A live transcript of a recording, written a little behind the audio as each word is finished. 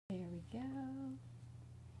There we go.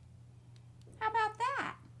 How about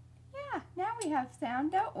that? Yeah, now we have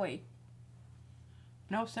sound, don't we?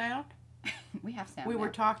 No sound? We have sound. We were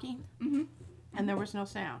talking, Mm-hmm. and there was no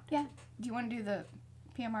sound. Yeah. Do you want to do the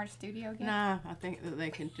PMR studio again? Nah, I think that they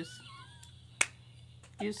can just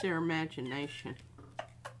use their imagination.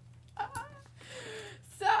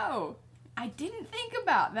 So, I didn't think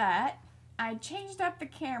about that. I changed up the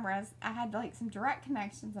cameras. I had like some direct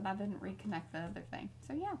connections and I didn't reconnect the other thing.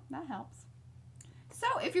 So yeah, that helps. So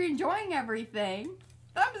if you're enjoying everything,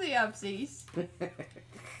 thumbsy upsies.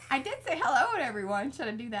 I did say hello to everyone. Should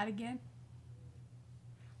I do that again?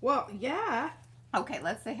 Well, yeah. Okay,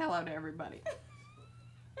 let's say hello to everybody.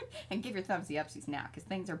 And give your thumbsy upsies now, because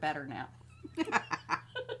things are better now.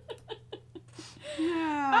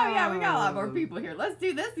 Oh yeah, we got a lot more people here. Let's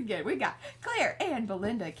do this again. We got Claire, Ann,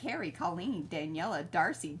 Belinda, Carrie, Colleen, Daniela,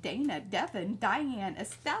 Darcy, Dana, Devin, Diane,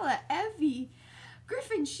 Estella, Evie,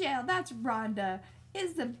 Griffin Shell, that's Rhonda,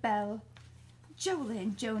 Isabel,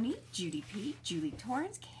 Jolyn, Joni, Judy P, Julie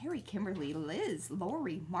Torrance, Carrie, Kimberly, Liz,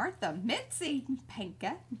 Lori, Martha, Mitzi,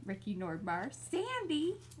 Panka, Ricky Nordbar,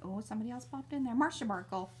 Sandy, oh somebody else popped in there, Marsha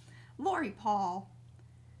Markle, Lori Paul,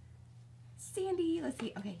 Sandy, let's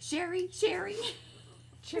see, okay, Sherry, and Sherry.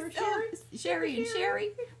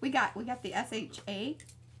 We got the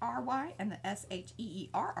S-H-A-R-Y and the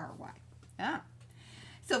S-H-E-E-R-R-Y. Ah.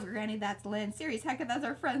 Silver Granny, that's Lynn. Serious Hecka, that's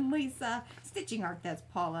our friend Lisa. Stitching Art, that's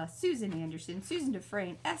Paula. Susan Anderson, Susan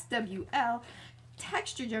Dufresne, S-W-L.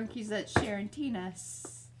 Texture Junkies, that's Sharon Tina.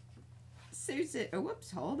 Susan, oh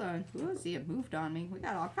whoops, hold on. Ooh, see, it moved on me. We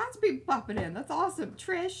got all kinds of people popping in. That's awesome.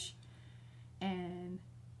 Trish. And,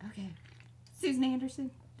 okay. Susan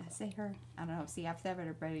Anderson. Did I say her? I don't know. See, I've said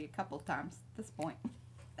everybody a couple of times at this point.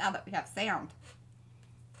 Now that we have sound.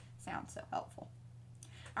 Sound's so helpful.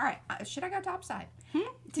 All right. Should I go topside?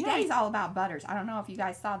 Today's all about butters. I don't know if you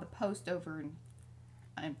guys saw the post over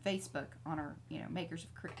on Facebook on our, Makers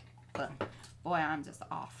of Cricket. But, boy, I'm just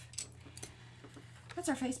off. That's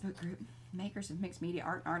our Facebook group. Makers of Mixed Media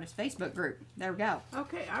Art and Artists Facebook group. There we go.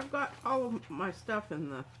 Okay, I've got all of my stuff in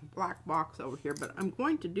the black box over here, but I'm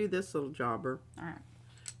going to do this little jobber. All right.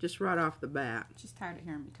 Just right off the bat. Just tired of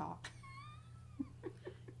hearing me talk.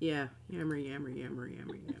 Yeah. Yammer, yammer, yammer,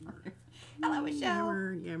 yammer, yammer. Hello, Michelle.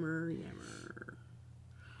 Yammer, yammer, yammer.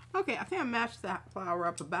 Okay, I think I matched that flower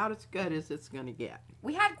up about as good as it's going to get.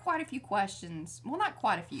 We had quite a few questions. Well, not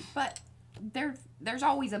quite a few, but there's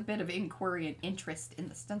always a bit of inquiry and interest in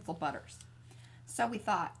the Stencil Butters. So we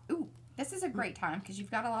thought, ooh, this is a great time because you've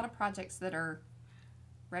got a lot of projects that are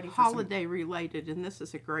ready for holiday related, and this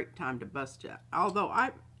is a great time to bust it. Although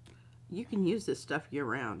you can use this stuff year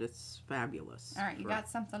round. It's fabulous. All right, you got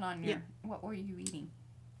something on your, what were you eating?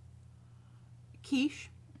 Quiche.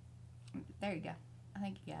 There you go. I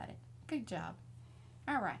think you got it. Good job.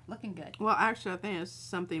 All right, looking good. Well, actually, I think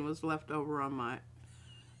something was left over on my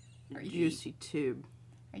juicy tube.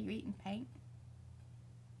 Are you eating paint?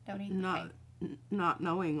 Don't eat the paint. Not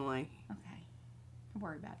knowingly. Okay. I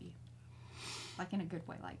worry about you. Like in a good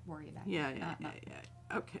way, like worry about you. Yeah.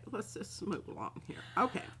 Okay, let's just move along here.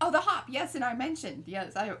 Okay. Oh, the hop. Yes, and I mentioned.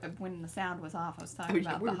 Yes, when the sound was off, I was talking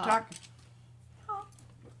about the hop.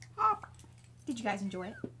 Hop. Did you guys enjoy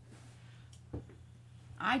it?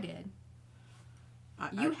 I did.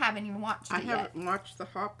 You haven't even watched it yet. I haven't watched the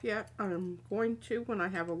hop yet. I'm going to when I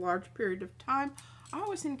have a large period of time. I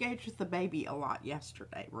was engaged with the baby a lot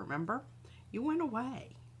yesterday, remember? You went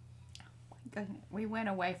away. Oh my goodness. We went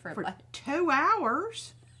away for 2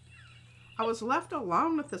 hours. I was left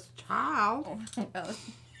alone with this child.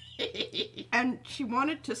 And she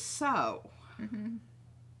wanted to sew. Mm-hmm.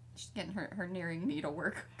 She's getting her nearing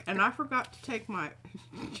needlework. And I forgot to take my...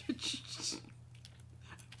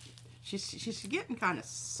 She's getting kind of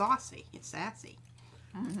saucy and sassy.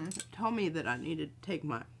 Mm-hmm. Told me that I needed to take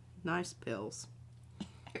my nice pills.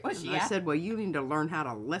 I said, well, you need to learn how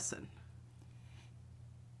to listen.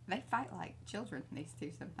 They fight like children, these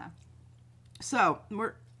two, sometimes. So,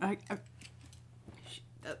 I'll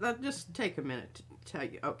just take a minute to tell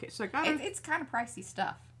you. Okay, so I got it's kind of pricey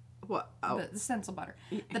stuff. What? Oh. The Stencil Butter.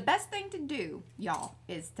 The best thing to do, y'all,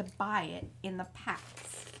 is to buy it in the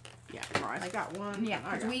packs. Yeah, right. I got one. Yeah,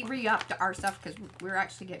 because we re-upped our stuff because we're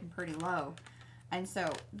actually getting pretty low. And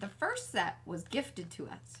so the first set was gifted to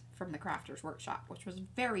us from the Crafters Workshop, which was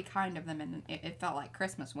very kind of them, and it felt like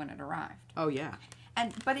Christmas when it arrived. Oh yeah.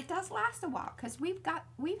 But it does last a while because we've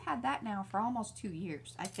had that now for almost 2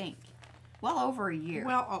 years, I think. Well over a year.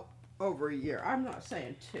 Well, over a year. I'm not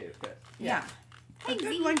saying 2, but yeah. Hey, a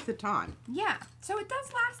good length of time. Yeah, so it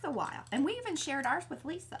does last a while, and we even shared ours with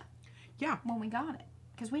Lisa. Yeah. When we got it,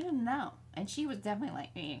 because we didn't know, and she was definitely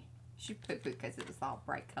like, She poo-poo because it was all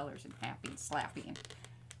bright colors and happy and slappy. And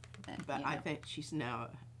But you know, I think she's now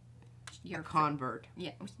a your convert.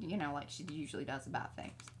 Yeah, you know, like she usually does about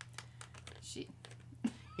things. She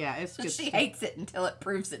Yeah, it's good. she hates it until it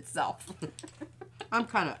proves itself. I'm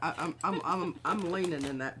leaning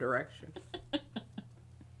in that direction.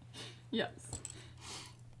 Yes.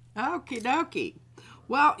 Okie dokie.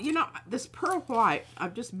 Well, you know, this pearl white,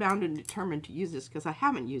 I'm just bound and determined to use this because I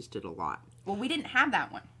haven't used it a lot. Well, we didn't have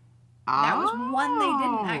that one. That was one they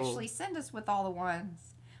didn't Oh. actually send us with all the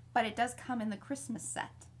ones, but it does come in the Christmas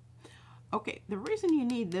set. Okay, the reason you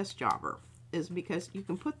need this jobber is because you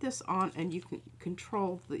can put this on and you can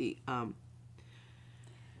control the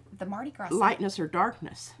Mardi Gras lightness or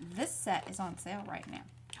darkness. set. This set is on sale right now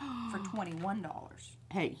for $21.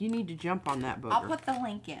 Hey, you need to jump on that booger. I'll put the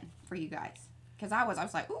link in for you guys because I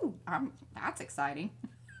was like, ooh, that's exciting.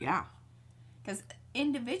 Yeah. Because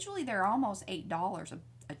individually they're almost $8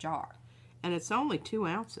 a jar. And it's only 2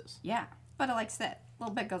 ounces. Yeah, but like I said, a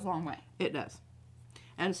little bit goes a long way. It does.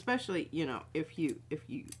 And especially, you know, if you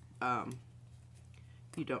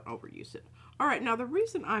don't overuse it. All right, now the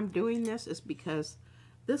reason I'm doing this is because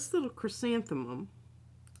this little chrysanthemum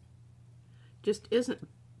just isn't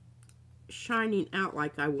shining out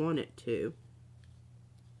like I want it to.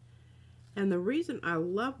 And the reason I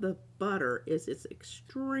love the butter is it's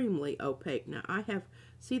extremely opaque. Now I have,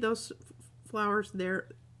 see those flowers there?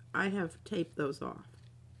 I have taped those off.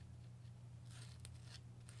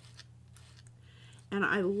 And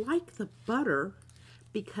I like the butter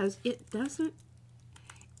because it doesn't,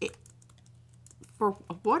 for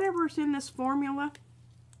whatever's in this formula,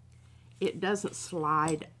 it doesn't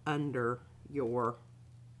slide under your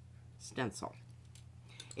stencil.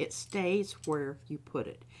 It stays where you put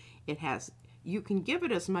it. It has, you can give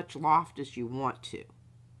it as much loft as you want to.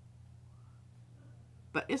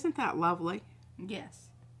 But isn't that lovely? Yes.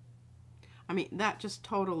 I mean, that just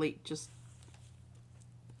totally just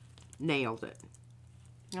nailed it.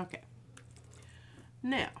 Okay.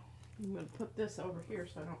 Now, I'm going to put this over here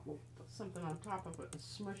so I don't put something on top of it and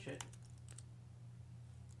smush it.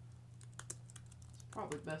 It's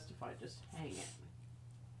probably best if I just hang it.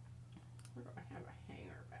 We're going to have a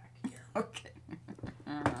hanger back here. Okay.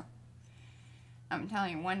 I'm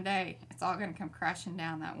telling you, one day it's all going to come crashing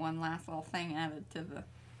down, that one last little thing added to the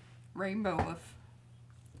rainbow of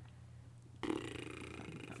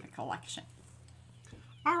the collection.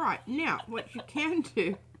 All right, now what you can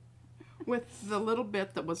do with the little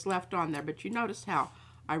bit that was left on there, but you notice how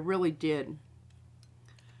I really did,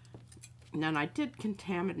 and I did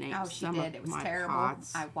contaminate Oh, she some did. of It was my terrible.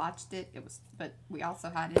 pots. I watched it. It was, but we also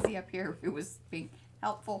had Izzy up here who was being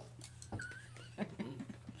helpful.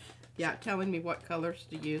 Yeah, telling me what colors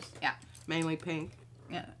to use. Yeah. Mainly pink.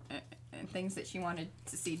 Yeah, and things that she wanted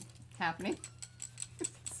to see happening.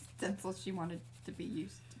 Stencils she wanted to be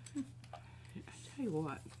used. I tell you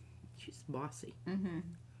what, she's bossy. Mm-hmm. I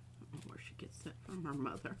don't know where she gets that from, her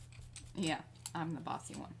mother. Yeah, I'm the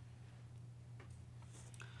bossy one.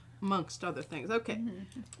 Amongst other things. Okay,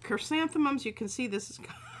 chrysanthemums, you can see this is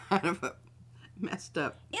kind of a messed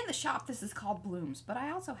up. In the shop, this is called blooms, but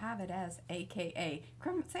I also have it as AKA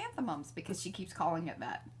chrysanthemums because she keeps calling it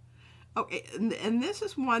that. Okay, and this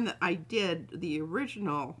is one that I did the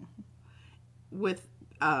original with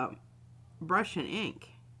brush and ink.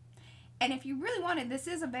 And if you really wanted, this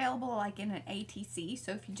is available like in an ATC.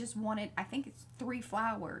 So if you just wanted, I think it's 3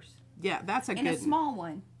 flowers. Yeah, that's a in good a small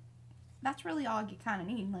one. That's really all you kind of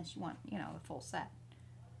need unless you want, you know, the full set.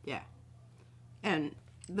 Yeah. And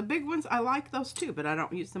the big ones, I like those too, but I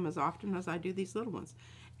don't use them as often as I do these little ones.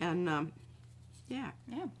 And yeah.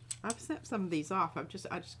 Yeah. I've sent some of these off. I just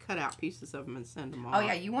cut out pieces of them and send them off. Oh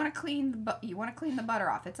yeah, you want to clean the butter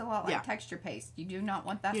off. It's a lot like texture paste. You do not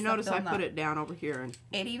want that. You stuff notice I building put up. it down over here, and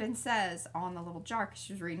It even says on the little jar, because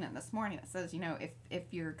she was reading it this morning, it says, you know, if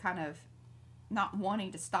you're kind of not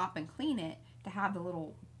wanting to stop and clean it, to have the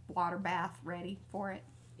little water bath ready for it.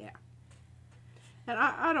 yeah. And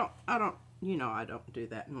I don't, you know, I don't do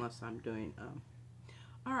that unless I'm doing.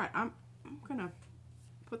 All right, I'm gonna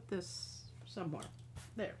put this somewhere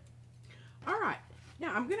there. All right,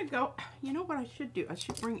 now I'm gonna go. You know what I should do? I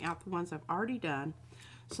should bring out the ones I've already done,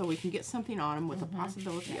 so we can get something on them with the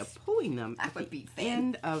possibility of pulling them That at would the be fun.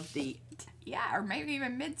 end of the. Yeah, or maybe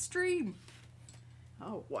even midstream.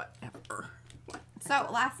 Oh, whatever. So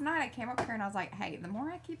last night I came up here and I was like, hey, the more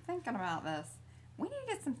I keep thinking about this, we need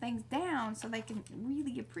to get some things down so they can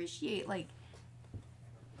really appreciate like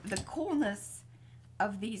the coolness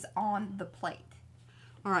of these on the plate.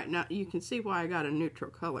 All right, now you can see why I got a neutral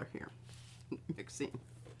color here. Mixing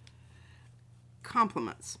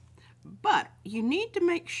compliments. But you need to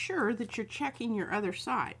make sure that you're checking your other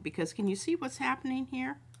side, because can you see what's happening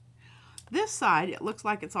here? This side, it looks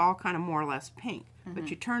like it's all kind of more or less pink. But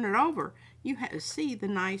you turn it over, you see the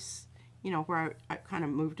nice, you know, where I kind of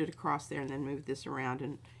moved it across there and then moved this around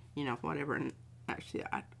and, you know, whatever. And actually,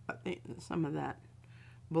 I think some of that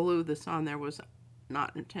blue that's on there was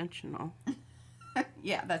not intentional.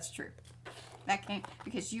 Yeah, that's true. That came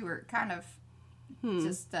because you were kind of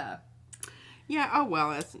just... Yeah, oh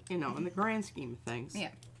well, it's, you know, in the grand scheme of things,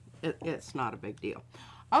 Yeah. It's not a big deal.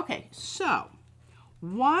 Okay, so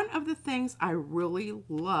one of the things I really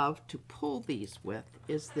love to pull these with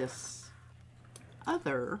is this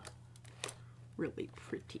other really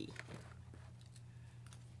pretty,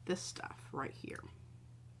 this stuff right here.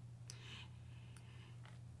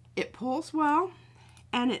 It pulls well,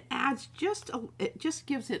 and it adds it just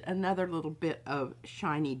gives it another little bit of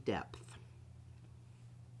shiny depth.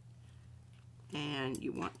 And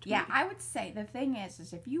you want to... Yeah, I would say the thing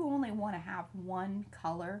is if you only want to have one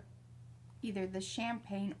color, either the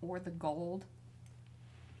champagne or the gold,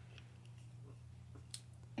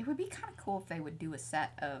 it would be kind of cool if they would do a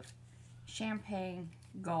set of champagne,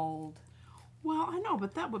 gold. Well, I know,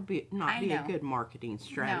 but that would not be a good marketing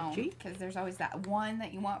strategy. No, because there's always that one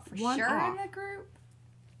that you want for One sure off. in the group.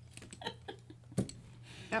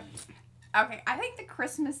 Yep. Okay, I think the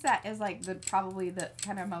Christmas set is like probably the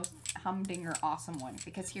kind of most humdinger awesome one,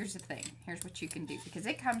 because here's the thing. Here's what you can do, because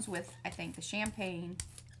it comes with, I think, the champagne,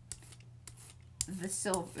 the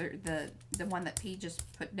silver, the one that P just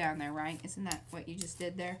put down there, right? Isn't that what you just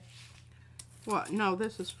did there? Well, no,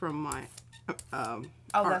 this is from my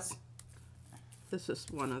that's... This is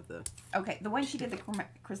one of the... Okay, the one she did the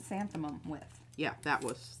chrysanthemum with. Yeah, that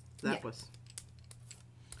was...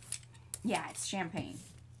 Yeah, it's champagne.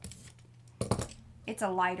 It's the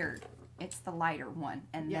lighter one.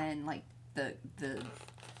 And then, like, the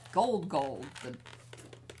gold, the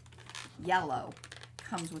yellow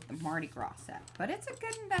comes with the Mardi Gras set. But it's a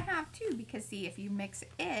good one to have, too, because, see, if you mix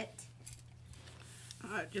it...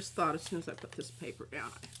 I just thought as soon as I put this paper down,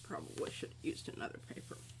 I probably should have used another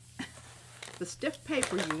paper. The stiff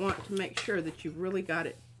paper, you want to make sure that you've really got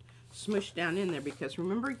it smushed down in there, because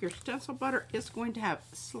remember, your stencil butter is going to have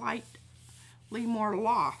slightly more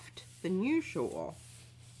loft than usual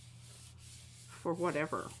for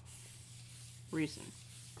whatever reason.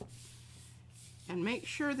 And make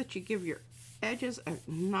sure that you give your edges a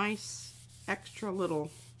nice extra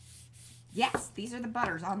little... Yes, these are the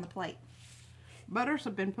butters on the plate. Butters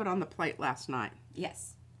have been put on the plate last night.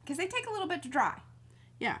 Yes, because they take a little bit to dry.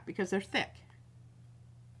 Yeah, because they're thick.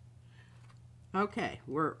 Okay,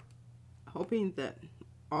 we're hoping that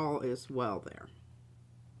all is well there.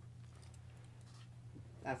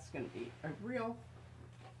 That's going to be a real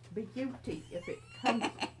beauty if it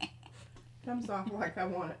comes off like I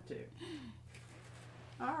want it to.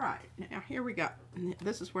 All right, now here we go.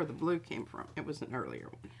 This is where the blue came from. It was an earlier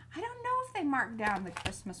one. I don't know if they marked down the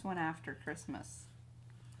Christmas one after Christmas.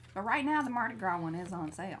 But right now the Mardi Gras one is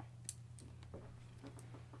on sale.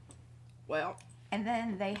 Well, and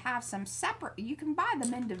then they have some separate, you can buy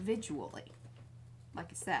them individually, like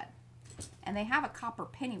I said. And they have a copper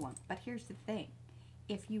penny one. But here's the thing.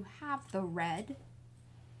 If you have the red,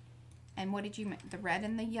 and what did you make? The red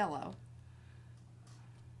and the yellow,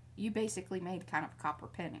 you basically made kind of a copper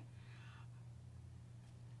penny.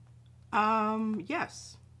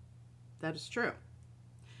 Yes, that is true.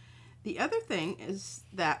 The other thing is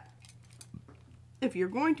that if you're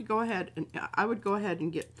going to go ahead, and I would go ahead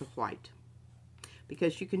and get the white,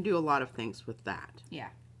 because you can do a lot of things with that. Yeah.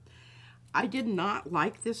 I did not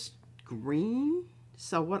like this green,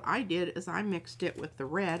 so what I did is I mixed it with the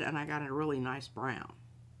red and I got a really nice brown.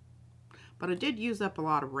 But I did use up a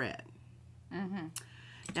lot of red. Mm-hmm.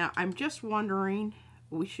 Now I'm just wondering,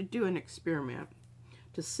 we should do an experiment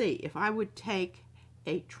to see if I would take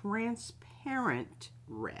a transparent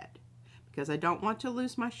red, because I don't want to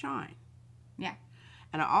lose my shine. Yeah.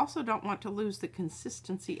 And I also don't want to lose the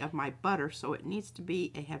consistency of my butter, so it needs to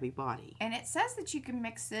be a heavy body. And it says that you can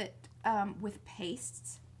mix it with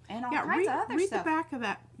pastes and all kinds of other read stuff. the back of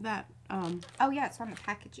that. Oh yeah, it's on the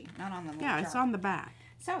packaging, not on the little Yeah, jar. it's on the back.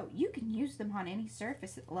 So you can use them on any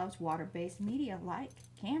surface that loves water-based media like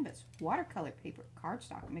canvas, watercolor paper,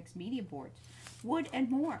 cardstock, mixed media boards, wood,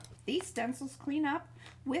 and more. These stencils clean up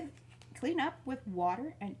with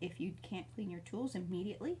water, and if you can't clean your tools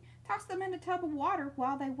immediately, toss them in a tub of water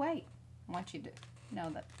while they wait. I want you to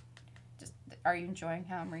know that. Are you enjoying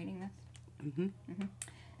how I'm reading this? Mm-hmm.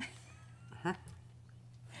 Mm-hmm. Uh-huh.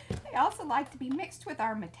 They also like to be mixed with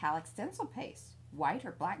our metallic stencil paste, white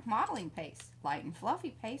or black modeling paste, light and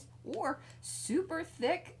fluffy paste, or super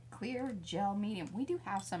thick clear gel medium. We do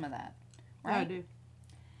have some of that, right? I do.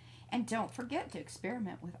 And don't forget to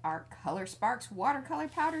experiment with our Color Sparks watercolor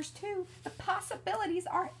powders too. The possibilities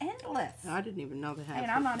are endless. I didn't even know they had.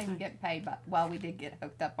 And I'm not even getting paid, but well, we did get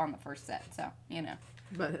hooked up on the first set, so you know.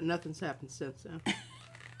 But nothing's happened since then.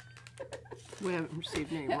 We haven't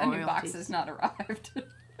received any A royalties. new box has not arrived.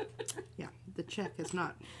 Yeah, the check has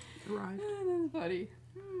not arrived. That's funny.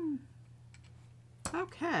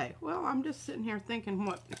 Okay, well, I'm just sitting here thinking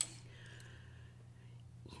what,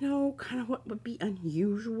 you know, kind of what would be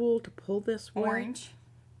unusual to pull this way. Orange.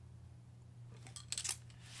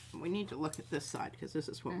 We need to look at this side because this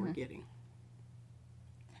is what we're getting.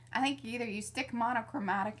 I think either you stick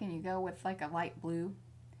monochromatic and you go with like a light blue,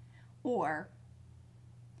 or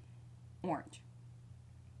orange.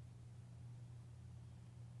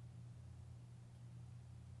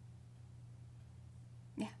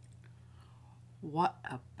 Yeah. What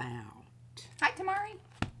about? Hi, Tamari.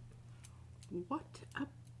 What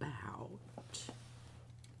about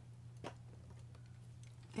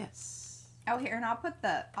this? Oh, here, and I'll put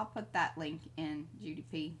that link in Judy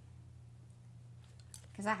P.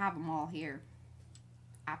 Because I have them all here.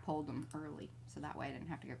 I pulled them early, so that way I didn't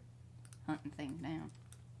have to go hunting things down.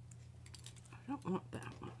 I don't want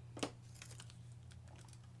that one.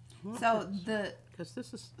 So because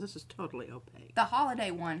this is totally opaque. the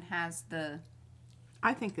holiday one has the.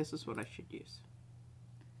 I think this is what I should use.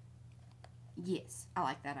 Yes, I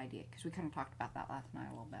like that idea because we kind of talked about that last night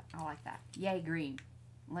a little bit. I like that. Yay, green.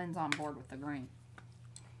 Lynn's on board with the green.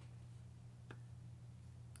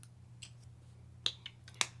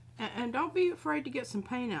 And don't be afraid to get some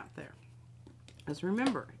paint out there. Because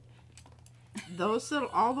remember,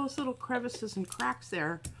 all those little crevices and cracks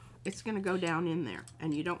there, it's going to go down in there.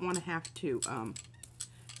 And you don't want to have to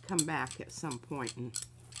come back at some point and...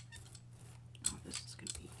 Oh, this is going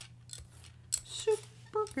to be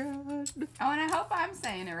super good. Oh, and I hope I'm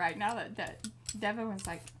saying it right now that Devin was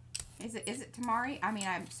like, is it Tamari? I mean,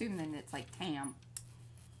 I'm assuming it's like Tam.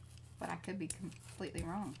 But I could be completely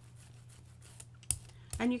wrong.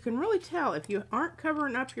 And you can really tell if you aren't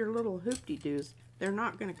covering up your little hoop-de-doos, they're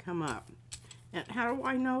not going to come up. And how do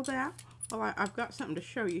I know that? Well, I've got something to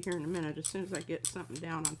show you here in a minute as soon as I get something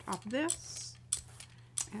down on top of this.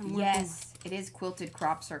 And Yes, it is quilted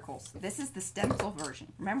crop circles. This is the stencil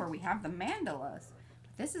version. Remember, we have the mandalas.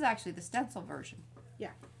 But this is actually the stencil version.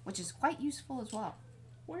 Yeah. Which is quite useful as well.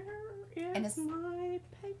 Where And is my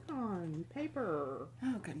Paycon paper?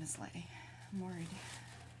 Oh, goodness, lady. I'm worried.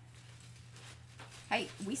 Hey,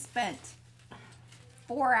 we spent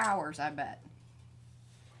 4 hours, I bet,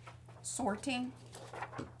 sorting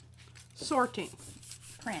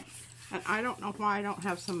prints. And I don't know why I don't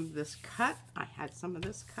have some of this cut. I had some of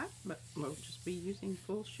this cut, but we'll just be using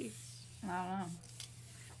full sheets. I don't know.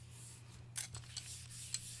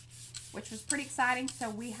 Which was pretty exciting. So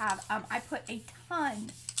we have, I put a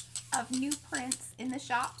ton of new prints in the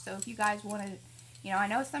shop. So if you guys want to, you know, I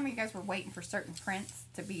know some of you guys were waiting for certain prints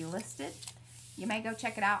to be listed. You may go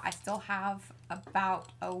check it out. I still have about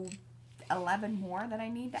 11 more that I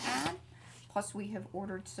need to add. Plus we have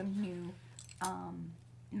ordered some new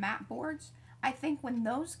mat boards. I think when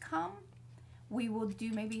those come, we will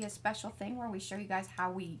do maybe a special thing where we show you guys how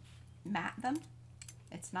we mat them.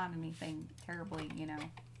 It's not anything terribly, you know,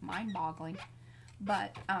 mind-boggling.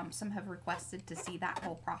 But some have requested to see that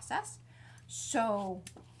whole process. So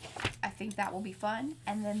I think that will be fun.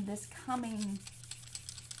 And then this coming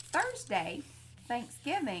Thursday,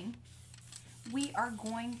 Thanksgiving, we are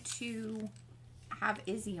going to have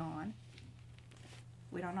Izzy on.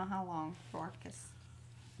 We don't know how long for, because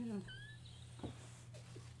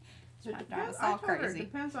It depends, all I told her crazy.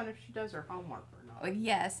 it depends on if she does her homework or not.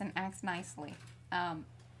 Yes, and acts nicely.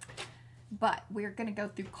 But we're going to go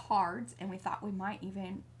through cards, and we thought we might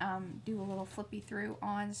even do a little flippy through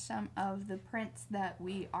on some of the prints that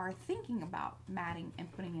we are thinking about matting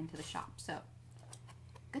and putting into the shop. So,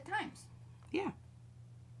 good times. Yeah.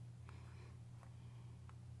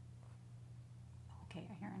 Okay,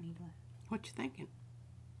 I hear I need to... What you thinking?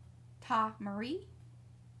 Ta Marie.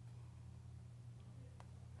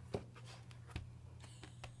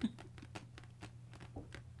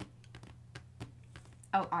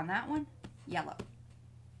 Oh, on that one? Yellow.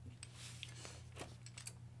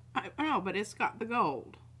 I know, but it's got the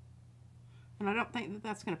gold. And I don't think that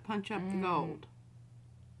that's going to punch up the gold.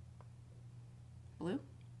 Blue?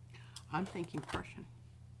 I'm thinking Prussian.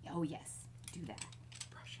 Oh, yes. Do that.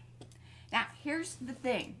 Prussian. Now, here's the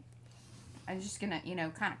thing. I'm just going to, you know,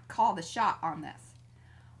 kind of call the shot on this.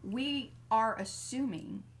 We are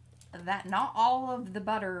assuming that not all of the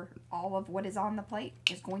butter, all of what is on the plate,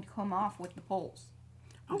 is going to come off with the pulls.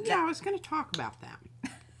 Oh, yeah, I was going to talk about that.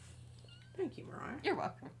 Thank you, Mariah. You're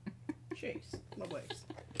welcome. Jeez, Louise.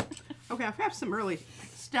 Okay, I have some really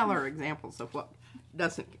stellar examples of what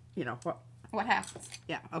doesn't, you know, What happens?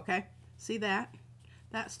 yeah, okay. See that?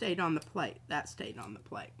 That stayed on the plate. That stayed on the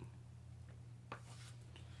plate.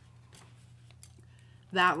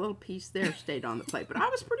 That little piece there stayed on the plate. But I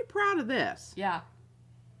was pretty proud of this. Yeah.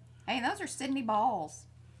 Hey, those are Sydney balls.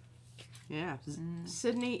 Yeah,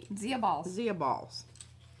 Sydney Zia balls. Zia balls.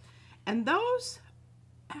 And those,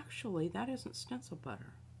 actually, that isn't stencil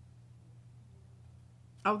butter.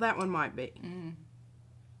 Oh, that one might be.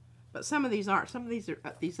 But some of these aren't. Some of these are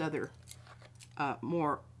these other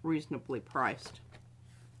more reasonably priced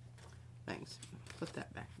things. Put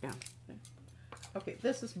that back down. Okay,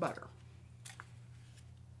 this is butter.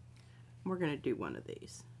 We're going to do one of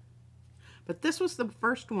these. But this was the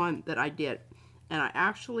first one that I did. And I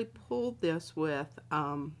actually pulled this with...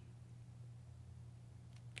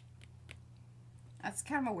 That's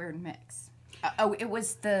kind of a weird mix. Oh, it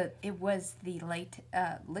was the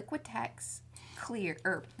Liquitex clear,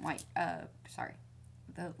 or white, sorry.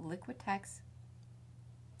 The Liquitex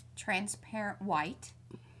transparent white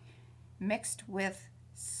mixed with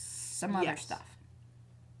some other stuff.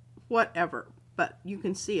 Whatever. But you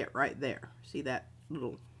can see it right there. See that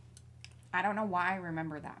little... I don't know why I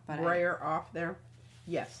remember that, but brayer off there.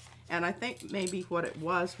 Yes. And I think maybe what it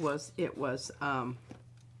was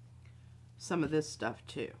some of this stuff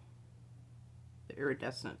too. The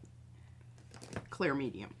iridescent clear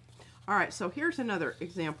medium. All right, so here's another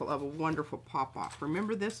example of a wonderful pop-off.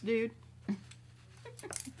 Remember this dude?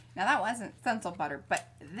 Now that wasn't stencil butter, but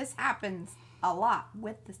this happens a lot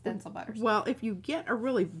with the stencil butters. Well, if you get a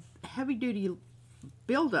really heavy-duty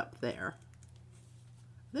buildup there,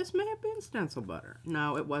 this may have been stencil butter.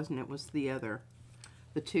 No, it wasn't. It was the other,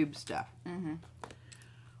 the tube stuff.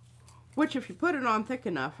 Which, if you put it on thick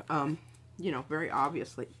enough, you know, very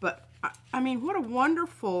obviously. But, I mean, what a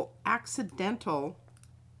wonderful accidental...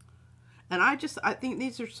 And I think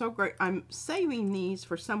these are so great. I'm saving these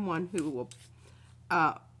for someone who will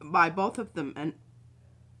buy both of them and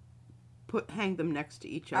hang them next to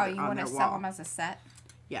each other on their wall. Oh, you want to sell them as a set?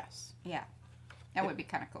 Yes. Yeah. That would be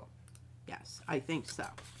kind of cool. Yes, I think so.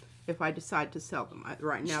 If I decide to sell them.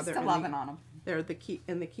 Right now they're still loving on them. They're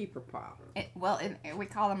in the keeper pile. We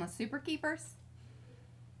call them the super keepers.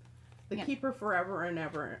 The keeper forever and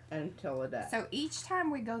ever until a day. So each time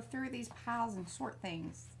we go through these piles and sort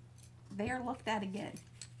things, they are looked at again.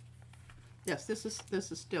 Yes, this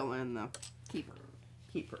is still in the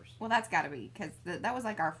keepers. Well, that's got to be, because that was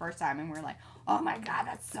like our first time, and we were like, oh my god,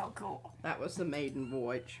 that's so cool. That was the maiden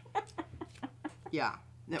voyage. Yeah,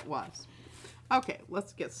 it was. Okay,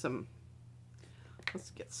 let's get some.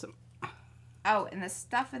 Oh, and the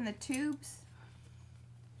stuff in the tubes.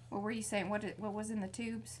 What were you saying? What was in the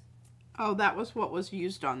tubes? Oh, that was what was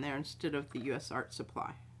used on there instead of the U.S. Art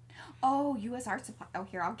Supply. Oh, U.S. Art Supply. Oh,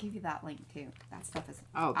 here, I'll give you that link too. That stuff is...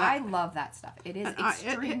 Oh, I love that stuff. It is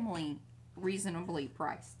extremely reasonably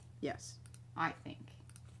priced. Yes. I think.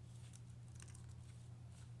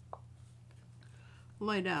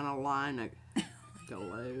 Lay down a line of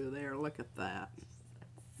glow there. Look at that.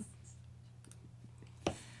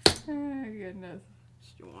 Oh, goodness.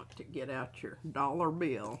 You want to get out your dollar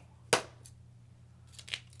bill.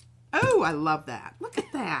 Oh, I love that. Look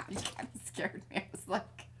at that. You kind of scared me. I was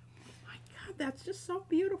like... My God, that's just so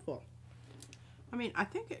beautiful. I mean, I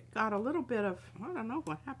think it got a little bit of... I don't know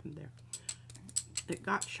what happened there. It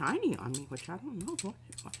got shiny on me, which I don't know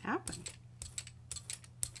what happened.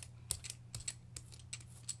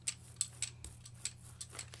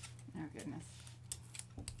 Oh, goodness.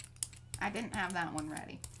 I didn't have that one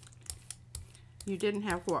ready. You didn't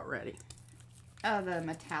have what ready? Oh, the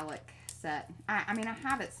metallic set. I mean, I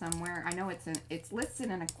have it somewhere. I know it's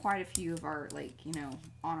listed in quite a few of our, like, you know,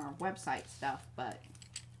 on our website stuff, but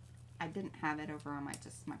I didn't have it over on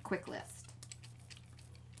my quick list.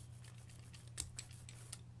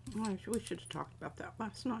 Well, we should have talked about that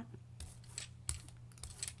last night.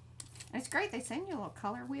 It's great. They send you a little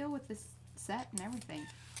color wheel with this set and everything.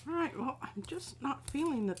 All right. Well, I'm just not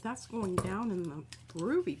feeling that that's going down in the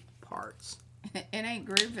groovy parts. It ain't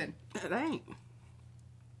grooving. It ain't.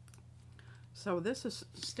 So this is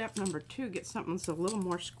step number 2. Get something that's a little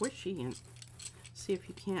more squishy and see if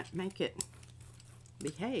you can't make it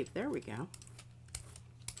behave. There we go.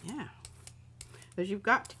 Yeah. Because you've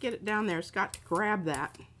got to get it down there. It's got to grab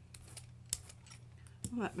that.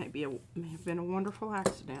 Well, that may have been a wonderful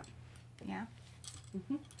accident. Yeah.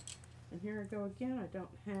 And here I go again. I don't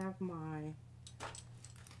have my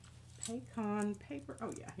Paycon paper.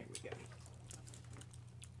 Oh yeah, here we go.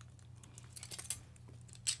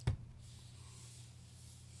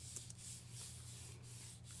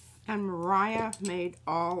 And Mariah made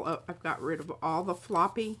all of, I've got rid of all the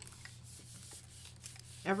floppy.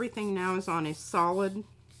 Everything now is on a solid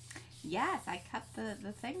Yes, I cut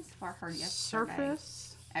the things for her yesterday.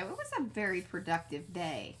 surface. It was a very productive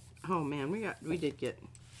day. Oh man, we did get.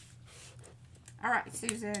 All right,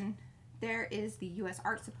 Susan, there is the U.S.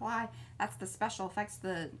 Art Supply. That's the special effects,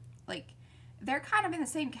 they're kind of in the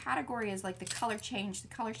same category as like the color change, the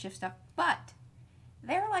color shift stuff, but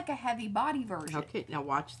they're like a heavy body version. Okay, now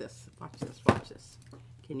watch this. Watch this. Watch this.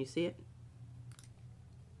 Can you see it?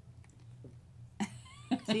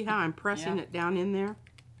 See how I'm pressing it down in there?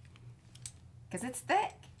 Because it's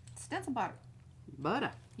thick. It's stencil butter.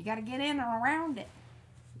 Butter. You got to get in or around it.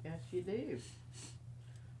 Yes, you do.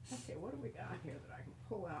 Okay, what do we got here that I can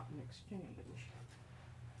pull out and exchange?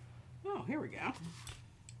 Oh, here we go.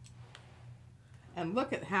 And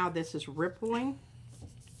look at how this is rippling.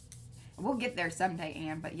 We'll get there someday,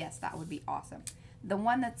 Anne, but yes, that would be awesome. The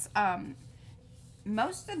one that's,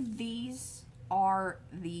 most of these are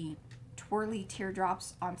the twirly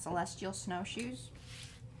teardrops on celestial snowshoes.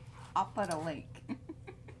 I'll put a link.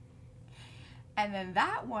 And then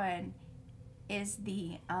that one is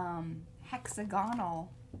the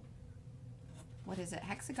hexagonal, what is it?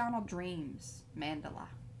 Hexagonal Dreams mandala.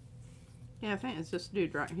 Yeah, I think it's this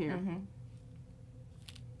dude right here. Mm-hmm.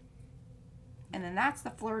 And then that's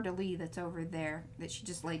the fleur-de-lis that's over there that she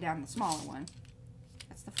just laid down, the smaller one.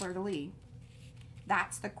 That's the fleur-de-lis.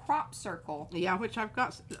 That's the crop circle. Yeah, which I've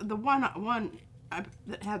got the one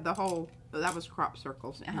that had the whole, that was crop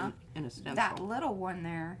circles in a stencil. That little one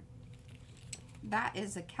there, that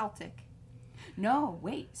is a Celtic. No,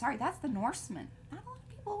 wait, sorry, that's the Norseman. Not a lot of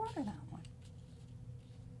people order that one.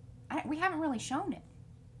 We haven't really shown it.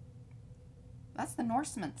 That's the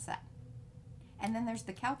Norseman set. And then there's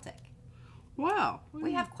the Celtic. Well,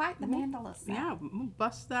 We have quite the mandala set. Yeah, we'll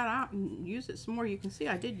bust that out and use it some more. You can see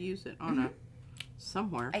I did use it on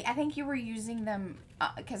somewhere. I think you were using them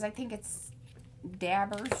because I think it's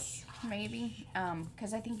dabbers, maybe.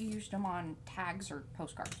 Because I think you used them on tags or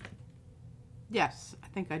postcards. Yes, I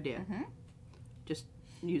think I did. Just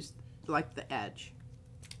use like the edge.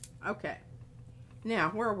 Okay. Now,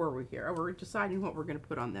 where were we here? Oh, we're deciding what we're going to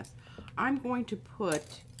put on this. I'm going to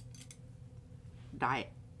put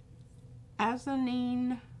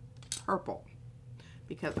diazonine purple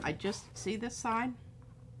because I just see this side.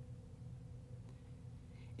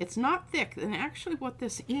 It's not thick, and actually what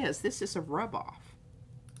this is a rub off.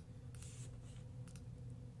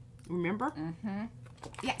 Remember?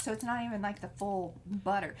 Yeah, so it's not even like the full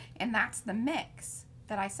butter, and that's the mix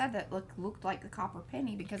that I said that looked like the copper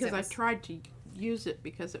penny because I tried to use it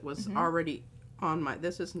because it was already on my.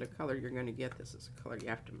 This isn't a color you're going to get. This is a color you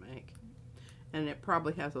have to make. And it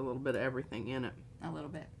probably has a little bit of everything in it. A little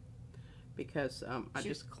bit. Because I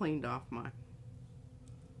just cleaned off my...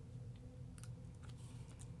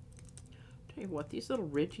 Tell you what, these little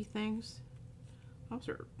ridgy things, those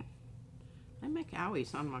are... They make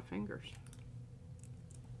owies on my fingers.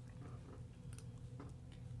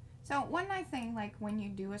 So one nice thing, like when you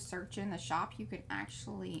do a search in the shop, you can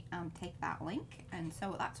actually take that link. And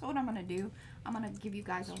so that's what I'm going to do. I'm going to give you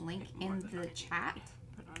guys a link in the chat.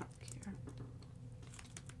 But I don't care.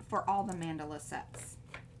 For all the mandala sets.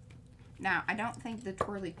 Now, I don't think the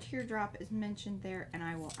twirly teardrop is mentioned there, and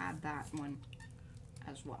I will add that one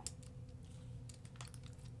as well.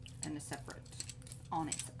 And a separate on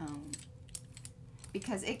its own.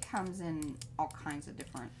 Because it comes in all kinds of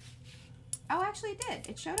different... Oh, actually it did.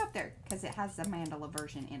 It showed up there because it has the mandala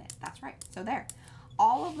version in it. That's right. So there.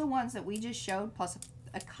 All of the ones that we just showed, plus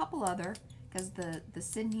a couple other, because the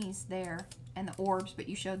Sydney's there, and the orbs, but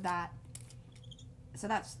you showed that. So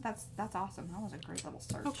that's awesome. That was a great little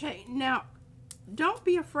search. Okay, now don't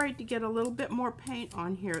be afraid to get a little bit more paint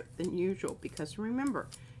on here than usual because remember,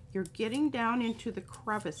 you're getting down into the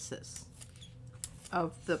crevices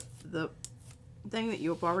of the thing that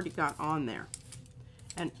you've already got on there.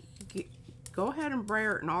 And go ahead and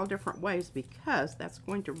brayer it in all different ways because that's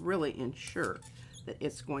going to really ensure that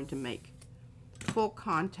it's going to make full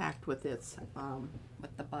contact with its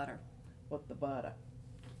with the butter. With the butter.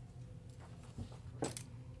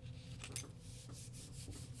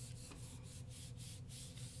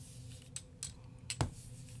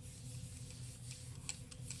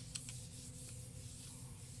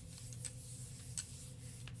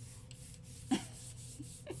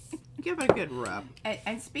 Give it a good rub.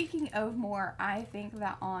 And speaking of more, I think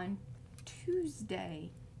that on Tuesday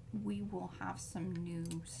we will have some new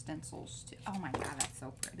stencils too. Oh my god, that's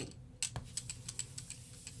so pretty.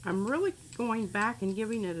 I'm really going back and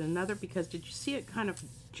giving it another because did you see it kind of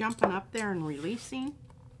jumping up there and releasing?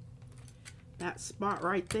 That spot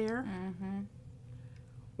right there?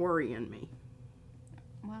 worrying me.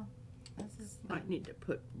 Well, this is the... Might need to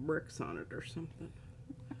put bricks on it or something.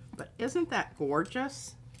 But isn't that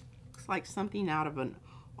gorgeous? Looks like something out of an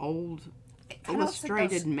old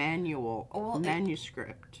illustrated manual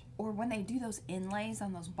manuscript. Or when they do those inlays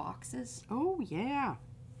on those boxes. Oh, yeah.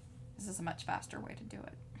 This is a much faster way to do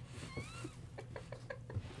it.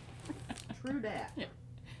 True that. Yeah.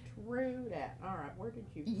 True that. All right, where did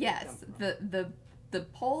you? Yes, the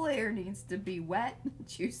pole layer needs to be wet,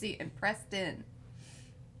 juicy, and pressed in.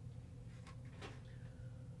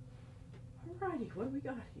 Alrighty, what do we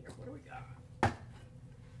got here? What do we got?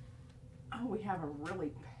 Oh, we have a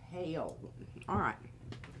really pale one. All right.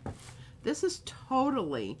 This is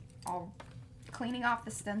totally all cleaning off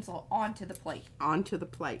the stencil onto the plate. Onto the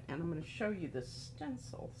plate, and I'm going to show you the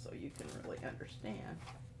stencil so you can really understand.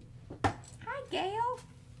 Hi, Gail.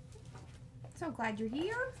 So glad you're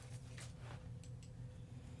here.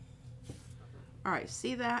 All right,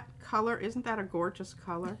 see that color? Isn't that a gorgeous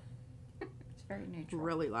color? It's very neutral.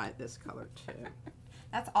 Really like this color too.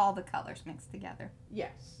 That's all the colors mixed together.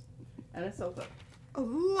 Yes, and it's a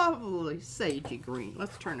lovely sagey green.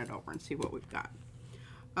 Let's turn it over and see what we've got.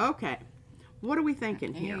 Okay, what are we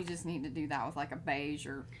thinking here? You just need to do that with like a beige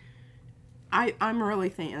or... I'm really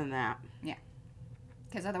thinking that. Yeah,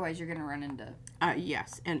 because otherwise you're going to run into...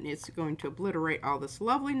 Yes, and it's going to obliterate all this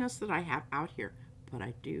loveliness that I have out here. But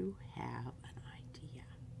I do have an idea.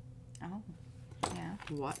 Oh, yeah.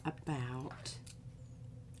 What about...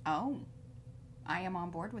 Oh, I am on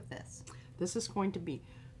board with this. This is going to be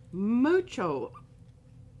mucho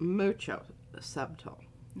subtle.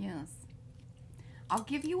 Yes. I'll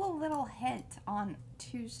give you a little hint on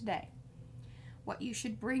Tuesday. What you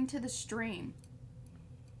should bring to the stream.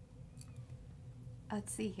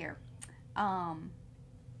 Let's see here.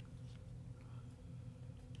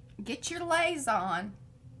 Get your lays on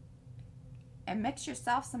and mix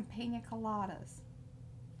yourself some pina coladas.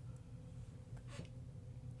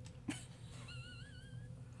 I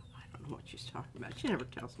don't know what she's talking about. She never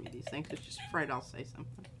tells me these things. She's just afraid I'll say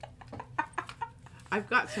something. I've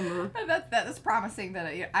got some... That's promising that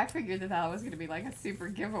I figured that was going to be like a super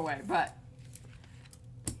giveaway, but...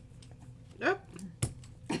 Nope.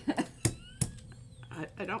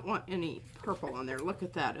 I don't want any purple on there. Look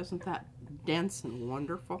at that. Isn't that dense and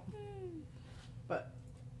wonderful? But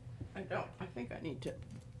I think I need to.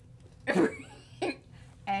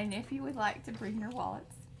 And if you would like to bring your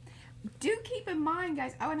wallets, do keep in mind,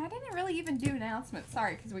 guys. Oh, and I didn't really even do announcements.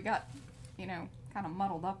 Sorry, because we got, you know, kind of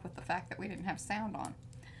muddled up with the fact that we didn't have sound on.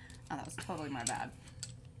 Oh, that was totally my bad.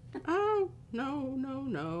 Oh,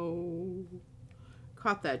 no.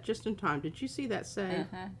 Caught that just in time. Did you see that save?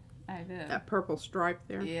 Uh-huh. I did. That purple stripe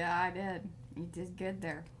there? Yeah, I did. You did good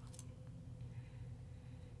there.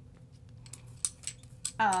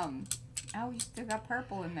 Oh, you still got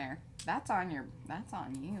purple in there. That's on you,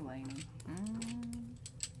 lady.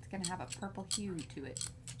 It's gonna have a purple hue to it.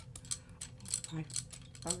 Okay.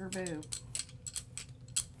 Booger boo.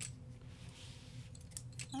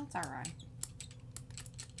 That's alright.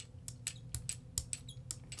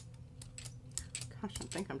 Gosh, I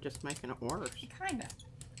think I'm just making it worse. Kinda.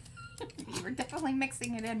 You were definitely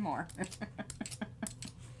mixing it in more.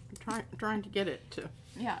 I'm trying to get it to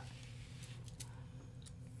Yeah.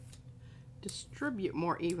 distribute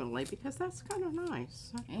more evenly because that's kind of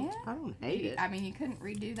nice. Yeah. I don't hate it. I mean, you couldn't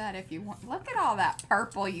redo that if you want. Look at all that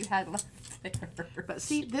purple you had left there. But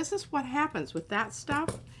see, this is what happens with that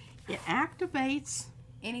stuff. It activates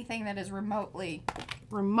anything that is remotely.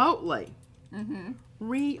 Mm-hmm.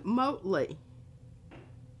 Remotely.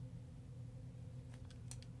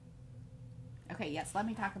 Okay, yes, let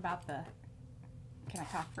me talk about the... Can I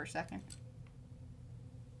talk for a second?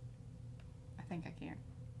 I think I can.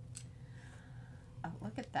 Oh,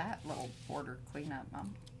 look at that little border cleanup.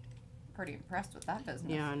 I'm pretty impressed with that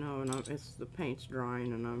business. Yeah, I know. And it's the paint's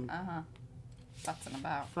drying and I'm Futzing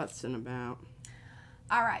about.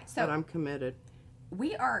 All right, so... But I'm committed.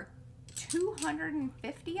 We are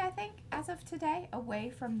 250, I think, as of today, away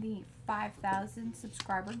from the 5,000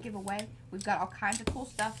 subscriber giveaway. We've got all kinds of cool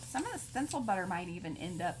stuff. Some of the stencil butter might even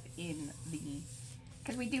end up in the...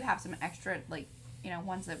 Because we do have some extra, like, you know,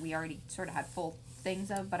 ones that we already sort of had full things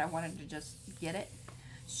of, but I wanted to just get it.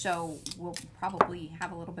 So we'll probably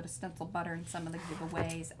have a little bit of stencil butter in some of the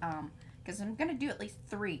giveaways. Because I'm going to do at least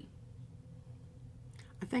 3.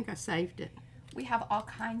 I think I saved it. We have all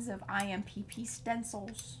kinds of IMPP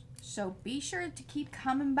stencils. So be sure to keep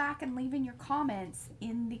coming back and leaving your comments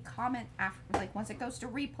in the comment after, like once it goes to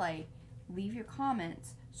replay, leave your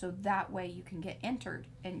comments so that way you can get entered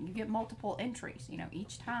and you get multiple entries, you know,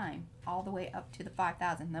 each time all the way up to the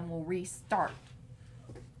 5,000. Then we'll restart.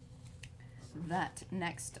 that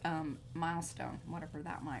next milestone, whatever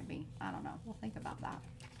that might be. I don't know. We'll think about that.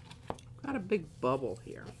 Got a big bubble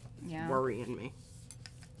here. Yeah. Worrying me.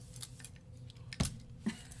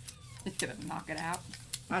 Just gonna knock it out.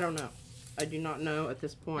 I don't know. I do not know at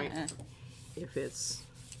this point if it's...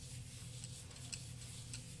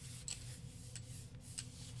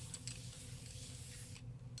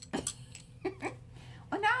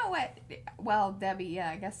 Well, now what? Well, Debbie, yeah,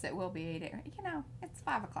 I guess it will be 8. You know, it's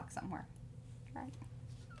 5 o'clock somewhere, right?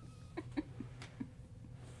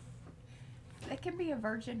 It can be a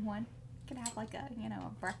virgin one. It can have like a, you know,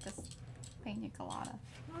 a breakfast pina colada.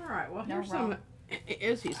 All right. Well, No here's rum. some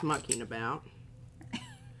Izzy's mucking about.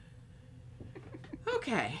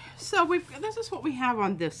 Okay, so this is what we have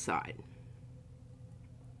on this side.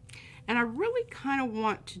 And I really kind of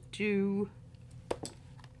want to do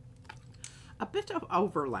a bit of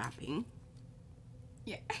overlapping.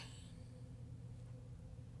 Yeah.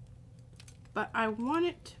 But I want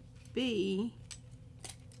it to be...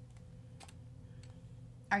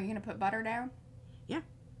 Are you gonna put butter down? Yeah.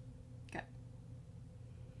 Good.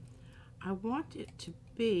 I want it to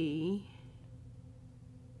be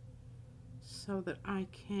so that I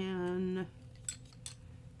can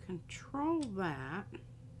control that.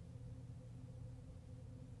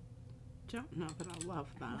 Don't know that I love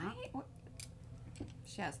that. Right?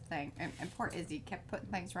 She has a thing. And poor Izzy kept putting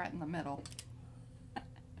things right in the middle.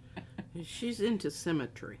 She's into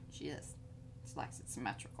symmetry. She is. She likes it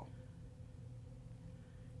symmetrical.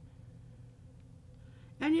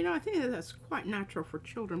 And you know, I think that that's quite natural for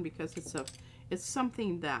children because it's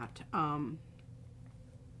something that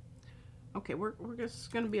okay, we're just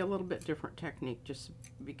going to be a little bit different technique just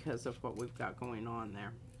because of what we've got going on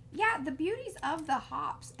there. Yeah, the beauties of the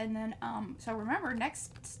hops. And then so remember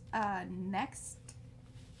next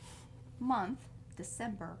month,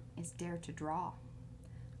 December, is Dare to Draw.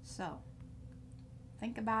 So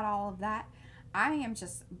think about all of that. I am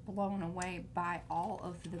just blown away by all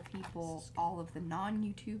of the people, all of the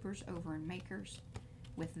non-YouTubers over in Makers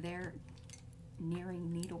with their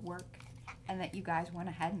nearing needlework, and that you guys went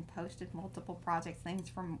ahead and posted multiple projects, things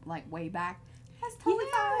from like way back. That's totally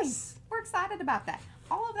fine. We're excited about that.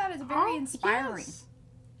 All of that is very inspiring. Yes.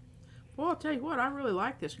 Well, I'll tell you what, I really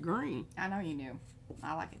like this green. I know you do.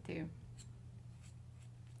 I like it too.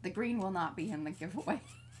 The green will not be in the giveaway.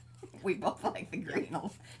 We both like the green.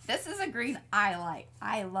 This is a green I like.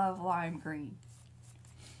 I love lime green.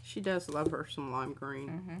 She does love her some lime green.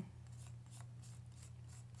 Mm-hmm.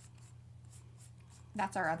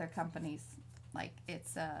 That's our other company's. Like,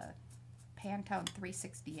 it's Pantone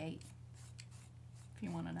 368. If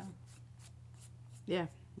you want to know. Yeah.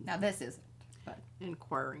 Now this isn't, but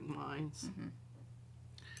Inquiring minds.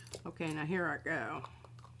 Mm-hmm. Okay, now here I go.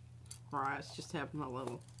 Right, it's just having a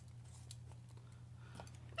little...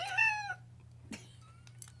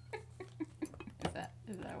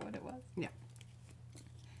 Is that what it was? Yeah.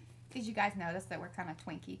 Did you guys notice that we're kind of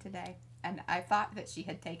twinky today? And I thought that she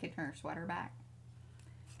had taken her sweater back.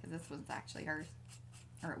 Because this was actually hers.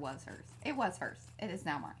 Or it was hers. It was hers. It is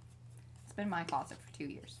now mine. It's been in my closet for 2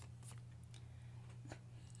 years.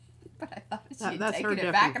 But I thought that she had taken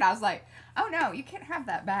it back. And I was like, oh no, you can't have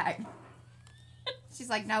that back. She's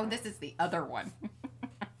like, no, this is the other one.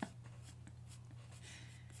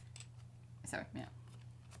 So, yeah.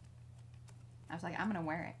 I was like, I'm going to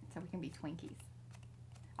wear it so we can be Twinkies.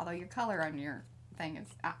 Although your color on your thing is...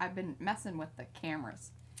 I've been messing with the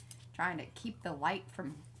cameras. Trying to keep the light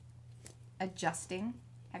from adjusting.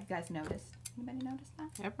 Have you guys noticed? Anybody noticed that?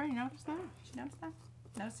 Everybody noticed that? Did you notice that?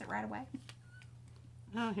 Notice it right away?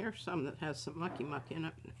 Oh, here's some that has some mucky muck in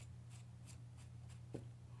it.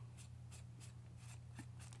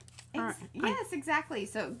 Right. Yes, exactly.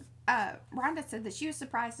 So, Rhonda said that she was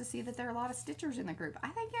surprised to see that there are a lot of stitchers in the group. I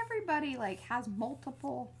think everybody, like, has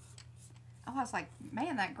multiple... Oh, I was like,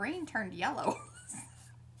 man, that green turned yellow.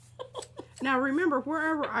 Now, remember,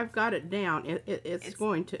 wherever I've got it down, it's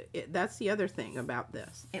going to... that's the other thing about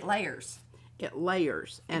this. It layers. It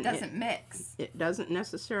layers. And it doesn't mix. It doesn't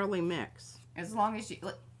necessarily mix. As long as you...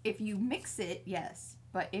 If you mix it, yes.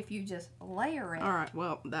 But if you just layer it... All right,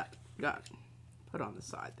 well, that got put on the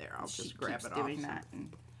side there. I'll just grab it off. Doing that.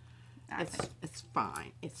 And it's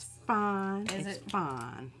fine. It's fine. Is it's it?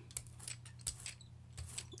 fine.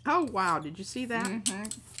 Oh, wow. Did you see that? Mm-hmm.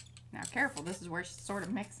 Now, careful. This is where she's sort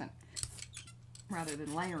of mixing rather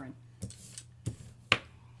than layering.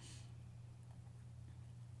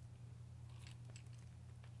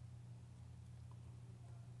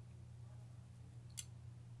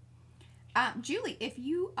 Julie, if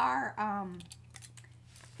you are,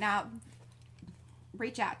 now,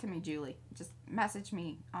 reach out to me, Julie. Just message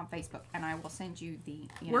me on Facebook, and I will send you the,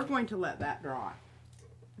 We're going to let that dry.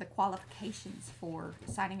 the qualifications for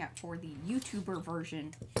signing up for the YouTuber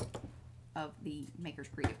version of the Makers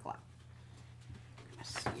Creative Club. Let's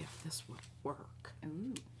see if this will work.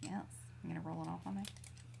 Ooh, yes. I'm going to roll it off on there.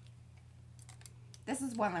 This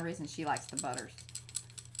is one of the reasons she likes the butters.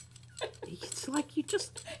 It's like you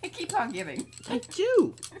just... It keeps on giving. I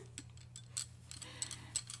do.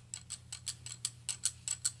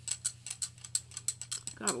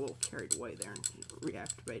 Got a little carried away there and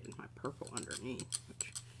reactivated my purple underneath.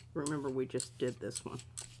 Which, remember, we just did this one.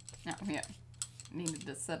 Oh, yeah. Needed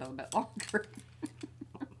to sit a bit longer.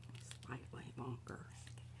 Slightly longer.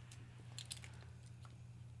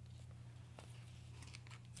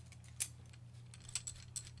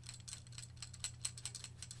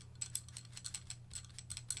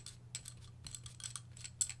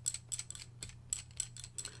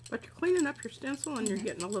 But you're cleaning up your stencil and you're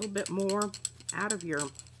getting a little bit more out of your...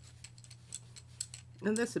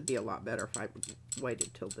 And this would be a lot better if I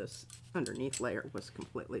waited till this underneath layer was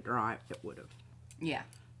completely dry. It would have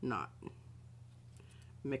not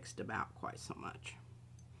mixed about quite so much.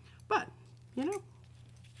 But, you know,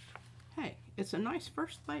 hey, it's a nice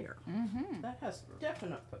first layer. That has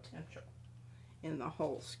definite potential in the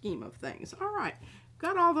whole scheme of things. All right,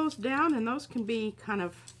 got all those down, and those can be kind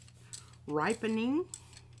of ripening.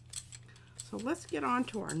 So let's get on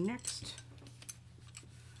to our next.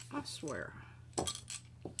 I swear,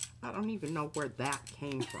 I don't even know where that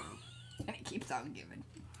came from. And it keeps on giving.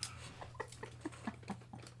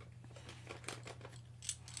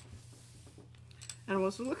 And I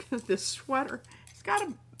was looking at this sweater. It's got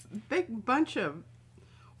a big bunch of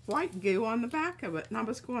white goo on the back of it. And I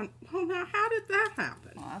was going, well, now, how did that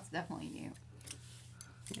happen? Well, that's definitely you.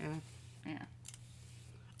 Yeah. Yeah.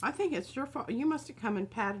 I think it's your fault. You must have come and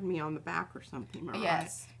patted me on the back or something, right?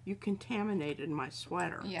 Yes. You contaminated my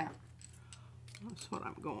sweater. Yeah. That's what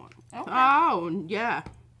I'm going. Okay. Oh, yeah.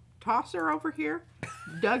 Tosser over here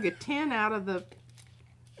dug a tin out of the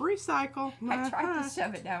recycle. I tried to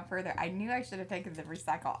shove it down further. I knew I should have taken the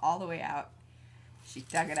recycle all the way out. She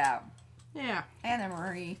dug it out. Yeah. And the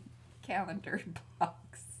Marie calendar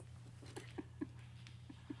box.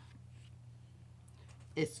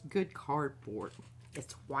 It's good cardboard.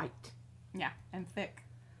 It's white. Yeah, and thick.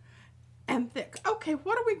 And thick. Okay,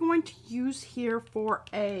 what are we going to use here for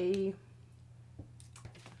a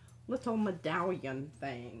little medallion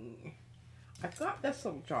thing? I've got this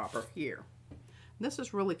little jobber here. This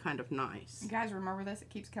is really kind of nice. You guys remember this? It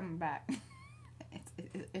keeps coming back.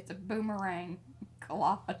 It's a boomerang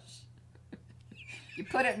collage. You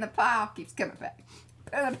put it in the pile, keeps coming back.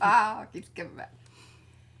 Put it in the pile, keeps coming back.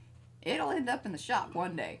 It'll end up in the shop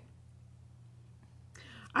one day.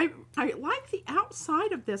 I like the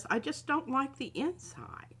outside of this. I just don't like the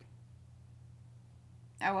inside.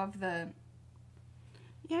 Oh, of the...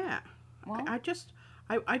 Yeah. Well,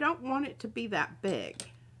 I don't want it to be that big.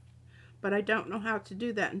 But I don't know how to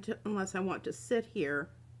do that unless I want to sit here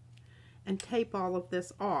and tape all of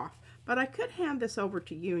this off. But I could hand this over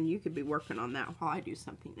to you and you could be working on that while I do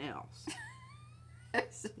something else.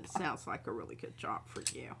 It sounds like a really good job for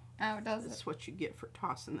you. Oh, does That's it? what you get for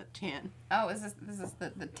tossing the tin. Oh, this is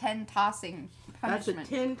the 10 tossing punishment. That's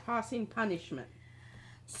a 10 tossing punishment.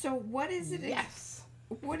 So what is it? Yes.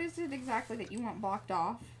 What is it exactly that you want blocked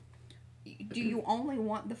off? Do you only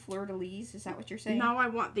want the fleur-de-lis? Is that what you're saying? No, I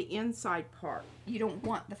want the inside part. You don't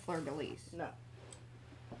want the fleur-de-lis. No.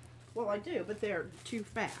 Well, I do, but they're too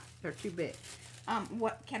fat. They're too big.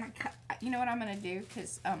 What can I cut? You know what I'm going to do?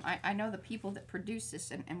 Because I know the people that produce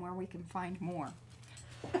this and where we can find more.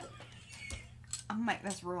 I'll make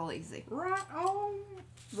this real easy. Right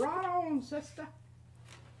on, sister.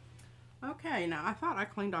 Okay, now I thought I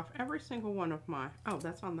cleaned off every single one of my... Oh,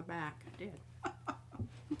 that's on the back. I did.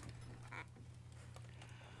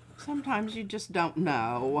 Sometimes you just don't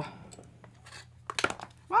know.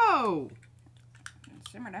 Whoa!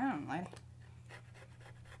 Simmer down, lady.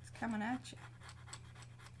 It's coming at you.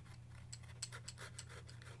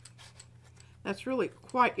 That's really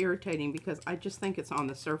quite irritating because I just think it's on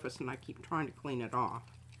the surface and I keep trying to clean it off.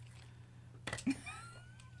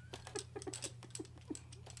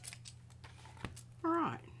 All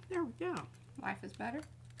right, there we go. Life is better.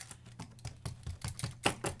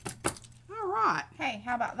 All right. Hey,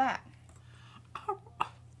 how about that? Oh,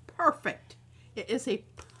 perfect. It is a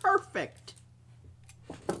perfect.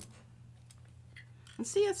 And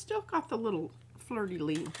see, it's still got the little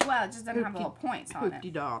flirty-ly. Well, it just doesn't have little points on it.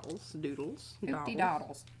 Hoopty doodles. Hoopty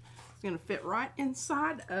doodles. It's going to fit right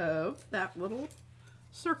inside of that little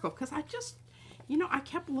circle. Because I just, You know, I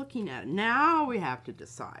kept looking at it. Now we have to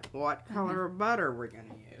decide what color of butter we're going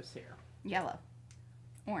to use here. Yellow.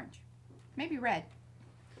 Orange. Maybe red.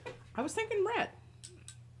 I was thinking red.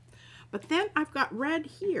 But then I've got red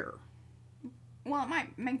here. Well, it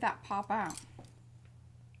might make that pop out.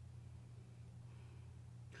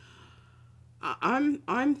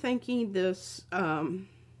 I'm thinking this, I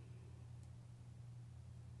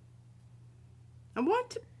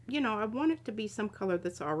want to, you know, I want it to be some color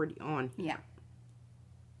that's already on. Yeah.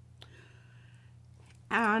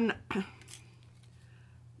 And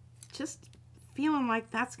just feeling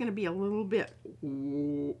like that's going to be a little bit,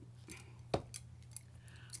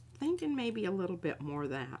 thinking maybe a little bit more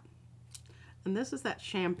of that. And this is that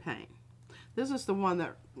champagne. This is the one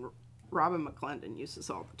that Robin McClendon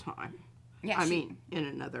uses all the time. Yeah, I mean, in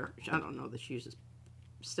another, I don't know that she uses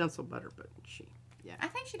stencil butter, but she, yeah. I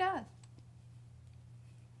think she does.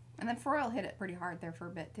 And then Froyle hit it pretty hard there for a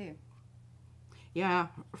bit, too. Yeah,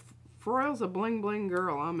 Froyle's a bling bling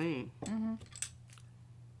girl, I mean. Mm-hmm.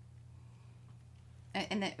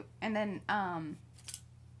 And then, I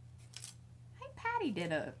think Patty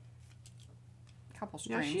did a couple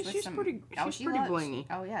strings. Yeah, she's some, pretty, she pretty loves, blingy.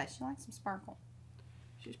 Oh, yeah, she likes some sparkle.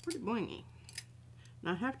 She's pretty blingy.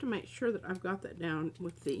 Now I have to make sure that I've got that down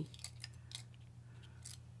with the...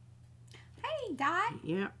 Hey, Dot.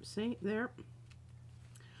 Yeah, see, there.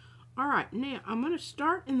 Alright, now I'm going to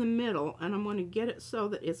start in the middle, and I'm going to get it so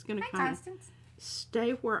that it's going to kind of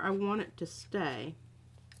stay where I want it to stay.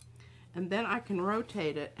 And then I can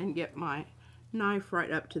rotate it and get my knife right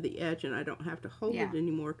up to the edge, and I don't have to hold it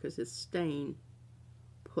anymore because it's staying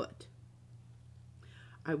put.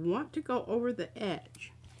 I want to go over the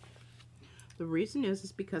edge. The reason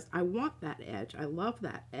is because I want that edge. I love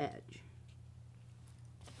that edge.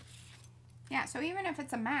 Yeah, so even if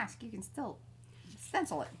it's a mask, you can still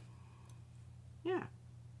stencil it. Yeah.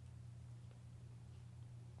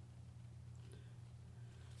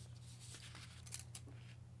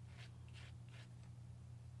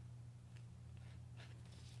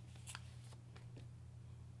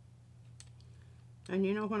 And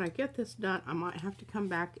you know, when I get this done, I might have to come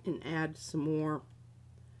back and add some more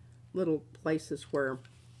little places where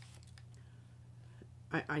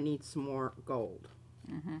I need some more gold.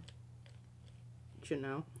 Mm-hmm. You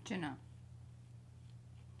know? You know.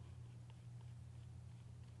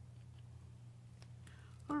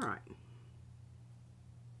 All right.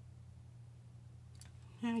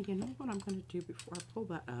 Now, you know what I'm going to do before I pull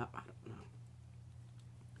that up? I don't know.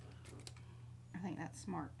 I think that's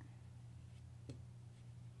smart.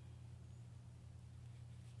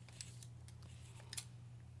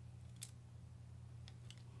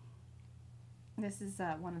 This is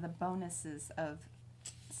one of the bonuses of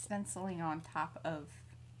stenciling on top of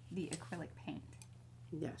the acrylic paint.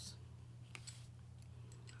 Yes.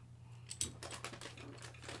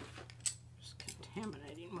 Just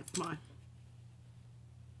contaminating with my...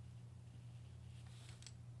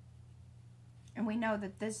 And we know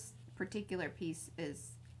that this particular piece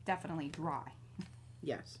is definitely dry.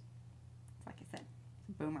 Yes. Like I said,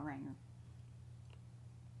 it's a boomeranger.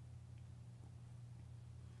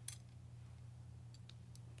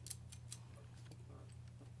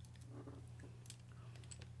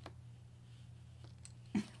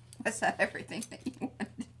 Was that everything that you wanted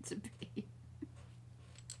it to be?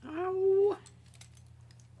 Oh.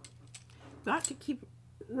 Got to keep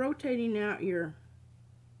rotating out your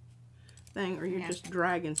thing or you're just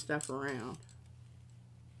dragging stuff around.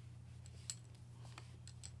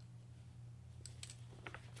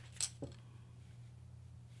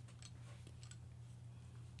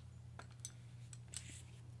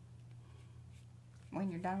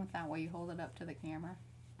 When you're done with that, will you hold it up to the camera?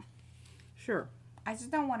 Sure. I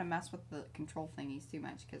just don't want to mess with the control thingies too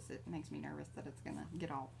much because it makes me nervous that it's going to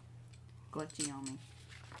get all glitchy on me.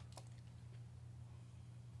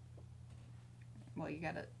 Well, you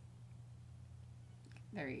got it.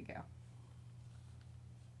 There you go.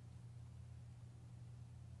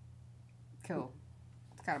 Cool.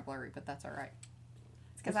 It's kind of blurry, but that's all right.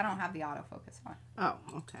 It's because I don't have the autofocus on. Oh,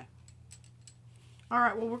 okay. All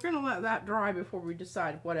right, well, we're going to let that dry before we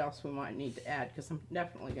decide what else we might need to add, because I'm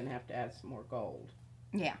definitely going to have to add some more gold.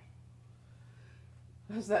 Yeah.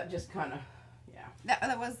 Because that just kind of, yeah.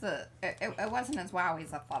 That was the, it wasn't as wowy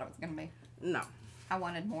as I thought it was going to be. No. I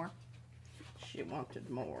wanted more. She wanted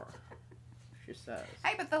more, she says.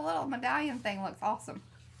 Hey, but the little medallion thing looks awesome.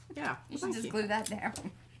 Yeah. You should just glue that down.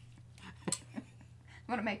 I'm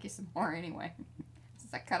going to make you some more anyway,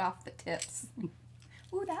 since I cut off the tips.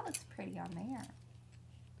 Ooh, that looks pretty on there.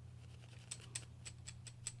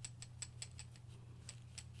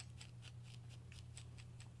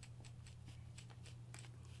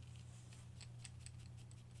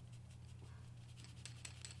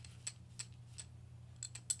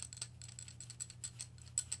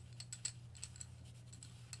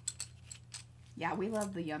 Yeah, we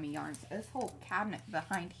love the Yummy yarns. This whole cabinet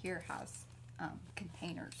behind here has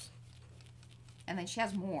containers. And then she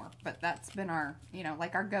has more, but that's been our, you know,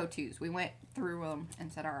 like our go-tos. We went through them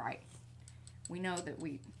and said, all right, we know that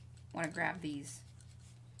we want to grab these.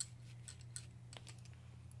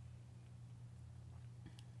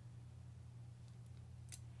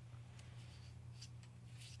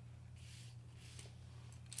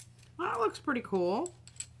 Well, that looks pretty cool.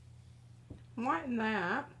 I'm liking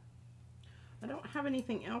that. I don't have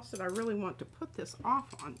anything else that I really want to put this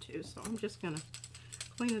off onto, so I'm just going to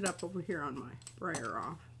clean it up over here on my brayer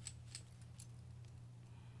off.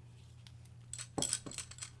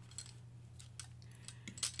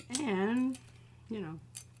 And, you know,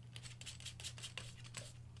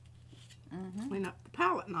 clean up the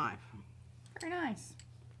palette knife. Very nice.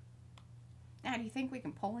 Now, do you think we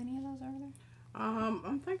can pull any of those over there?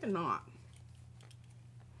 I'm thinking not.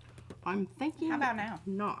 I'm thinking. How about now?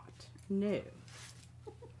 Not. No.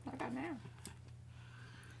 What about now?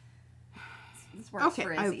 This works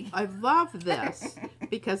for Izzy. I love this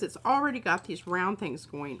because it's already got these round things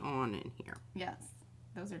going on in here. Yes,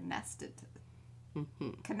 those are nested.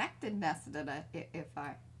 Connected nested, if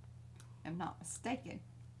I am not mistaken.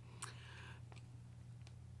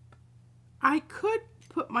 I could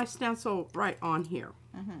put my stencil right on here.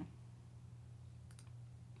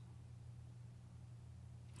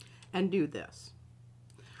 And do this.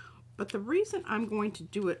 But the reason I'm going to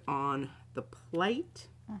do it on the plate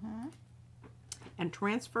and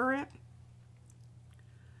transfer it,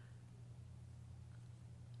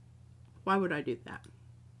 why would I do that?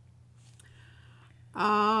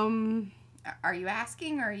 Are you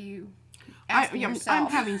asking, or are you asking yourself?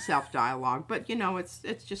 I'm having self-dialogue, but you know, it's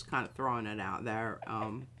just kind of throwing it out there.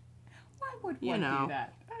 Why would one do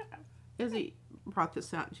that? Izzy brought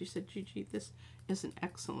this out and she said, Gigi, this is an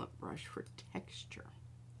excellent brush for texture.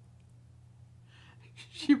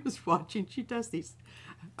 She was watching. She does these.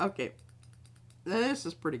 Okay, this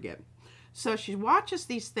is pretty good. So she watches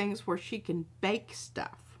these things where she can bake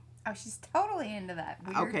stuff. Oh, she's totally into that.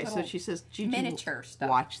 Weird okay, so she says, Gigi, miniature stuff.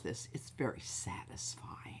 Watch this. It's very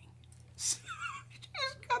satisfying. So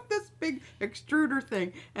she's got this big extruder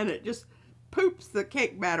thing, and it just poops the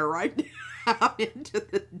cake batter right down into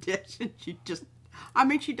the dish. And she just, I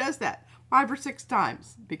mean, she does that 5 or 6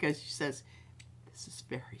 times because she says, this is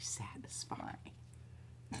very satisfying.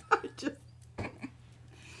 I just,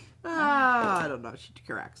 I don't know. She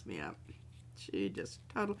cracks me up. She just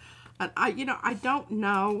totally, and I don't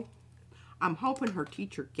know. I'm hoping her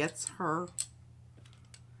teacher gets her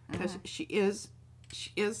because she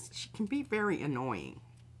can be very annoying,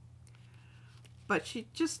 but she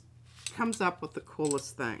just comes up with the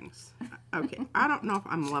coolest things. Okay, I don't know if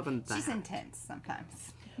I'm loving that. She's intense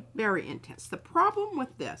sometimes. Very intense. The problem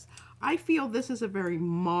with this, I feel this is a very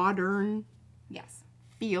modern, yes,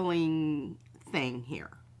 feeling thing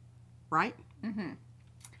here, right?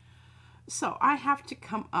 So I have to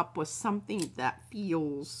come up with something that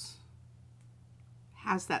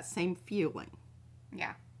has that same feeling.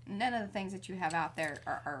 Yeah. None of the things that you have out there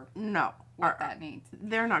are no, what that needs.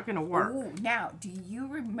 They're not going to work. Ooh, now, do you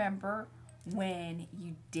remember when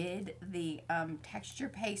you did the texture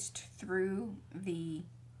paste through the,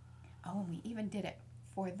 we even did it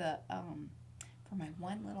for the, for my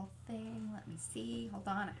one little thing. Let me see. Hold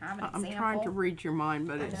on. I have an example. I'm trying to read your mind,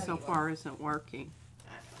 but it so far isn't working.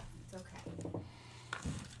 I know. It's okay.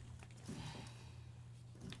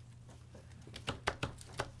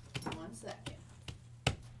 One second.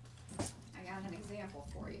 I got an example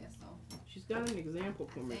for you, so. She's got an example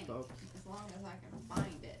for me, folks. As long as I can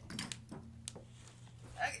find it.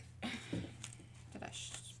 Okay. Did I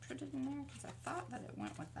put it in there? Because I thought that it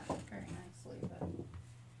went with that very nicely, but.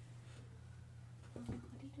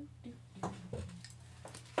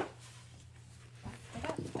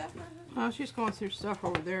 She's going through stuff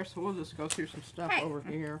over there, so we'll just go through some stuff over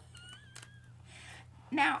here.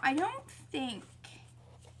 Now, I don't think,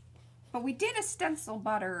 but we did a stencil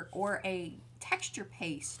butter or a texture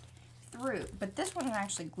paste through, but this one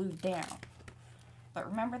actually glued down. But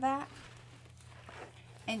remember that?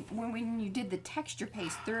 And when you did the texture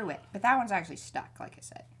paste through it, but that one's actually stuck, like I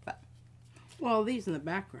said. But well, these in the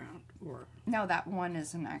background were. No, that one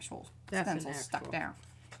is an actual stencil stuck down.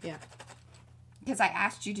 Yeah. Because I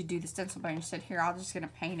asked you to do the stencil butter and you said, here, I'm just going to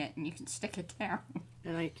paint it and you can stick it down.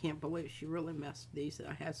 And I can't believe she really messed these.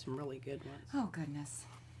 I had some really good ones. Oh, goodness.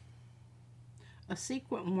 A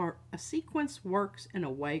sequence works in a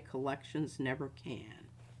way collections never can.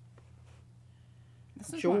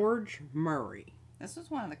 George Murray. This is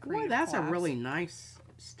one of the creative Boy, that's collabs. a really nice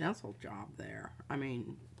stencil job there. I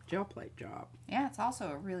mean, gel plate job. Yeah, it's also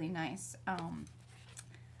a really nice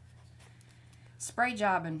spray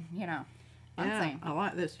job and, you know, Yeah, insane. I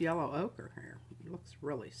like this yellow ochre here. It looks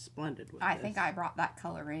really splendid with I this. think I brought that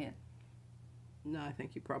color in. No, I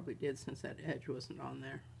think you probably did since that edge wasn't on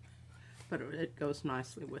there. But it goes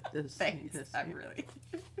nicely with this. Thanks. This I here. really.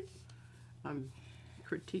 I'm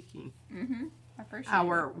critiquing I appreciate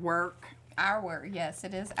our it. work. Our work. Yes,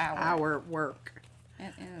 it is our. Our work.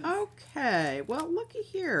 It is. Okay. Well, looky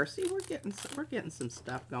here. See, we're getting some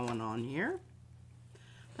stuff going on here.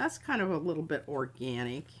 That's kind of a little bit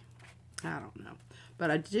organic. I don't know. But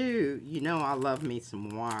I do, you know, I love me some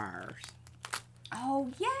wires. Oh,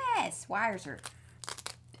 yes. Wires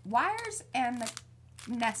and the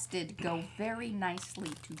nested go very nicely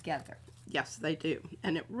together. Yes, they do.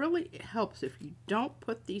 And it really helps if you don't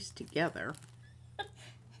put these together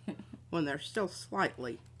when they're still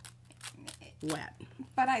slightly wet.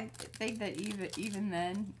 But I think that even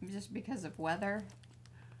then, just because of weather,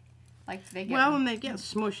 like they get... Well, and they get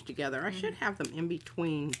smushed together. I should have them in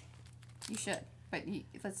between. You should. But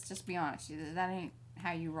let's just be honest. That ain't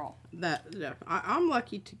how you roll. I'm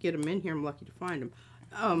lucky to get them in here. I'm lucky to find them.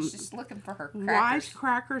 She's just looking for her crackers. Wise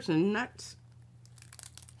crackers and nuts.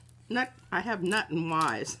 I have nut and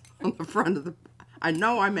wise on the front of the... I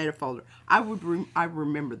know I made a folder. I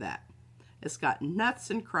remember that. It's got nuts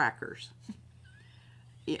and crackers.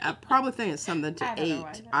 Yeah, I probably think it's something to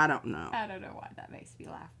eat. I don't know. I don't know why that makes me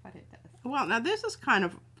laugh, but it does. Well, now this is kind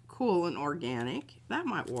of cool and organic. That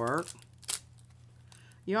might work.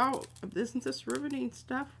 Y'all, isn't this riveting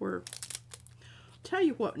stuff? I'll tell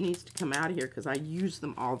you what needs to come out of here, because I use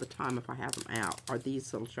them all the time if I have them out, are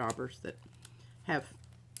these little jobbers that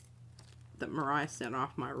Mariah sent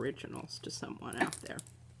off my originals to someone out there.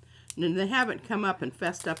 And they haven't come up and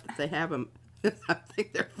fessed up that they have them. I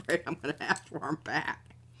think they're afraid I'm going to ask for them back.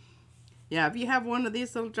 Yeah, if you have one of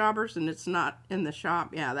these little jobbers and it's not in the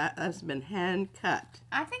shop, yeah, that has been hand cut.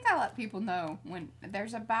 I think I let people know when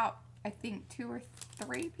there's about, I think, 2 or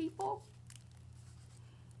 3 people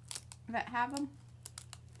that have them.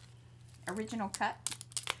 Original cut.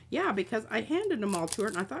 Yeah, because I handed them all to her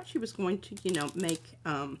and I thought she was going to, you know, make,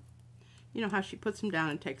 you know how she puts them down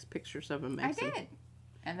and takes pictures of them. I did.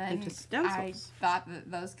 And then into stencils. I thought that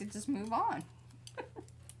those could just move on.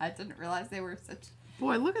 I didn't realize they were such...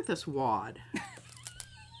 Boy, look at this wad.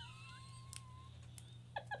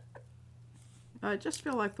 I just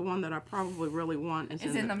feel like the one that I probably really want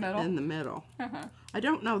is in the middle. In the middle. I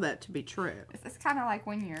don't know that to be true. It's kind of like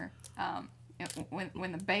when you're,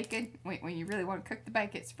 when the bacon, when you really want to cook the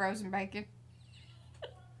bacon, it's frozen bacon.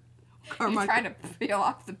 You're trying to peel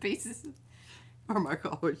off the pieces.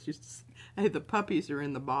 Carmichael always used to say, hey, the puppies are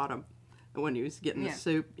in the bottom when he was getting the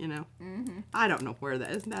soup, you know. I don't know where that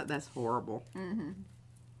is. That's horrible.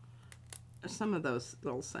 Some of those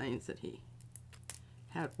little sayings that he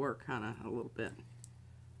had were kind of a little bit.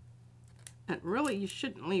 And really, you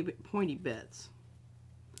shouldn't leave it pointy bits.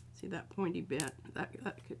 See that pointy bit? That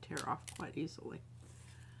could tear off quite easily.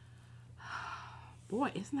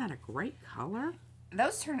 Boy, isn't that a great color?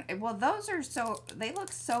 Those they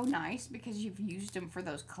look so nice because you've used them for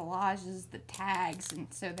those collages, the tags, and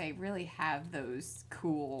so they really have those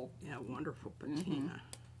cool. Yeah, wonderful patina.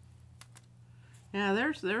 Yeah,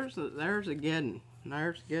 there's a good one.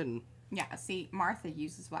 There's a good one. Yeah, see, Martha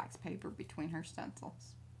uses wax paper between her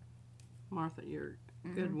stencils. Martha, you're a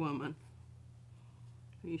good woman.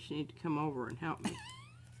 You should need to come over and help me.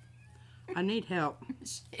 I need help.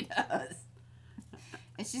 She does.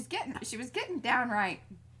 And she was getting downright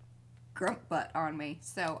grump butt on me,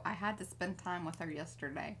 so I had to spend time with her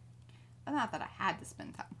yesterday. Well, not that I had to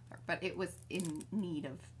spend time with her, but it was in need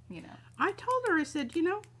of, you know. I told her, I said, you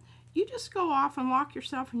know, you just go off and lock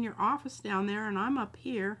yourself in your office down there, and I'm up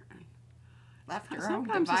here. Left her own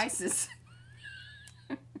devices.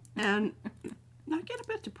 And I get a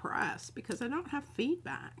bit depressed because I don't have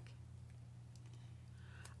feedback.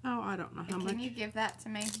 Oh, I don't know how much. Can you give that to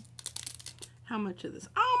me? How much of this?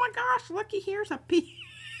 Oh my gosh, looky, here's a PM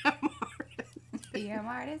artist. PM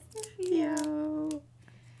artist. Yeah.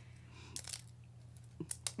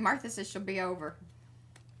 Martha says she'll be over.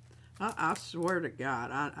 I swear to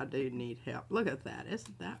God, I do need help. Look at that.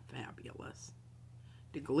 Isn't that fabulous?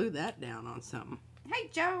 To glue that down on something. Hey,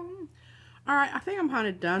 Joan. All right, I think I'm kind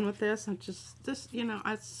of done with this. I'm just, you know,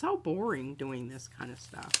 it's so boring doing this kind of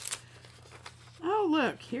stuff. Oh,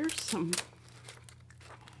 look, here's some.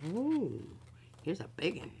 Oh, here's a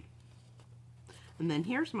big one. And then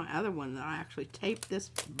here's my other one that I actually taped this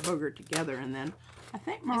booger together. And then I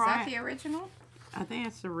think Mariah. Is that the original? I think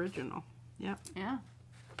it's the original. Yep. Yeah.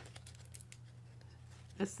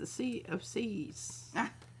 It's the Sea of Seas.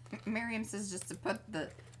 Miriam says just to put the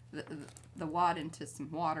wad into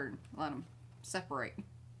some water and let them separate.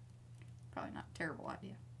 Probably not a terrible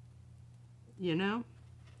idea. You know?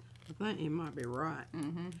 I think you might be right.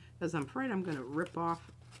 Because I'm afraid I'm going to rip off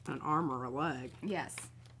an arm or a leg. Yes.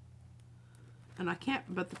 And I can't,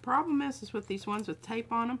 but the problem is with these ones with tape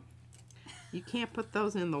on them, you can't put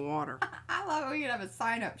those in the water. I love it. We could have a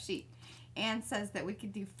sign-up sheet. Ann says that we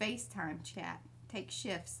could do FaceTime chat, take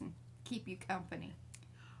shifts, and keep you company.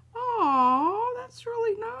 Oh, that's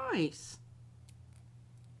really nice.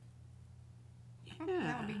 Yeah.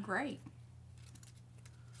 That would be great.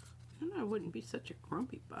 Then I wouldn't be such a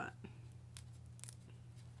grumpy butt.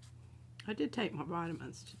 I did take my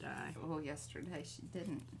vitamins today. Oh, yesterday she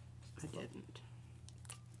didn't. I didn't.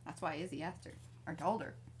 That's why Izzy asked her, or told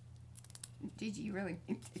her, Gigi, you really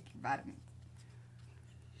need to take your vitamins.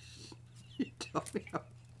 You told me.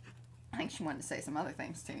 I think she wanted to say some other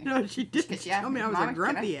things too. No, she didn't. Because Tell me I was a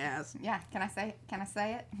grumpy ass. Yeah, can I say it? Can I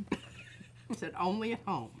say it? I said only at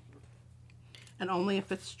home, and only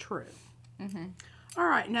if it's true. All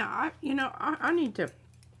right, now I need to.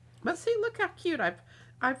 But see, look how cute I've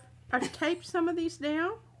taped some of these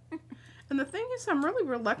down, and the thing is, I'm really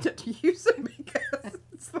reluctant to use them because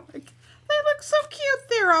it's like they look so cute.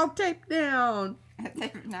 They're all taped down.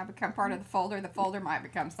 They've now become part of the folder. The folder might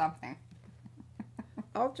become something.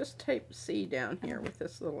 I'll just tape C down here with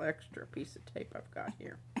this little extra piece of tape I've got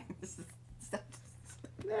here.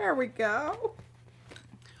 There we go.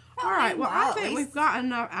 All right, well, I think we've got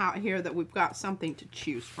enough out here that we've got something to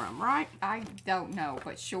choose from, right? I don't know,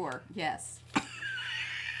 but sure, yes.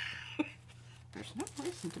 There's no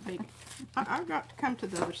reason to be. I've got to come to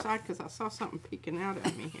the other side because I saw something peeking out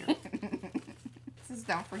at me here. This is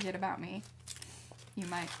Don't Forget About Me. You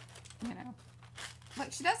might,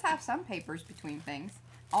 Look, she does have some papers between things.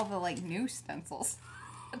 All the, like, new stencils.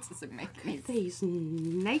 That doesn't make any sense. These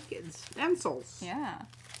naked stencils. Yeah.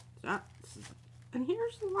 And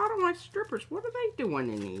here's a lot of my strippers. What are they doing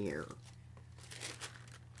in here?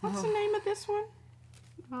 What's the name of this one?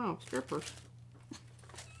 Oh, strippers.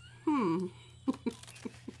 So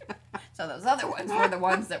those other ones were the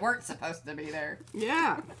ones that weren't supposed to be there.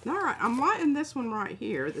 Yeah. All right. I'm lighting this one right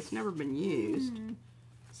here that's never been used.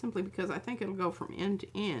 Simply because I think it'll go from end to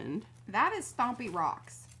end. That is Stompy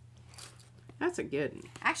Rocks. That's a good one.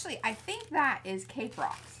 Actually, I think that is Cake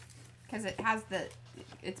Rocks. Because it has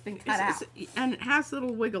it's been cut out. And it has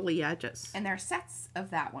little wiggly edges. And there are sets of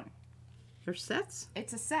that one. There's sets?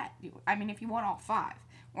 It's a set. I mean, if you want all 5.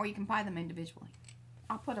 Or you can buy them individually.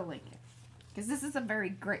 I'll put a link in. Because this is a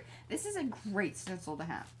great stencil to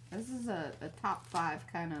have. This is a top 5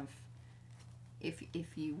 kind of, if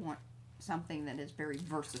you want something that is very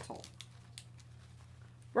versatile.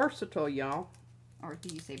 Versatile, y'all. Or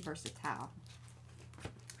do you say versatile?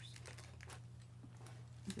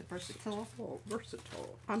 Is it versatile? Oh,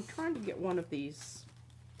 versatile. I'm trying to get one of these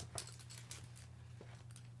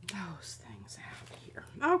those things out here.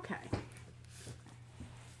 Okay.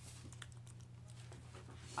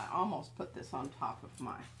 I almost put this on top of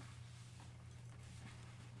my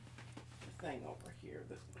thing over here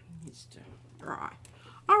that needs to dry.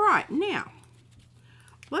 All right, now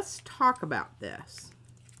let's talk about this.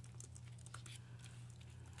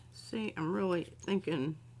 See, I'm really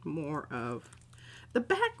thinking more of the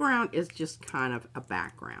background is just kind of a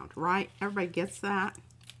background, right? Everybody gets that?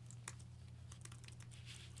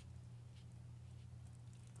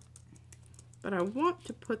 But I want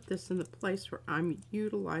to put this in the place where I'm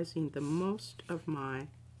utilizing the most of my,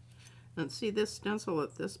 and see this stencil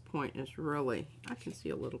at this point is really, I can see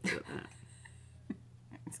a little bit of that.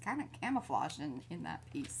 It's kind of camouflaged in that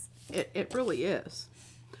piece. It really is.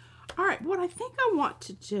 All right, what I think I want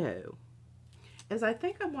to do is I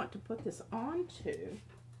think I want to put this onto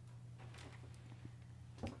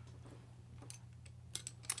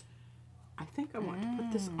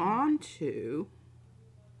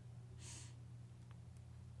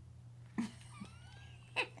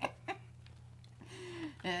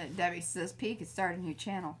Debbie says, P could start a new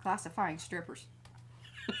channel, classifying strippers.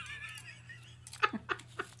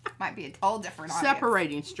 Might be a whole different audience.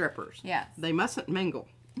 separating strippers. Yes. They mustn't mingle.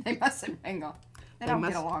 They mustn't mingle. They don't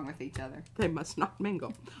get along with each other. They must not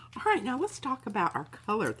mingle. All right, now let's talk about our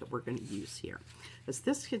color that we're going to use here. Because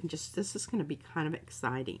this is going to be kind of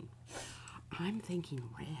exciting. I'm thinking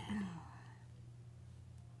red.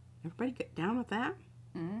 Everybody get down with that?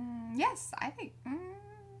 Yes, I think.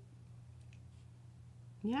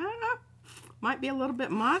 Yeah, might be a little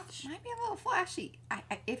bit much. Might be a little flashy.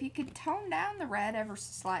 If you could tone down the red ever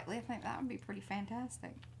so slightly, I think that would be pretty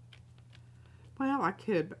fantastic. Well, I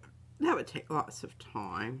could, but that would take lots of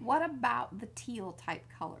time. What about the teal type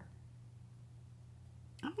color?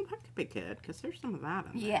 Oh, that could be good, because there's some of that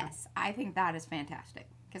in there. Yes, I think that is fantastic.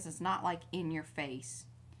 Because it's not like in your face.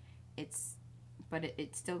 but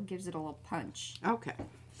it still gives it a little punch. Okay.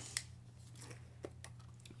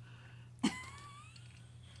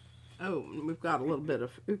 Oh, and we've got a little bit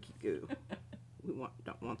of ookie goo. We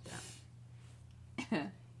don't want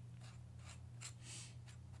that.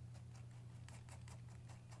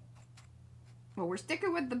 Well, we're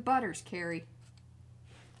sticking with the butters, Carrie.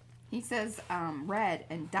 He says red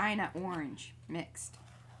and Dinah orange mixed.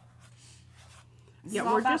 This Yeah, is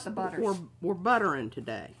all about the butters. We're buttering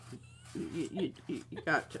today. You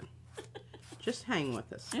got to just hang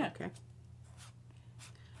with us, yeah. Okay?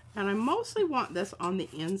 And I mostly want this on the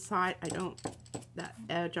inside. That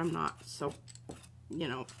edge, I'm not so,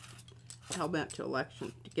 hell-bent to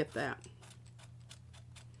election to get that.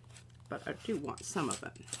 But I do want some of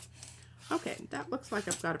it. Okay, that looks like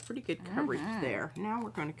I've got a pretty good coverage there. Now we're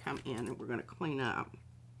going to come in and we're going to clean up.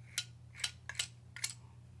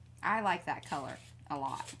 I like that color a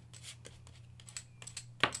lot.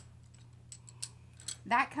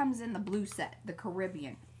 That comes in the blue set, the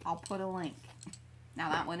Caribbean. I'll put a link. Now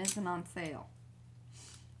that one isn't on sale.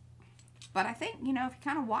 But I think, if you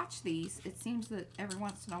kind of watch these, it seems that every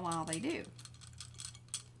once in a while they do.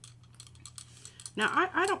 Now,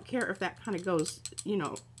 I don't care if that kind of goes,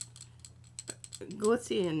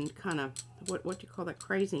 glitzy and kind of, what do you call that,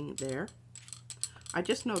 crazing there. I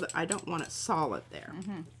just know that I don't want it solid there.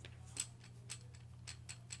 Mm-hmm.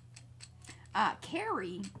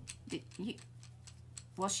 Carrie,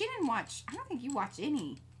 well, she didn't watch, I don't think you watched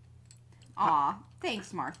any. Aw,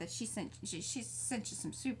 thanks, Martha. She sent you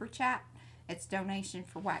some super chat. It's donation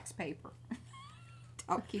for wax paper.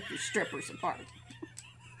 I'll keep your strippers apart.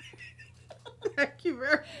 Thank you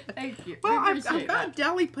very much. Thank you. Well, I've got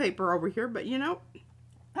deli paper over here, but I don't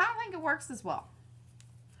think it works as well.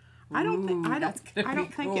 I don't think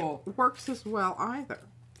cool. it works as well either.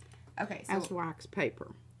 Okay, so as wax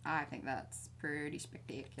paper. I think that's pretty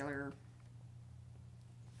spectacular.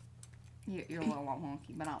 You're a little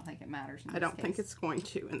wonky, but I don't think it matters. I don't think it's going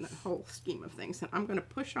to in the whole scheme of things. And I'm going to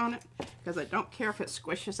push on it because I don't care if it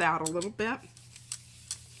squishes out a little bit.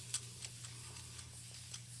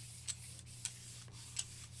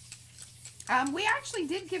 We actually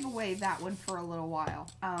did give away that one for a little while.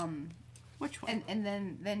 Which one? And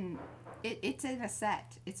then it's in a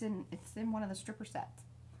set. It's in one of the stripper sets.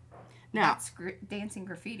 Now, that's dancing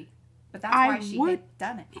graffiti, but that's why she had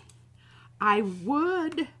done it. I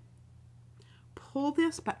would pull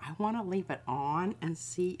this, but I want to leave it on and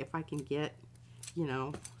see if I can get,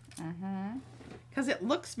 because it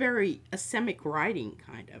looks very asemic writing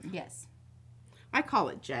kind of. Yes. I call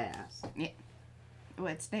it jazz. Yeah. Well,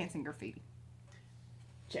 it's dancing graffiti.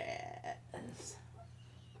 Jazz.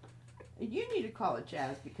 You need to call it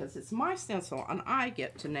jazz because it's my stencil and I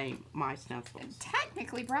get to name my stencils.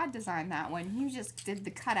 Technically, Brad designed that one. You just did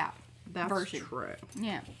the cutout version. That's true.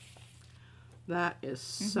 Yeah. That is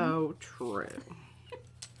so true.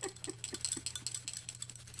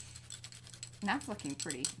 That's looking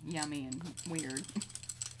pretty yummy and weird.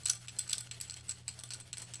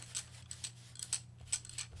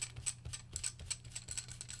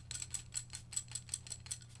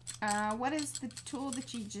 What is the tool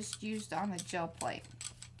that you just used on the gel plate?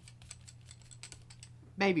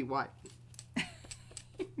 Baby wipe.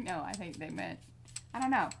 No, I think they meant, I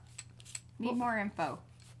don't know. Need more info.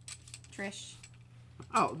 Trish.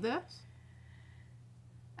 Oh, this?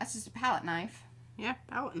 That's just a palette knife. Yeah,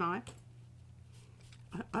 palette knife.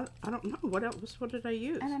 I don't know. What else? What did I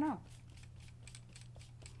use? I don't know.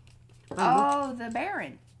 Oh, the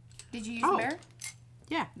Baron. Did you use the Baron?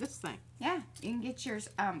 Yeah, this thing. Yeah, you can get yours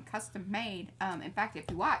custom made. In fact, if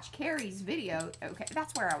you watch Carrie's video, okay,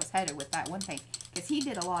 that's where I was headed with that one thing. Because he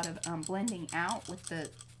did a lot of blending out with the,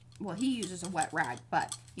 well, he uses a wet rag,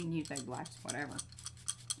 but you can use baby wipes, whatever.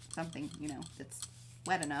 Something, that's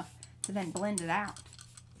wet enough to then blend it out.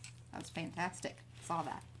 That was fantastic. Saw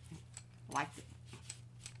that. Liked it.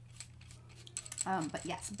 But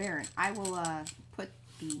yes, Baron, I will put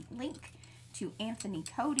the link to Anthony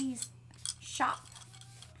Cody's shop.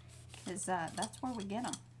 Because that's where we get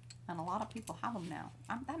them. And a lot of people have them now.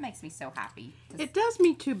 That makes me so happy. It does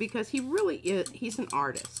me too, because he really is, he's an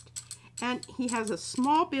artist. And he has a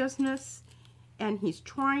small business, and he's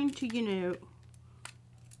trying to,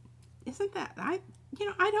 isn't that, I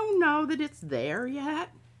don't know that it's there yet.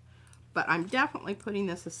 But I'm definitely putting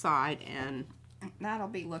this aside, and that'll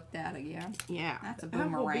be looked at again. Yeah. That's a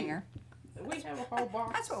boomeranger. We have a whole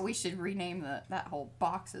box. That's what we should rename that whole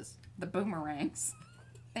boxes. The boomerangs.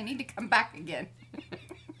 They need to come back again.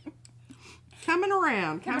 Coming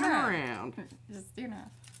around. Just,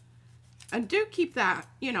 And do keep that,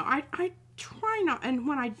 I try not, and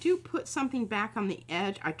when I do put something back on the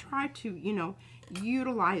edge, I try to, you know,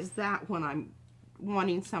 utilize that when I'm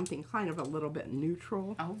wanting something kind of a little bit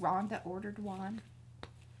neutral. Oh, Rhonda ordered one.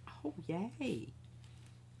 Oh, yay.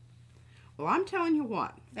 Well, I'm telling you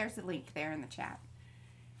what. There's a link there in the chat.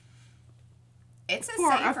 It's a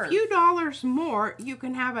For saver. a few dollars more, you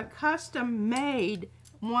can have a custom-made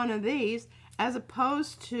one of these as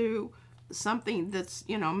opposed to something that's,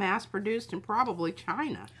 you know, mass-produced in probably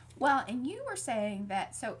China. Well, and you were saying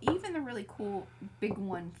that, so even the really cool big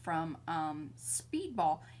one from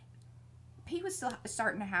Speedball, he was still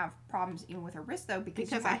starting to have problems even with her wrist, though,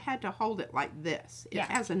 because I had to hold it like this. It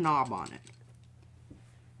has a knob on it.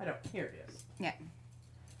 Here it is. Yeah.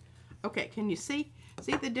 Okay, can you see?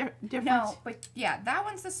 See the difference? No, but yeah, that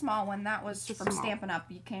one's the small one. That was It's from small. Stampin' Up.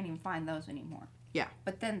 You can't even find those anymore. Yeah.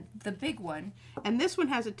 But then the big one. And this one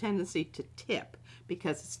has a tendency to tip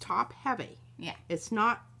because it's top heavy. Yeah. It's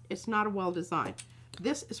not a well designed.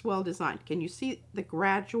 This is well designed. Can you see the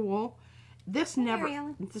gradual? This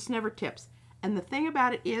never tips. And the thing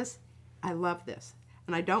about it is, I love this.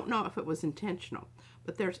 And I don't know if it was intentional,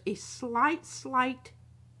 but there's a slight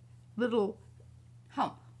little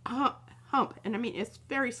Hump. Hump. And I mean, it's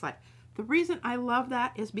very slight. The reason I love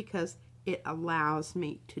that is because it allows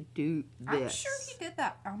me to do this. I'm sure he did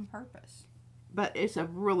that on purpose. But it's a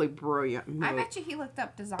really brilliant move. I bet you he looked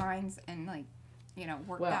up designs and, like, you know,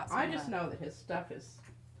 worked out some I of just that. know that his stuff is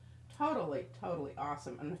totally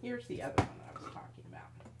awesome. And here's the other one that I was talking about.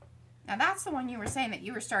 Now, that's the one you were saying that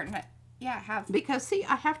you were starting to, have. Because, see,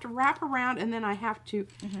 I have to wrap around and then I have to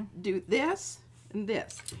do this and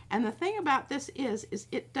this. And the thing about this is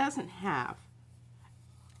it doesn't have,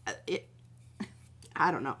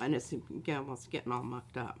 I don't know, and it's almost getting all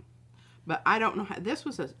mucked up. But I don't know how, this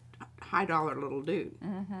was a high dollar little dude.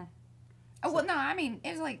 Oh, well, no, I mean,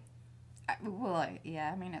 it was like, well,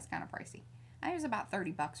 yeah, I mean, it's kind of pricey. I think it was about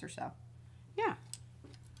 $30 or so. Yeah.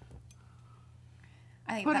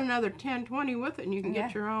 I think Put another 10, 20 with it and you can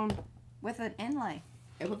get your own. with an inlay.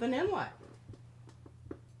 With an inlay.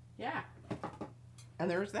 Yeah. And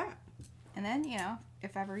there's that. And then, you know,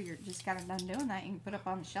 if ever you're just got it done doing that, you can put it up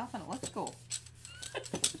on the shelf and it looks cool.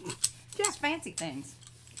 Yeah. Just fancy things.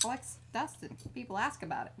 Collects dust and people ask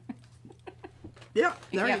about it. Yeah,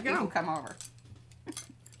 there you People go. come over.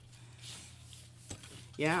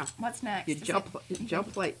 Yeah. What's next?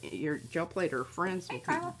 Your gel plater friends will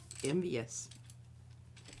Carla. be envious.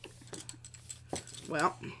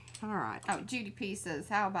 Well, all right. Oh, Judy P says,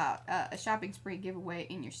 how about a shopping spree giveaway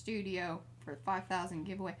in your studio for 5,000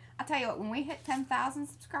 giveaway? I'll tell you what, when we hit 10,000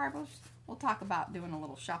 subscribers, we'll talk about doing a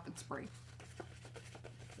little shopping spree.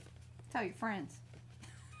 Tell your friends.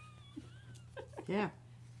 Yeah.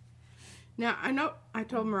 Now, I know I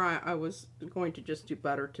told Mariah I was going to just do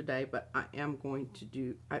butter today, but I am going to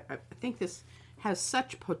do, I think this has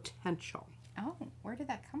such potential. Oh, where did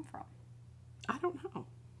that come from? I don't know.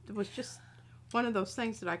 It was just one of those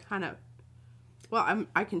things that I kind of, well,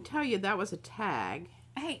 I can tell you that was a tag.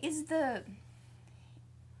 Hey, is the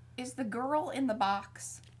girl in the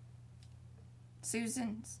box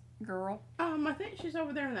Susan's girl? I think she's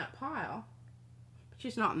over there in that pile.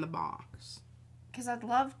 She's not in the box. Because I'd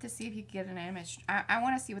love to see if you could get an image. I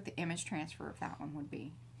want to see what the image transfer of that one would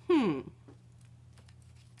be.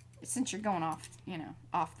 Since you're going off, you know,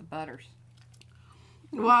 off the butters.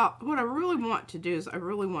 Well, what I really want to do is I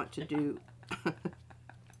really want to do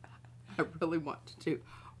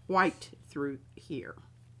white through here.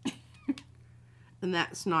 And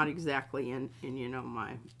that's not exactly in you know,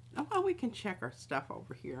 my, oh, well, we can check our stuff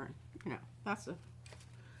over here. And, you know, that's a,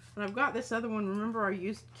 and I've got this other one. Remember I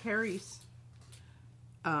used Carrie's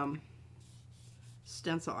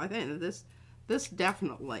stencil. I think that this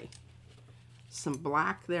definitely, some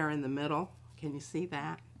black there in the middle. Can you see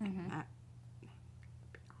that? That.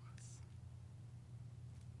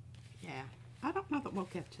 Yeah, I don't know that we'll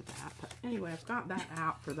get to that, but anyway, I've got that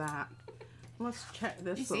out for that. Let's check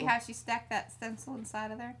this. You see how she stacked that stencil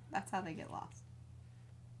inside of there? That's how they get lost.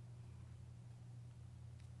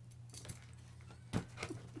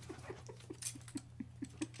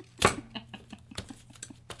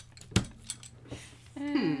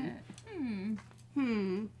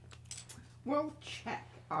 We'll check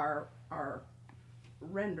our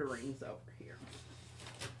renderings over here.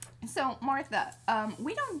 So, Martha,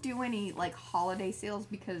 we don't do any, like, holiday sales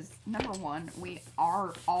because, number one, we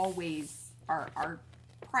are always, our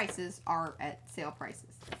prices are at sale prices.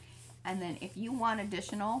 And then if you want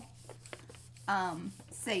additional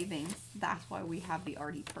savings, that's why we have the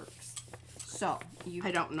Arty perks. So,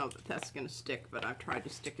 I don't know that that's going to stick, but I've tried to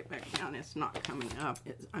stick it back down. It's not coming up.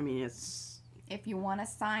 If you want to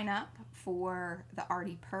sign up for the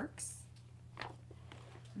Arty perks,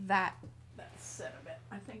 that set of it.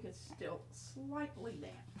 I think it's still slightly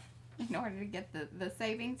damp. in order to get the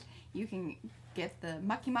savings, you can get the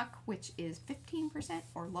Mucky Muck, which is 15%,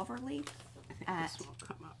 or Loverly at This will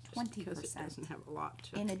come up 20%. because it doesn't have a lot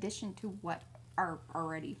to. In addition to what are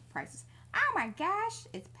already prices. Oh my gosh,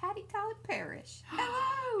 it's Patty Collett Parrish.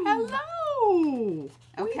 Hello. Hello.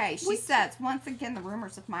 Okay, she says, once again, the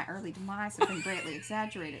rumors of my early demise have been greatly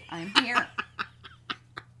exaggerated. I am here.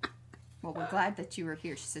 Well, we're glad that you were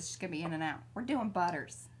here. She says she's going to be in and out. We're doing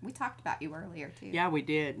Butters. We talked about you earlier, too. Yeah, we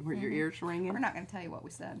did. Were your ears ringing? We're not going to tell you what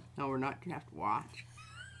we said. No, we're not. You have to watch.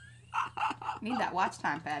 Need that watch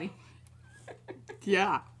time, Patty.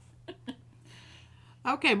 Yeah.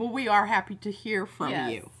 Okay, well, we are happy to hear from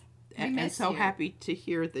Yes. you. We And miss so you. happy to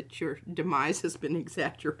hear that your demise has been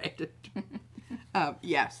exaggerated.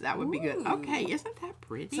 Yes, that would be good. Ooh. Okay, isn't that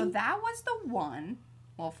pretty? So that was the one.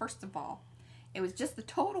 Well, first of all, it was just the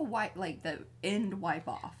total wipe, like the end wipe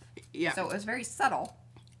off. Yeah. So it was very subtle.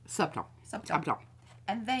 Subtle. Subtle.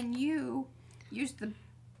 And then you used the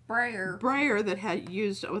brayer. Brayer that had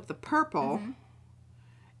used with the purple. Mm-hmm.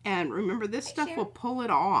 And remember, this stuff Sharon. will pull it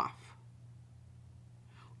off.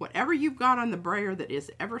 Whatever you've got on the brayer that is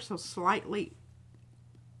ever so slightly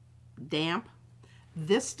damp,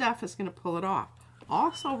 this stuff is going to pull it off.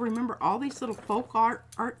 Also, remember, all these little folk art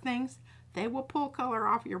things, they will pull color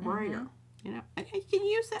off your brayer. You know, and you can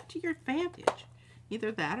use that to your advantage.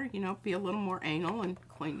 Either that or, you know, be a little more anal and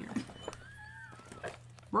clean your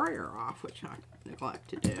brayer off, which I neglect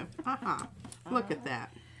to do. Look at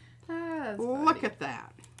that. Look at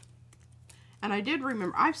that. And I did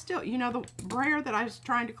remember, I've still, you know, the brayer that I was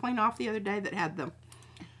trying to clean off the other day that had the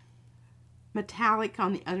metallic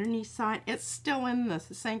on the underneath side, it's still in the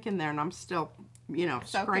sink in there, and I'm still, you know,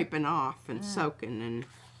 scraping off and soaking and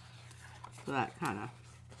that kind of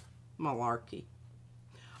malarkey.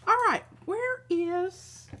 All right, where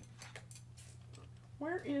is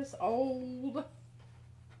old,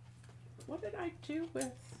 what did I do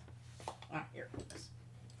with, here it is.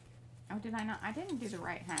 Oh, did I not? I didn't do the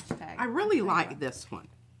right hashtag. I really like this one.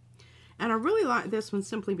 And I really like this one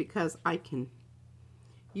simply because I can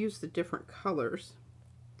use the different colors.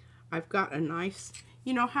 I've got a nice,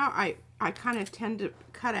 you know how I kind of tend to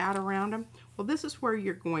cut out around them? Well, this is where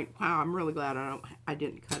you're going, wow, I'm really glad I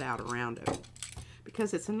didn't cut out around it.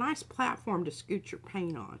 Because it's a nice platform to scoot your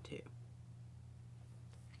paint onto.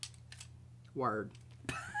 Word.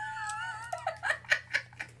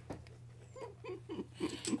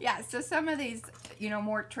 Yeah, so some of these, you know,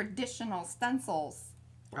 more traditional stencils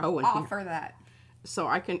And offer that. So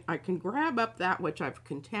I can grab up that which I've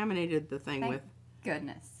contaminated the thing Thank with.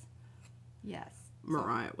 Goodness. Yes.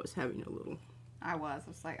 Mariah was having a little I was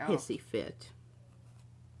like, oh. hissy fit.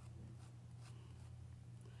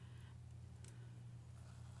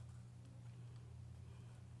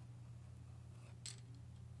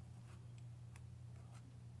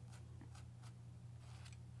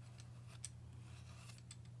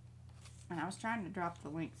 And I was trying to drop the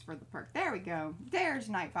links for the perk. There we go. There's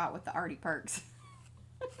Nightbot with the Arty perks.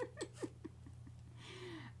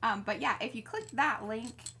 But yeah, if you click that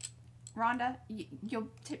link, Rhonda, you'll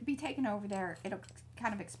be taken over there. It'll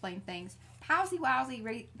kind of explain things. Powsy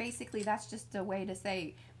Wowsy, basically that's just a way to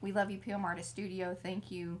say, we love you, PM Artist Studio.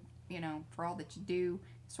 Thank you, you know, for all that you do,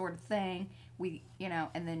 sort of thing. We, you know,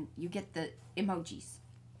 and then you get the emojis,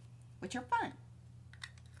 which are fun.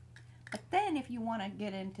 But then if you want to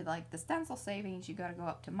get into like the stencil savings, you got to go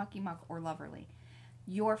up to Mucky Muck or Loverly.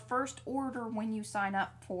 Your first order when you sign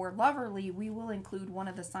up for Loverly, we will include one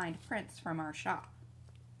of the signed prints from our shop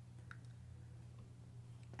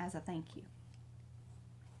as a thank you.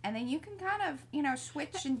 And then you can kind of, you know,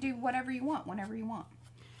 switch and do whatever you want whenever you want.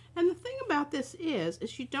 And the thing about this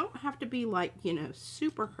is you don't have to be like, you know,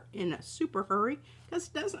 in a super hurry, because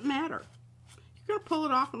it doesn't matter. You're going to pull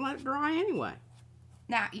it off and let it dry anyway.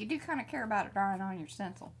 Now, you do kind of care about it drying on your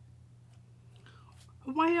stencil.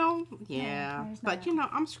 Well, yeah. there's But, that. you know,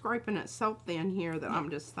 I'm scraping it so thin here that I'm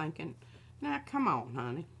just thinking, nah, come on,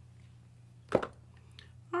 honey.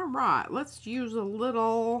 All right, let's use a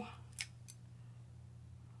little.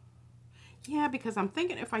 Yeah, because I'm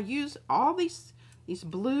thinking if I use all these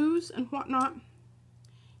blues and whatnot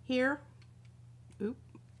here,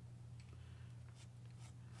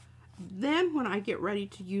 then when I get ready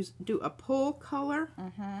to do a pull color,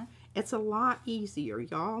 it's a lot easier,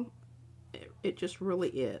 y'all. It just really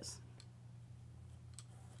is.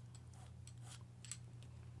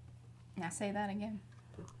 Now say that again.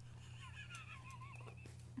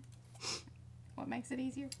 What makes it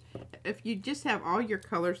easier? If you just have all your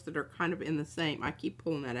colors that are kind of in the same, I keep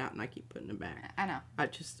pulling that out and I keep putting it back. I know. I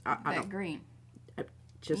That don't green. I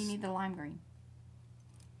just You need the lime green.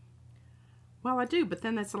 Well, I do, but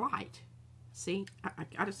then that's light. See, I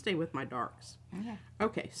gotta stay with my darks. Okay.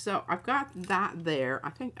 Okay, so I've got that there. I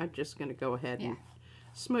think I'm just gonna go ahead and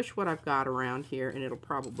smush what I've got around here, and it'll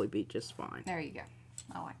probably be just fine. There you go.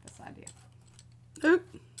 I like this idea. Oop.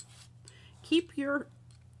 Keep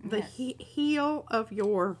the heel of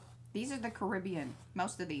your... These are the Caribbean.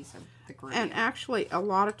 Most of these are the Caribbean. And actually, a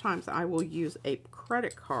lot of times I will use a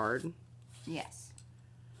credit card. Yes.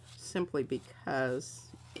 Simply because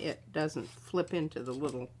it doesn't flip into the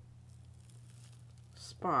little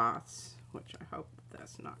spots, which I hope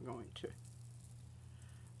that's not going to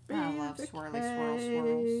be I love the swirly case.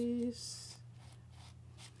 swirls.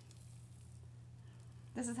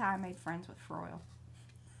 This is how I made friends with Froyle.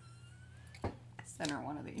 I sent her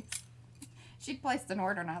one of these. She placed an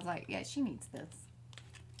order and I was like, yeah, she needs this.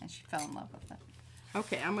 And she fell in love with it.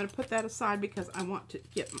 Okay, I'm going to put that aside because I want to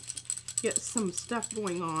get some stuff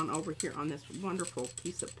going on over here on this wonderful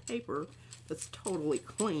piece of paper that's totally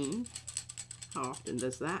clean. How often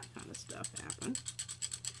does that kind of stuff happen?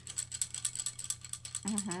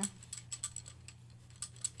 Mm-hmm.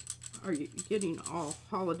 Are you getting all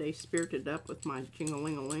holiday spirited up with my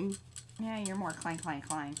jingle-ling-a-ling? Yeah, you're more clang, clang,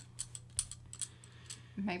 clang.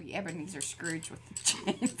 Maybe Ebenezer Scrooge with the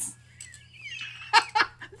chains.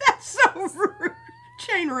 That's so rude.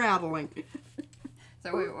 Chain rattling.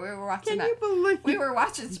 So we were watching Can you believe? We were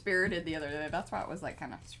watching Spirited the other day. That's why it was like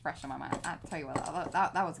kind of fresh in my mind. I tell you what,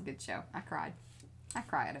 that was a good show. I cried. I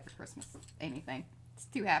cry at every Christmas. Anything. It's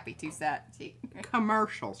too happy, too sad.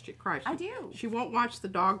 Commercials. She cries. I do. She won't watch the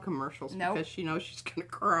dog commercials because she knows she's gonna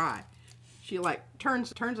cry. She like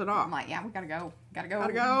turns it off. I'm like, yeah, we gotta go. Gotta go.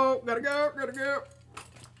 Gotta go. Gotta go. Gotta go.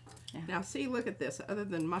 Yeah. Now see, look at this. Other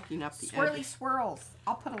than mucking up the Swirly edges swirls.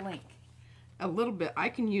 I'll put a link. a little bit, I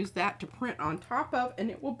can use that to print on top of, and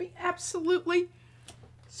it will be absolutely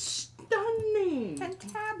stunning.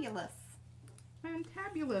 Fantabulous.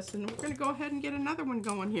 Fantabulous. And we're going to go ahead and get another one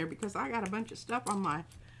going here because I got a bunch of stuff on my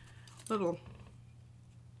little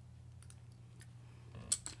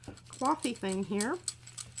clothy thing here.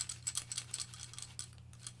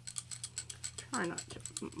 Try not to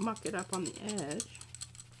muck it up on the edge.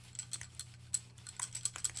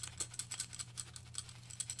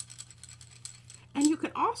 And you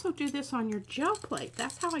can also do this on your gel plate.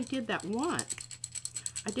 That's how I did that one.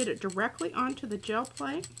 I did it directly onto the gel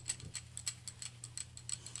plate.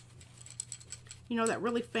 You know that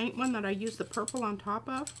really faint one that I used the purple on top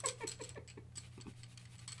of?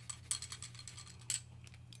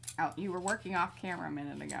 Oh, you were working off camera a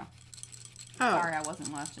minute ago. Oh. Sorry, I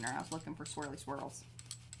wasn't watching her. I was looking for swirly swirls.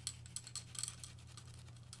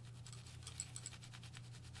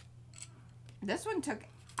 This one took.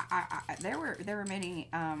 There were many.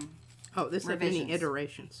 Oh, this had many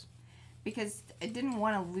iterations. Because I didn't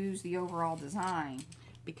want to lose the overall design.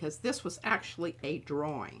 Because this was actually a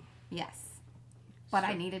drawing. Yes. But So-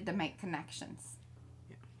 I needed to make connections.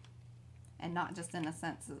 Yeah. And not just in a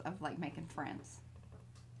sense of like making friends.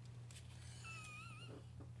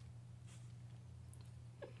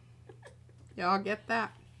 Y'all get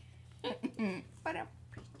that? But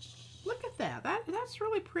Look at that. That's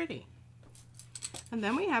really pretty. And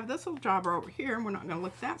then we have this little jobber over here, and we're not going to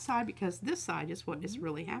look at that side because this side is what is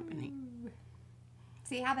really happening.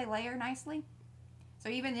 see how they layer nicely? So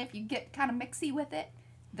even if you get kind of mixy with it,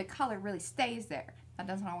 the color really stays there. That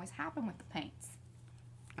doesn't always happen with the paints.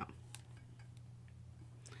 No.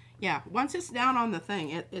 Yeah, once it's down on the thing,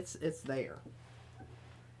 it's there.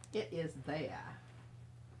 It is there.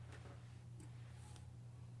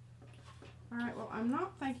 All right, well, I'm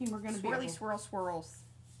not thinking we're going to be able Swirly swirl swirls.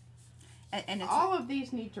 And it's all of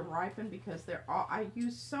these need to ripen because they're all, I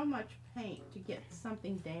use so much paint to get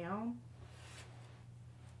something down.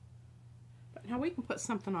 But now we can put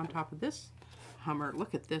something on top of this Hummer.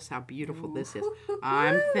 Look at this, how beautiful this is.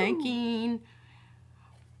 I'm thinking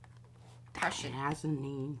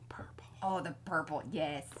Tassanine purple. Oh, the purple,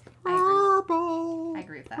 yes. Purple. I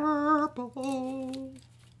agree with that. Purple.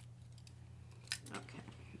 Okay,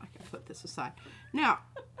 I can put this aside. Now,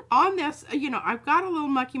 on this, you know, I've got a little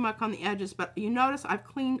mucky muck on the edges, but you notice I've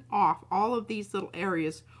cleaned off all of these little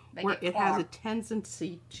areas where it has a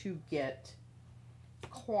tendency to get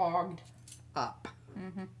clogged up.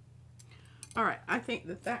 Mm-hmm. All right, I think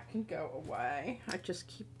that can go away. I just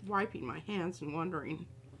keep wiping my hands and wondering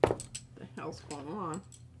what the hell's going on.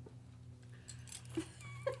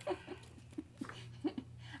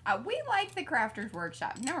 We like the Crafters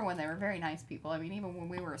Workshop. Number one, they were very nice people. I mean, even when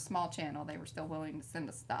we were a small channel, they were still willing to send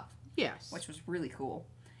us stuff. Yes. Which was really cool.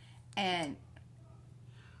 And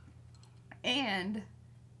it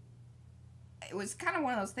was kind of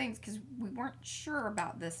one of those things because we weren't sure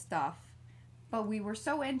about this stuff. But we were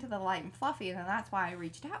so into the light and fluffy, and that's why I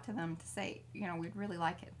reached out to them to say, you know, we'd really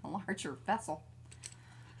like it in a larger vessel.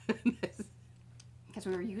 Because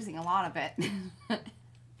we were using a lot of it.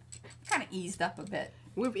 Kind of eased up a bit.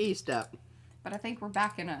 We've eased up. But I think we're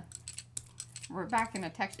back in a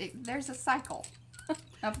texture. There's a cycle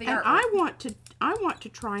of the And artwork. I want to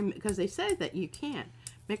try, because they say that you can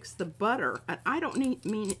mix the butter, and I don't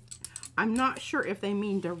mean, I'm not sure if they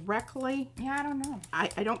mean directly. Yeah, I don't know.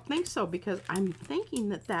 I don't think so, because I'm thinking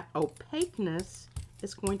that opaqueness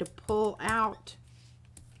is going to pull out.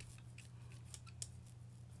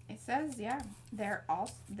 It says, yeah,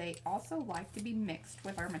 they also like to be mixed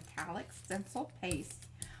with our metallic stencil paste.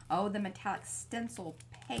 Oh, the metallic stencil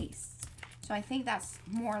paste. So I think that's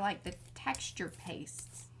more like the texture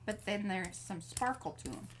pastes, but then there's some sparkle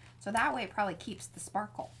to them. So that way it probably keeps the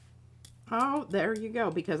sparkle. Oh, there you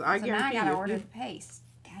go, because I So guarantee now I gotta order the paste.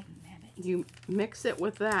 Dang-nabbit. you mix it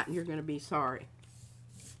with that, and you're going to be sorry.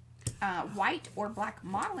 White or black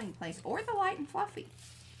modeling place, or the light and fluffy.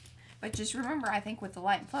 But just remember, I think with the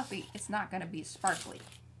light and fluffy, it's not going to be sparkly.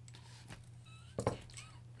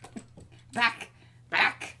 Back.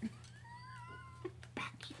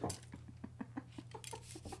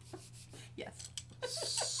 Yes.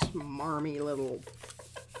 Smarmy little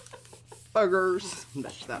buggers. I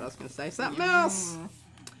thought I was going to say something else.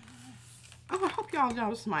 Oh, I hope y'all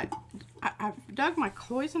notice I've dug my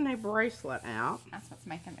cloisonne bracelet out. That's what's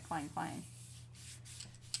making the clang clang.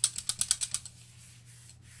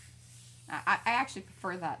 I actually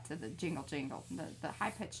prefer that to the jingle jingle. The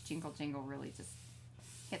high pitched jingle jingle really just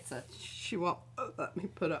hits a. She won't let me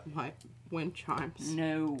put up my wind chimes.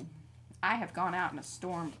 No. I have gone out in a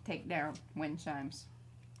storm to take down wind chimes.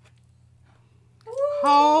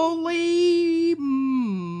 Holy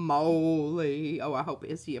moly. Oh, I hope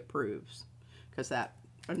Izzy approves. Because that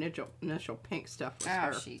initial pink stuff was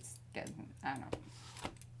her. Oh, she's good. I don't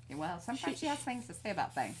know. Well, sometimes she has things to say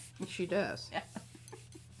about things. She does. Yeah.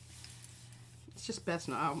 It's just best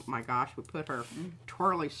not. Oh my gosh, we put her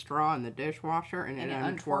twirly straw in the dishwasher and it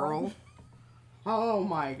untwirled. Oh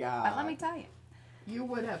my god. But let me tell you. You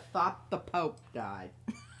would have thought the Pope died.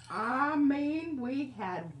 I mean, we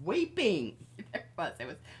had weeping. It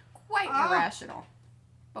was quite irrational.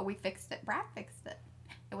 But we fixed it. Brad fixed it.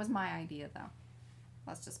 It was my idea, though.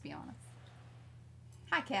 Let's just be honest.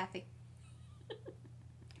 Hi, Kathy.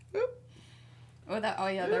 Oh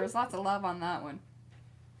yeah, there was lots of love on that one.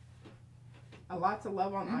 Lots of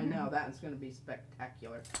love on. I know that one's going to be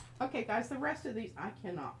spectacular. Okay, guys, the rest of these I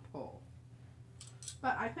cannot pull,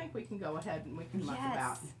 but I think we can go ahead and we can muck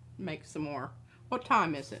about and make some more. What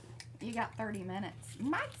time is it? You got 30 minutes. You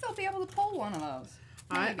might still be able to pull one of those.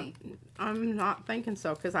 Maybe. I'm not thinking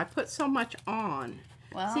so, because I put so much on.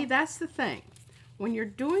 Well, see, that's the thing. When you're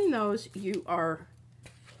doing those, you are.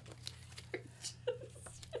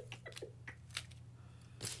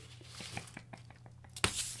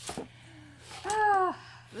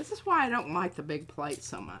 This is why I don't like the big plate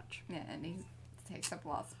so much. Yeah, it takes up a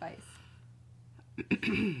lot of space.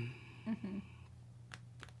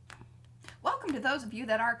 Welcome to those of you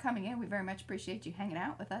that are coming in. We very much appreciate you hanging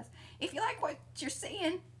out with us. If you like what you're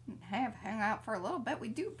seeing, hang out for a little bit. We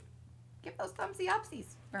do give those thumbsy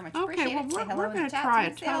upsies. Very much appreciate it. Well, we're going to try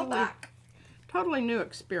a totally new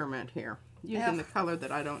experiment here. Using the color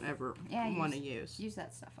that I don't ever want to use. Use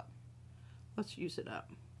that stuff up. Let's use it up.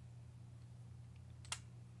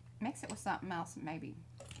 Mix it with something else, maybe.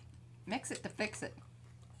 Mix it to fix it.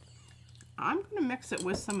 I'm going to mix it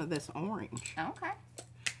with some of this orange. Okay.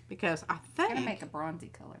 Because I think... It's going to make a bronzy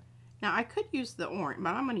color. Now, I could use the orange,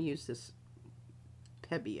 but I'm going to use this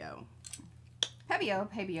Pebeo.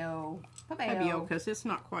 Pebeo, because it's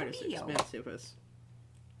not quite as expensive as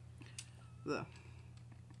the...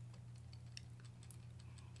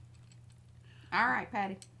 All right,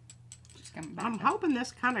 Patty. Just coming back. I'm hoping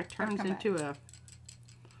this kind of turns into a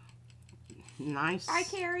nice... Hi,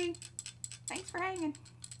 Carrie. Thanks for hanging.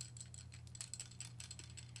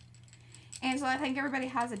 And so I think everybody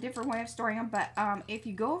has a different way of storing them, but if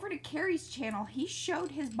you go over to Carrie's channel, he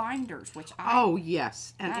showed his binders, which I... Oh,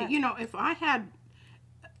 yes. And, you know, if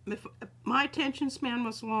my attention span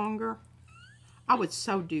was longer, I would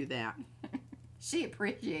so do that. She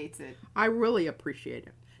appreciates it. I really appreciate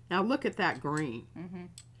it. Now, look at that green.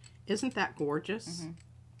 Isn't that gorgeous?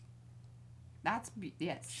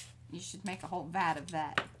 Yes. You should make a whole vat of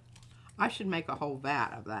that. I should make a whole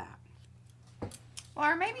vat of that.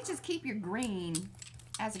 Or maybe just keep your green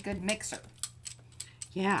as a good mixer.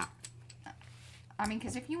 Yeah. I mean,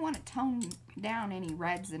 because if you want to tone down any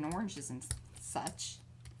reds and oranges and such,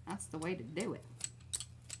 that's the way to do it.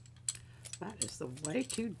 That is the way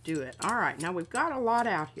to do it. All right, now we've got a lot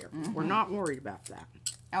out here. We're not worried about that.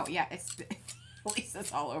 Oh, yeah, it's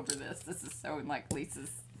Lisa's all over this. This is so like Lisa's.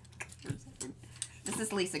 This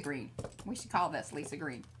is Lisa Green. We should call this Lisa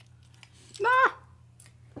Green. Nah!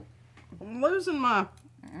 I'm losing my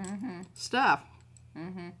stuff.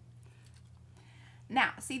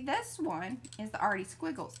 Now, see, this one is the Arty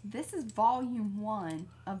Squiggles. This is volume 1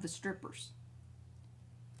 of the strippers.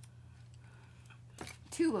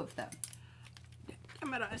 2 of them.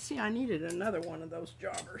 See, I needed another one of those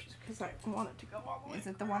joggers because I want it to go all the way. Is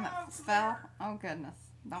it the one that fell? Oh, goodness.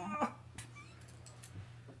 Don't.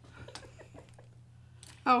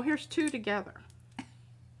 Oh, here's 2 together.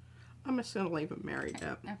 I'm just going to leave them married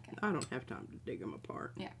up. Okay. I don't have time to dig them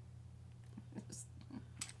apart. Yeah.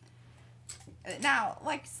 Now,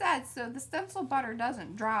 like I said, so the stencil butter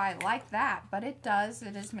doesn't dry like that, but it does.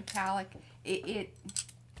 It is metallic.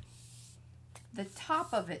 The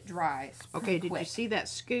top of it dries. Okay, did quick. you see that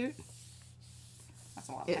scoot? That's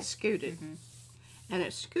a lot. It scooted. And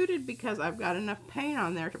it scooted because I've got enough paint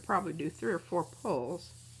on there to probably do 3 or 4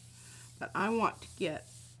 pulls. But I want to get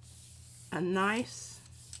a nice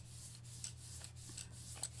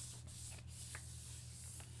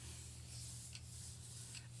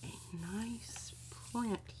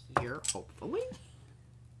print here, hopefully.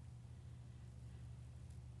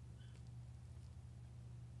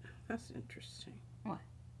 That's interesting. What?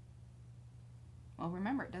 Well,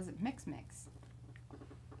 remember, it doesn't mix.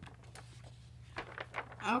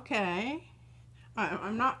 Okay.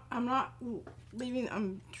 I'm not leaving.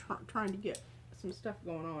 I'm trying to get some stuff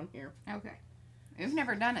going on here. Okay. We've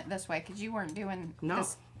never done it this way because you weren't doing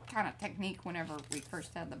this kind of technique whenever we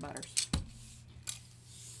first had the butters.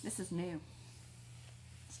 This is new.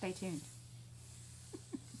 Stay tuned.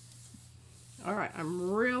 All right,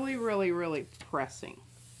 I'm really, really, really pressing.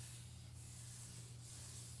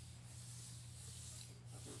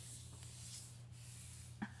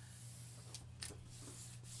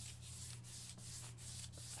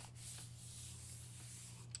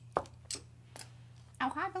 Oh,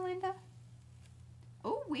 hi, Belinda.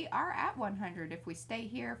 Oh, we are at 100. If we stay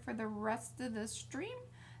here for the rest of the stream,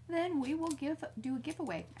 then we will do a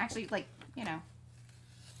giveaway. Actually, like, you know,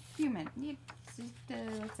 a few minutes.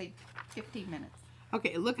 Let's say 15 minutes.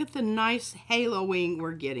 Okay, look at the nice haloing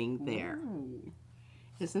we're getting there. Ooh.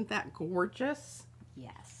 Isn't that gorgeous?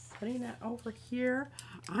 Yes. Putting that over here.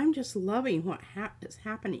 I'm just loving what is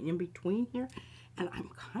happening in between here. And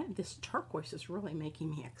this turquoise is really making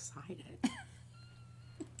me excited.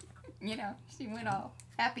 You know, she went all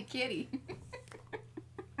happy kitty.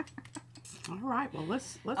 All right, well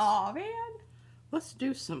let's Oh man. Let's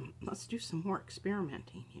do some more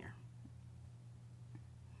experimenting here.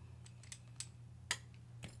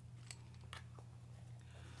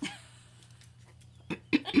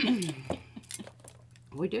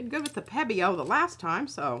 We did good with the Pebeo the last time,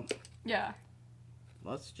 so Yeah.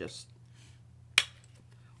 let's just,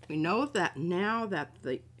 we know that now that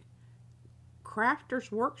the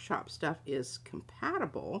Crafters Workshop stuff is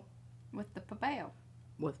compatible With the Pebeo.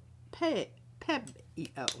 with Pebeo.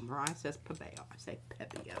 Mariah says Pebeo. I say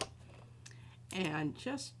Pebeo. And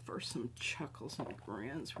just for some chuckles and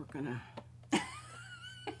grins, we're gonna.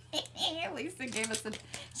 Lisa gave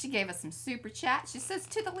us some super chat. She says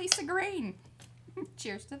to the Lisa Green.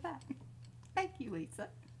 Cheers to that. Thank you, Lisa.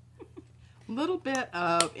 Little bit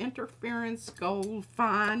of interference gold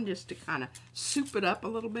fine just to kind of soup it up a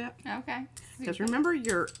little bit. Okay. Because remember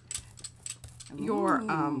your This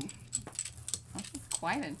is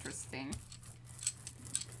quite interesting.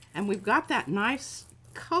 and we've got that nice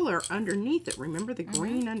color underneath it. Remember the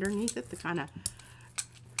green underneath it, the kind of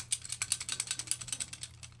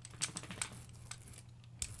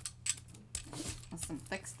That's some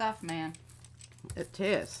thick stuff, man. it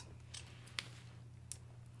is.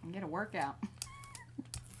 Get a workout.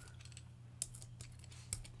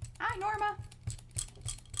 Hi, Norma.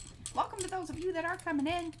 Welcome to those of you that are coming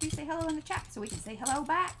in. Do say hello in the chat so we can say hello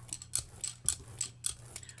back.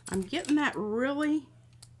 I'm getting that really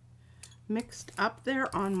mixed up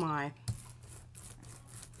there on my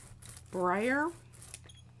brayer.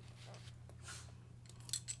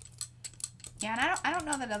 Yeah, and I don't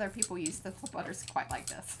know that other people use Stencil Butters quite like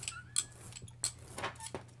this.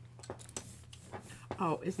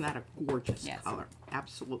 Oh, isn't that a gorgeous Yes. color?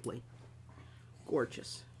 Absolutely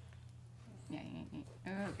gorgeous. Yeah.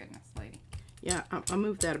 Oh, goodness, lady. Yeah, I'll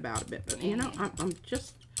move that about a bit, but you know, I'm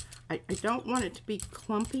just, I don't want it to be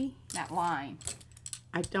clumpy. That line.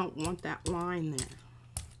 I don't want that line there.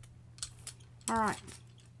 All right.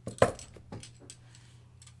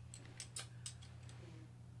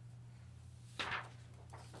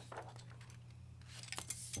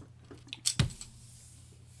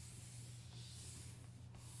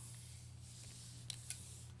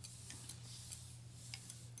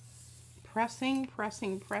 pressing,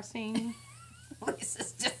 pressing, pressing.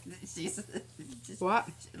 Lisa's she's just, What?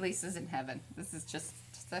 Lisa's in heaven. This is just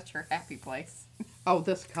such her happy place. Oh,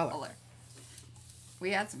 this color.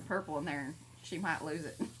 We had some purple in there, and she might lose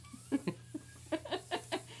it.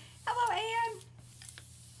 Hello, Anne.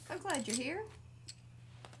 So glad you're here.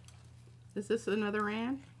 Is this another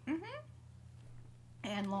Anne? Mm-hmm.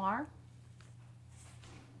 And Laura.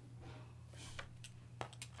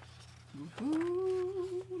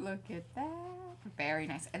 Ooh, look at that. Very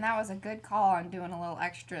nice. And that was a good call on doing a little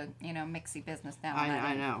extra, you know, mixy business down there.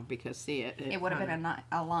 I know, because see, it would have been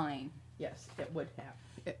a line. Yes, it would have.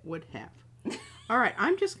 It would have. All right,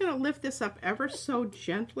 I'm just going to lift this up ever so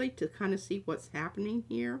gently to kind of see what's happening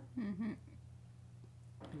here. Mm-hmm.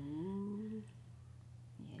 Ooh.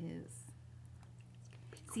 Yes.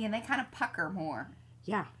 See, and they kind of pucker more.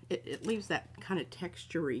 Yeah, it leaves that kind of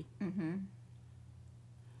texture-y. Mm-hmm.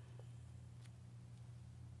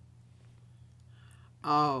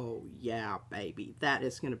 Oh yeah, baby, that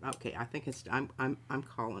is gonna. Okay, I think it's. I'm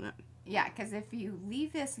calling it. Yeah, because if you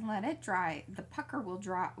leave this and let it dry, the pucker will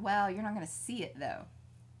dry. Well, you're not gonna see it though,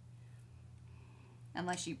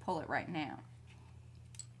 unless you pull it right now,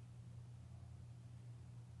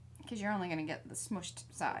 because you're only gonna get the smushed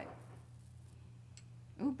side.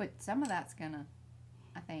 Ooh, but some of that's gonna,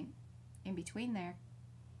 I think, in between there.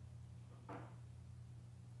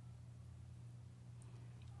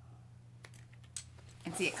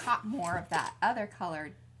 And see, it caught more of that other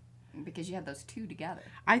color because you had those two together.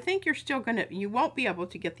 I think you're still gonna, you won't be able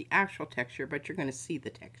to get the actual texture, but you're gonna see the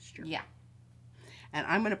texture. Yeah. And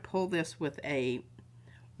I'm gonna pull this with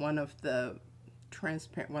one of the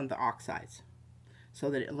transparent, one of the oxides, so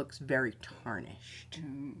that it looks very tarnished.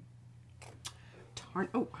 Mm.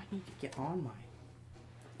 Oh, I need to get on my.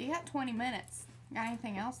 You got 20 minutes. Got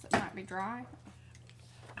anything else that might be dry?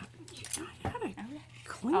 I gotta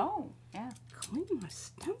clean. Oh, yeah. Clean my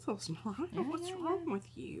stencils, Mariah. Yeah, What's wrong with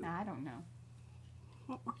you? I don't know.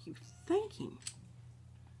 What were you thinking?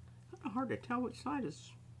 Kind of hard to tell which side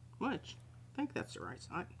is which. I think that's the right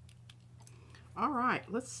side. All right,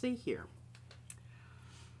 let's see here.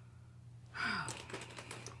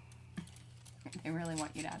 They really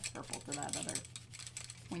want you to add purple to that other,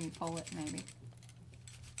 when you pull it, maybe.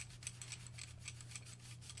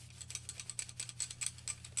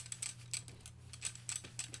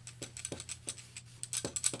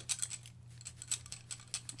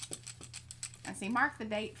 See, mark the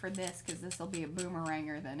date for this, because this will be a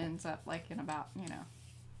boomeranger that ends up like in about,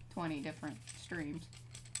 20 different streams.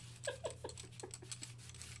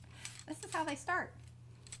 This is how they start.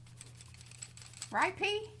 Right,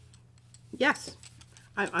 P? Yes.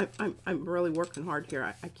 I'm really working hard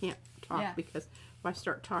here. I can't talk Yeah. because if I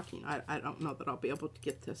start talking, I don't know that I'll be able to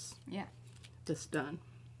get this done.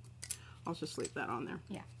 I'll just leave that on there.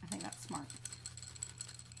 Yeah, I think that's smart.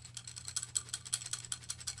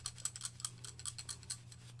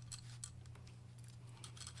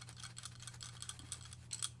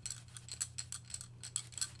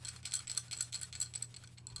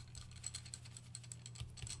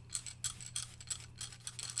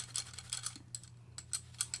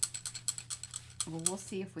 Well, we'll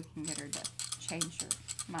see if we can get her to change her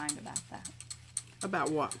mind about that.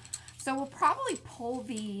 About what? So we'll probably pull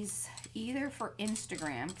these either for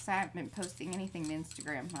Instagram, because I haven't been posting anything to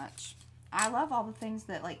Instagram much. I love all the things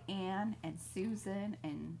that like Anne and Susan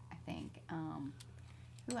and I think,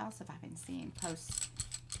 who else have I been seeing post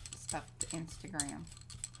stuff to Instagram?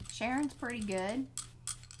 Sharon's pretty good.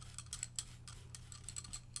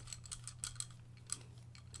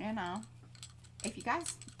 You know, if you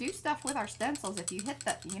guys do stuff with our stencils, if you hit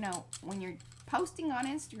the, when you're posting on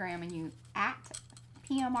Instagram and you @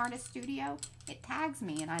 PM Artist Studio, it tags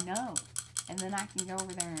me and I know. And then I can go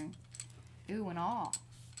over there and ooh and all.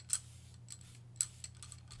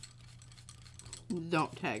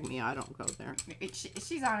 Don't tag me. I don't go there.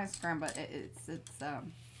 She's on Instagram, but it's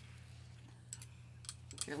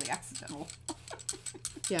purely accidental.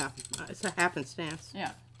 Yeah, it's a happenstance.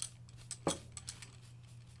 Yeah.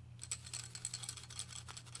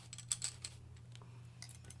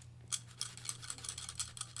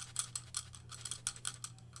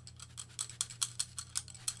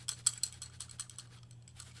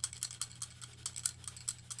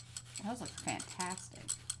 Those look fantastic.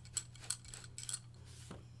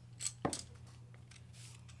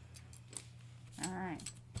 All right.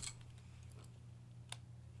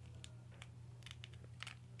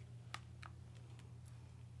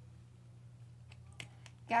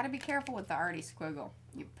 Got to be careful with the Arty squiggle.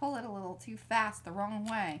 You pull it a little too fast the wrong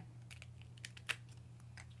way.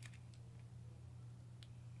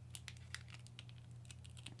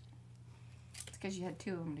 It's because you had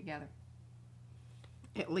two of them together.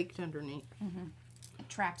 It leaked underneath. It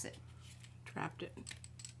traps it. Trapped it.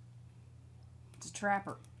 It's a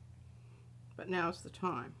trapper. But now's the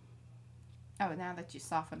time. Oh, now that you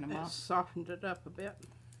softened them I up. softened it up a bit.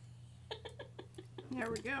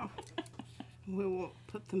 There we go. We will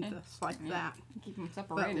put them just like that. Keep them But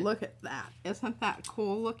separated. look at that. Isn't that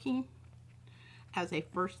cool looking? As a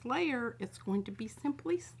first layer, it's going to be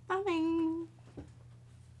simply stunning.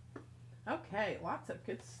 Okay, lots of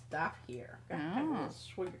good stuff here. Gotta have a little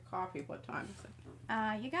swig of coffee. What time is it?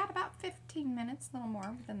 You got about 15 minutes, a little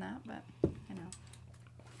more than that, but, you know.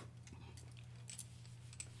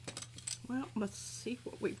 Well, let's see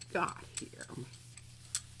what we've got here.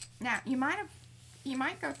 Now, you might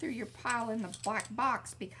go through your pile in the black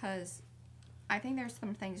box because I think there's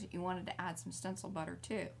some things that you wanted to add some stencil butter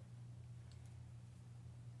to.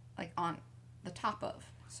 Like on the top of,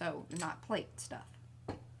 so not plate stuff.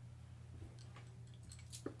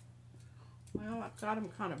 Well, I've got them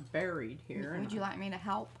kind of buried here. Would you like me to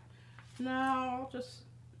help? No,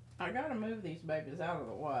 I gotta move these babies out of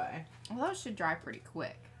the way. Well, those should dry pretty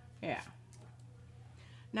quick. Yeah.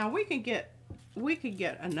 Now we could get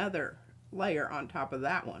another layer on top of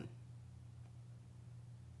that one.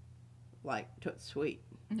 Like Tootsie Sweet.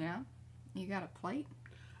 Yeah? You got a plate?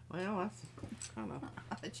 Well, that's kind of...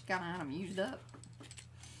 I thought you kind of had them used up.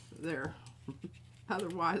 They're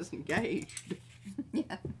otherwise engaged.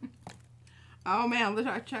 Yeah. Oh man,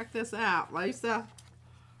 check this out, Lisa.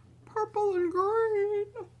 Purple and green.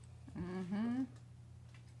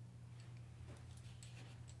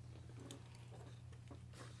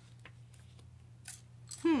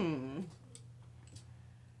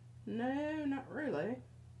 No, not really.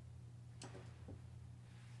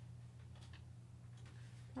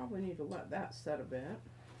 Probably need to let that set a bit.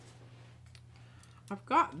 I've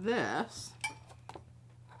got this.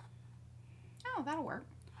 Oh, that'll work.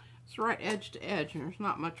 It's right edge to edge and there's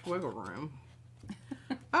not much wiggle room.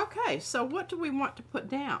 Okay, so what do we want to put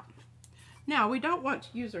down? Now, we don't want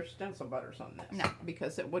to use our stencil butters on this. No.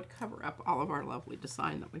 Because it would cover up all of our lovely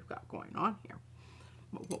design that we've got going on here.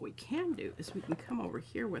 But what we can do is we can come over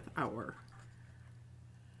here with our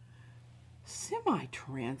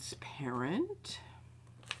semi-transparent.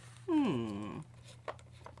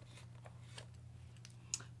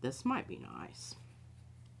 This might be nice.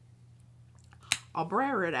 I'll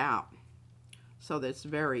brayer it out so that it's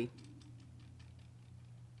very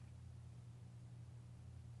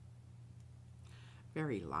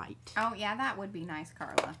light. Oh, yeah, that would be nice,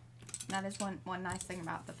 Carla. That is one nice thing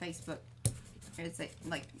about the Facebook is that,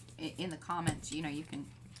 like, in the comments, you know, you can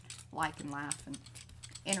like and laugh and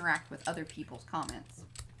interact with other people's comments.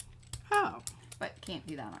 Oh. But can't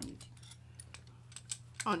do that on YouTube.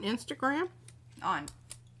 On Instagram? On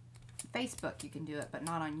Facebook, you can do it, but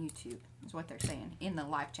not on YouTube, is what they're saying in the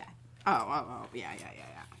live chat. Oh, yeah.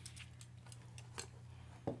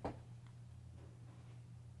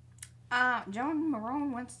 Joan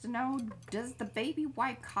Marone wants to know, does the baby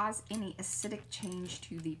wipe cause any acidic change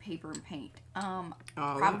to the paper and paint?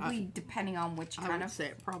 Probably depending on which kind of... I would say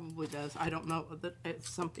it probably does. I don't know that it's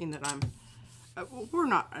something that I'm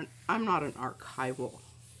not an archival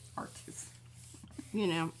artist. You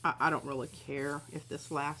know, I don't really care if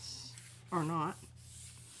this lasts or not.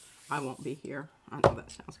 I won't be here. I know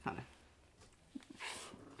that sounds kind of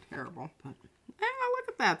terrible, but look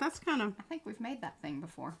at that. That's kind of... I think we've made that thing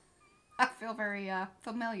before. I feel very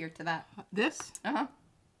familiar to that. This? Uh-huh.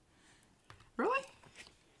 Really?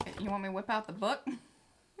 You want me to whip out the book?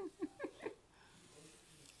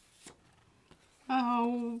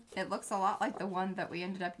 Oh. It looks a lot like the one that we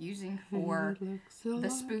ended up using for the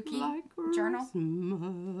spooky journal.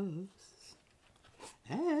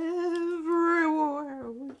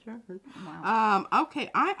 Everywhere we turn. Wow.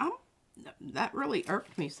 Okay, that really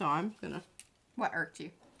irked me, so I'm gonna... What irked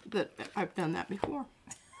you? That I've done that before.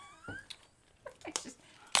 It's just,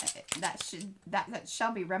 that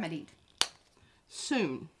shall be remedied.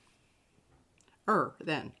 Soon.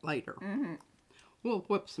 Then later. We'll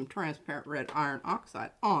whip some transparent red iron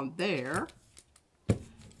oxide on there.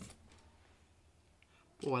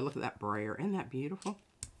 Boy, look at that brayer. Isn't that beautiful?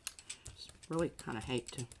 Just really kind of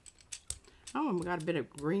hate to... Oh, and we got a bit of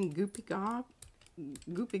green goopy gongy,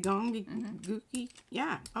 gooky.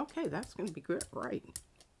 Yeah, okay, that's going to be good. Right.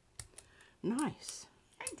 Nice.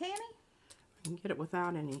 Hey, Tammy. I can get it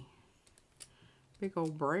without any big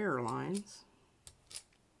old brayer lines.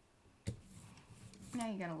 Now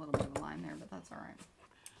you got a little bit of a line there, but that's all right.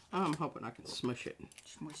 I'm hoping I can smush it.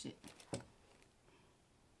 Smush it.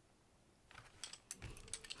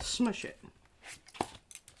 Smush it.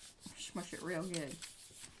 Smush it real good.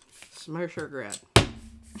 Smush her good.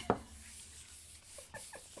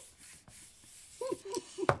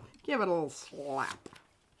 Give it a little slap.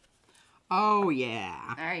 Oh,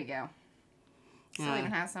 yeah. There you go. Still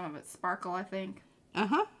even has some of its sparkle, I think.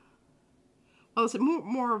 Uh-huh. Well, it's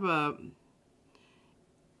more of a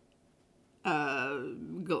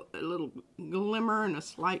little glimmer and a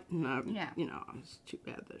slight, you know, it's too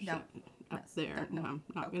bad there's that up there. No, I'm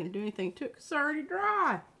not going to do anything to it because it's already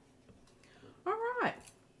dry. All right.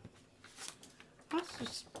 Let's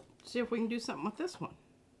just see if we can do something with this one.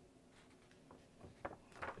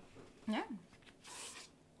 Yeah.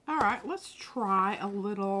 All right, let's try a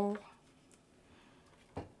little.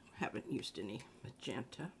 Haven't used any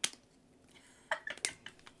magenta.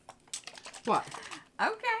 What?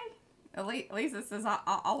 Okay. Lisa says,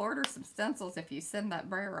 I'll order some stencils if you send that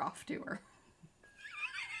brayer off to her.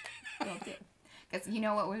 Will do. Because you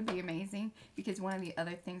know what would be amazing? Because one of the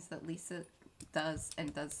other things that Lisa does,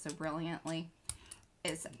 and does so brilliantly,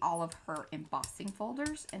 is all of her embossing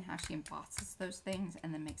folders and how she embosses those things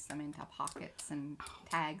and then makes them into pockets and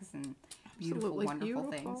tags and beautiful,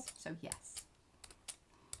 wonderful things. So yes,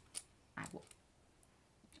 I will.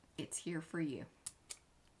 It's here for you.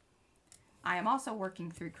 I am also working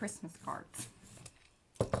through Christmas cards.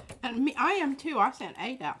 And I am too. I sent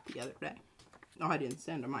 8 out the other day. No, I didn't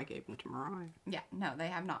send them. I gave them to Mariah. Yeah, no, they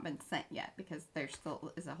have not been sent yet because there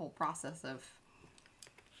still is a whole process of.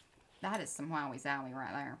 That is some wowie zowie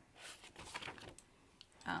right there.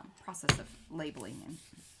 Process of labeling and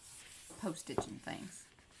postage and things.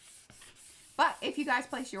 But if you guys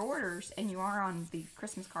place your orders and you are on the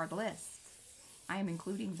Christmas card list, I am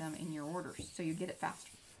including them in your orders so you get it faster.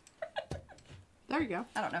 There you go.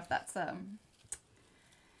 I don't know if that's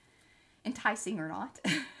enticing or not.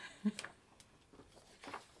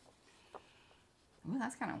 Ooh,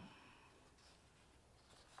 that's kind of.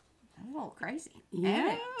 That's a little crazy. Yeah.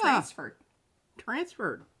 And it transferred.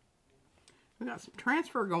 Transferred. We got some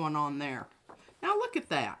transfer going on there. Now look at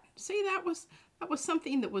that. See, that was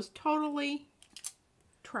something that was totally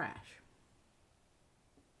trash.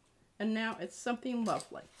 And now it's something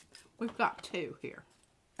lovely. We've got 2 here.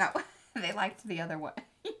 Oh, they liked the other one.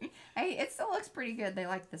 Hey, it still looks pretty good. They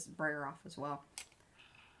like this brayer off as well.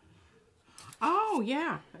 Oh,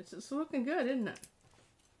 yeah. It's looking good, isn't it?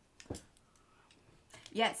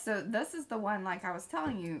 Yeah, so this is the one, like I was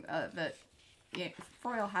telling you, that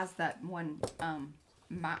Froyle has that one,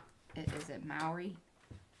 is it Maori?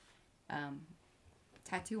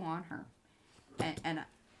 Tattoo on her. And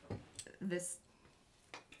this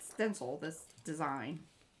stencil, this design,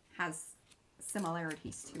 has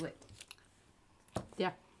similarities to it.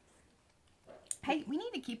 Yeah. Hey, we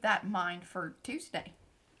need to keep that in mind for Tuesday.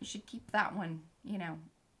 You should keep that one, you know,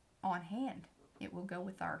 on hand. It will go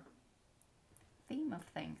with our theme of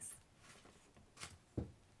things.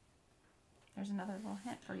 There's another little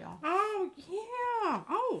hint for y'all. Oh, yeah.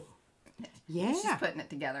 Oh, yeah. She's putting it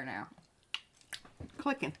together now.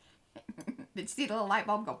 Clicking. Did you see the little light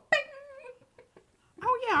bulb go bing?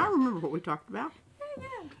 Oh, yeah. I remember what we talked about.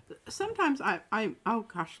 Yeah. Sometimes oh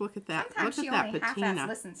gosh, look at that. Sometimes look she at that only patina. half-ass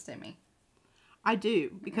listens to me. I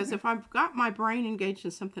do, because if I've got my brain engaged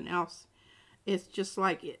in something else, it's just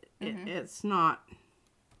like it's not.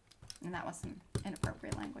 And that was some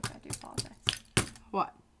inappropriate language. I do apologize.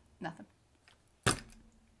 What? Nothing. I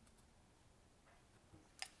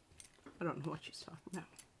don't know what she's talking about.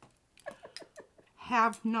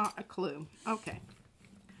 Have not a clue. Okay.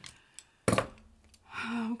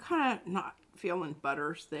 I'm kind of not feeling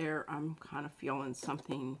butters there. I'm kind of feeling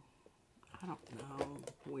something, I don't know,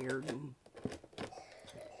 weird. And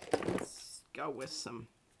let's go with some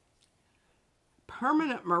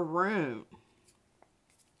permanent maroon.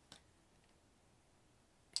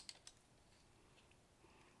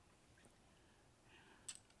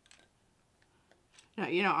 Now,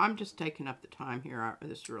 you know, I'm just taking up the time here.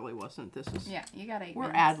 This really wasn't. This is. Yeah, you got 8 We're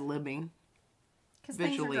minutes. ad-libbing. Because things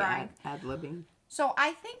are Visually drying. ad-libbing. So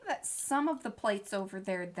I think that some of the plates over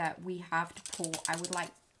there that we have to pull, I would like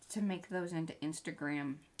to make those into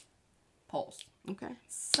Instagram polls. Okay.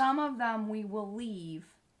 Some of them we will leave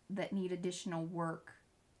that need additional work.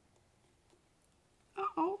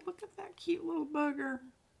 Uh-oh, look at that cute little bugger.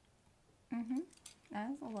 Mm-hmm. That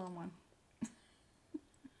is a little one.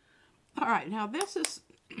 All right, now this is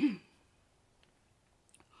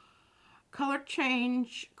color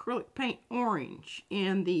change acrylic paint orange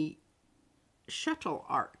in the shuttle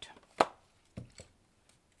art.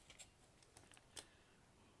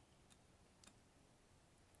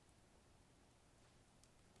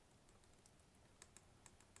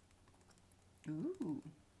 Ooh.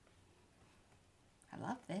 I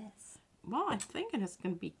love this. Well, I'm thinking it's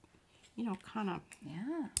going to be, you know, kind of.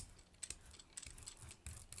 Yeah.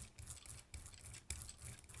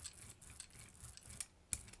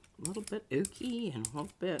 A little bit ooky and a little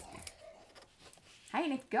bit. Hey,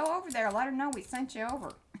 Nick, go over there. Let her know we sent you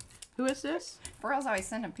over. Who is this? Pearl's always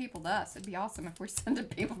sending people to us. It'd be awesome if we're sending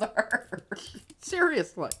people to her.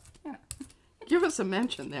 Seriously. Yeah. Give us a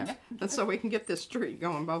mention there. And so we can get this streak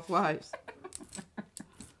going both ways.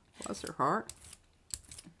 Bless her heart.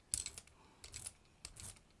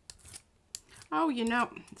 Oh, you know,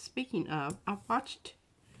 speaking of, I watched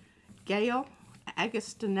Gail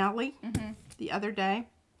Agostinelli the other day.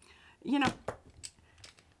 You know,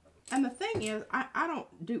 and the thing is, I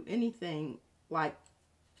don't do anything like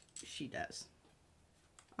she does.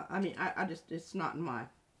 I mean, I just, it's not in my...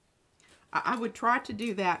 I would try to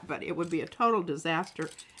do that, but it would be a total disaster,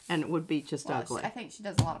 and it would be just ugly. I think she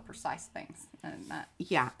does a lot of precise things, and that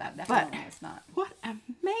definitely is not. What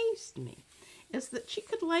amazed me is that she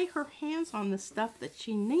could lay her hands on the stuff that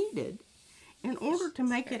she needed in order to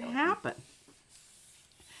make it happen.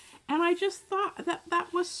 And I just thought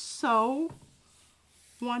that was so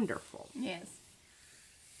wonderful. Yes.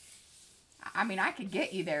 I mean, I could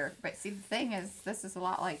get you there, but see, the thing is, this is a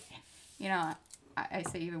lot like, you know, I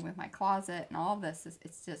say even with my closet and all of this,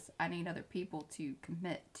 it's just, I need other people to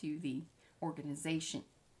commit to the organization.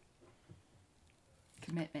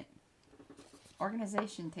 Commitment.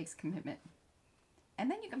 Organization takes commitment. And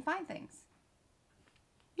then you can find things.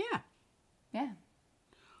 Yeah. Yeah.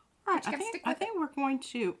 All right, I think we're going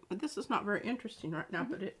to, this is not very interesting right now,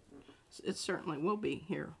 but it certainly will be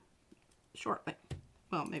here shortly.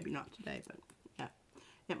 Well, maybe not today, but yeah.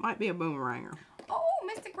 It might be a boomeranger. Oh,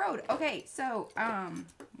 Mystic Road. Okay, so,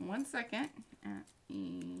 1 second.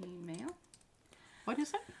 Email. What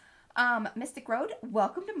is it? Mystic Road,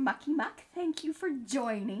 welcome to Mucky Muck. Thank you for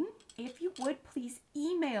joining. If you would, please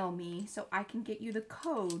email me so I can get you the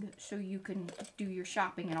code so you can do your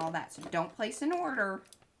shopping and all that. So don't place an order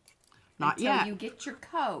until you get your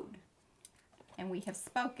code. And we have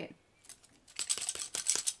spoken.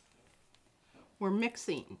 We're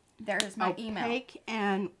mixing. There's my email. Opaque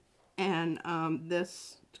and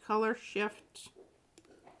this color shift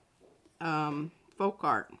folk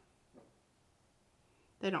art.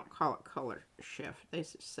 They don't call it color shift. They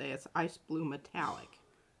say it's ice blue metallic.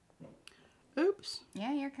 Oops.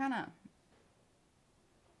 Yeah, you're kind of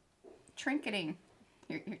trinketing.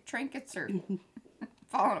 Your trinkets are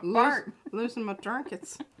falling apart. Losing my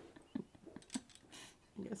trinkets. I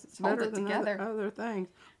guess it's Hold better it than together. other things.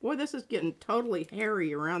 Boy, this is getting totally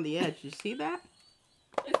hairy around the edge. You see that?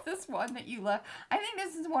 Is this one that you left? I think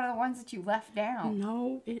this is one of the ones that you left down.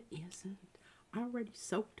 No, it isn't. I already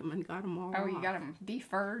soaked them and got them all Oh, off. you got them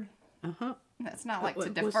deferred? Uh-huh. That's not like to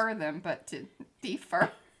defer them, but to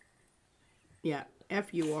defer. Yeah,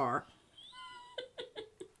 F-U-R.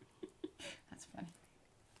 That's funny.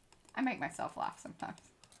 I make myself laugh sometimes.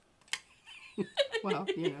 Well,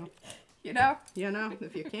 you know. You know? You know,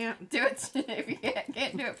 if you can't. Do it. If you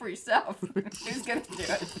can't do it for yourself, who's going to do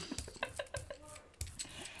it?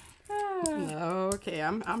 Okay,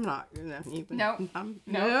 I'm not gonna even. Nope.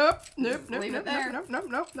 Nope. Leave it there.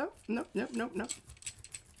 Nope.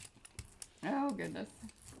 Oh, goodness.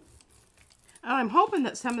 I'm hoping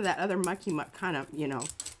that some of that other mucky muck kind of, you know,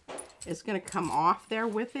 is going to come off there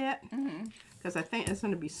with it. Because I think it's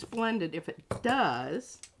going to be splendid if it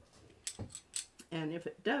does. And if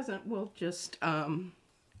it doesn't, we'll just, I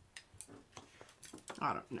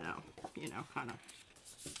don't know, you know, kind of.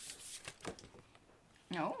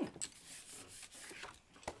 No.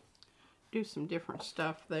 Do some different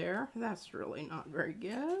stuff there. That's really not very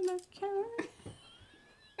good. Okay.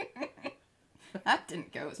 That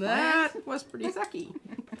didn't go as planned. That was pretty sucky.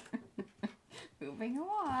 Moving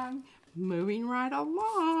along. Moving right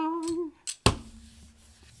along.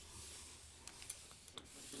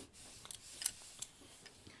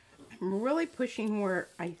 I'm really pushing where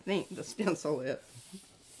I think the stencil is.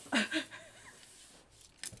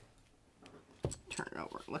 Turn it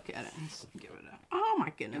over, look at it, and give it a... Oh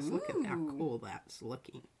my goodness, look at how cool that's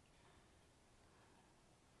looking.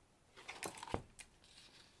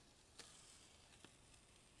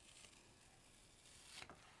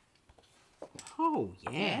 Oh,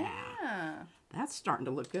 yeah. That's starting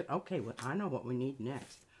to look good. Okay, well, I know what we need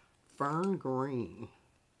next. Fern green.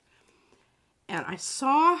 And I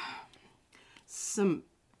saw some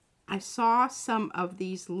of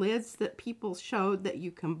these lids that people showed that you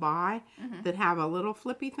can buy that have a little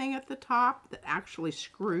flippy thing at the top that actually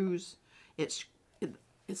screws. It's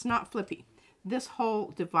not flippy. This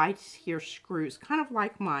whole device here screws, kind of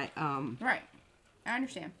like my Right. I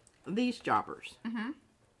understand. These jobbers.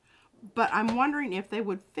 But I'm wondering if they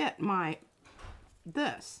would fit my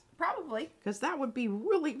this. Probably. Because that would be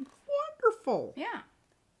really wonderful. Yeah.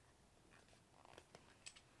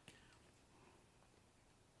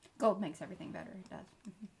 Gold makes everything better. It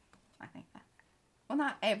does. I think that. Well,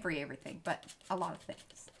 not everything, but a lot of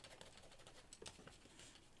things.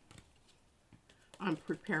 I'm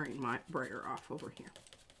preparing my brayer off over here.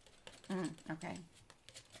 Okay.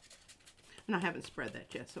 And I haven't spread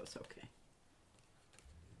that yet, so it's okay.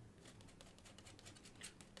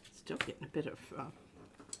 Still getting a bit of...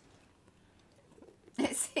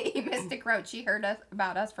 See, Mystic Roach, she heard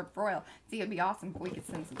about us from Broil. See, it'd be awesome if we could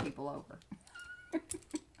send some people over.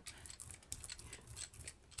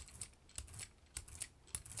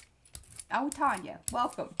 Oh, Tanya,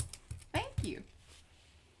 welcome. Thank you.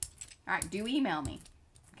 All right, do email me.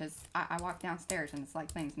 Because I walk downstairs and it's like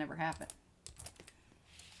things never happen.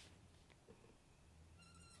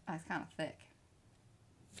 That's kind of thick.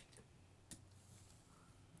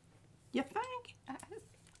 You think? You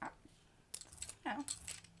know.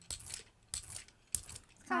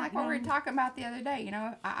 It's kind of like what we were talking about the other day. You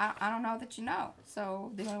know, I don't know that you know.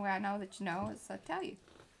 So the only way I know that you know is to tell you.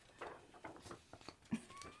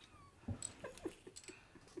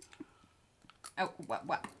 Oh,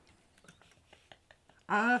 what?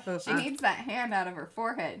 She needs that hand out of her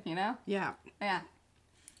forehead, you know? Yeah. Yeah.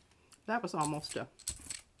 That was almost a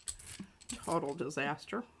total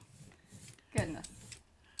disaster. Goodness.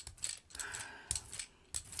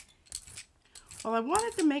 Well, I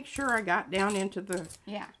wanted to make sure I got down into the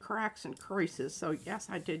Yeah. cracks and creases, so yes,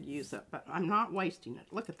 I did use it, but I'm not wasting it.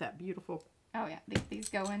 Look at that beautiful. Oh, yeah. These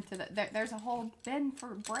go into the... There's a whole bin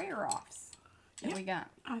for brayer offs that we got.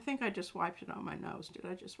 I think I just wiped it on my nose. Did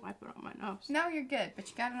I just wipe it on my nose? No, you're good, but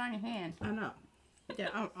you got it on your hand. I know.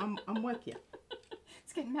 Yeah, I'm with you.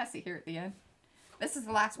 It's getting messy here at the end. This is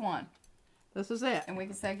the last one, This is it. and we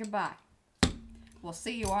can say goodbye. We'll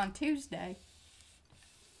see you on Tuesday.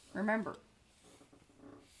 Remember,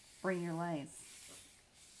 bring your lays.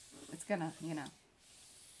 It's gonna, you know.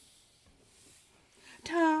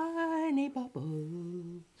 Tiny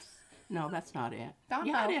bubbles. No, that's not it. Don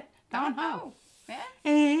You had Ho. it. Don Ho. Yeah?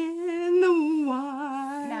 And the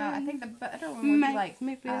wine. No, I think the better one would be like...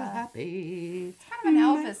 me feel happy. It's kind of an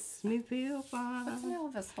Elvis... Makes me feel fine. What's an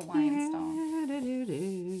Elvis Hawaiian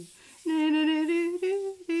song?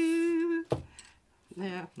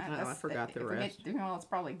 Yeah, well, I forgot the rest. Well, it's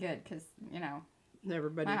probably good because, you know,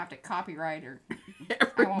 Everybody, I have to copyright or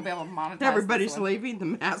I won't be able to monetize. everybody's leaving the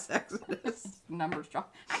mass exodus. Numbers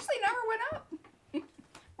drop. Actually, number went up.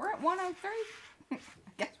 We're at 103. I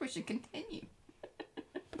guess we should continue.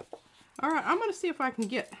 All right, I'm going to see if I can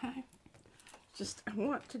get... I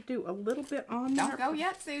want to do a little bit on there. Don't go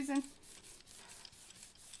yet, Susan.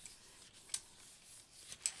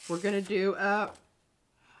 We're going to do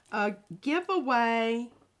a giveaway,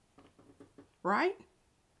 right?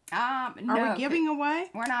 No. Are we giving away?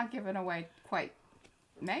 We're not giving away quite.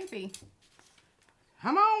 Maybe.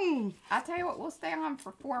 Come on. I'll tell you what, we'll stay on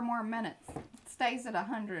for 4 more minutes. It stays at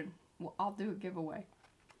 100. Well, I'll do a giveaway.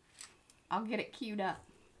 I'll get it queued up.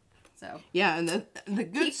 So Yeah, and the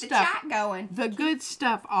good keep stuff. the chat going. The good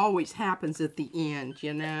stuff always happens at the end,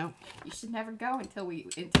 you know. You should never go until we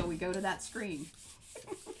go to that screen.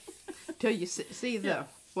 Till you see the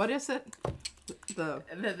what is it?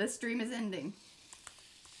 The stream is ending.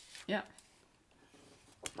 Yep.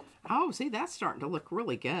 Oh, see, that's starting to look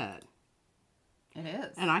really good. It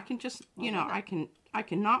is. And I can just, you know, I can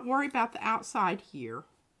not worry about the outside here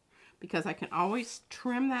because I can always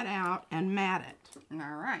trim that out and mat it.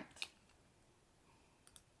 All right.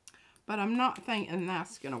 But I'm not thinking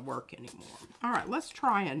that's going to work anymore. All right, let's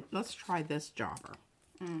try this jobber.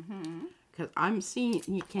 Because I'm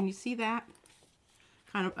seeing, can you see that?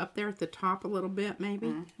 Kind of up there at the top a little bit,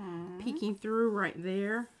 maybe? Peeking through right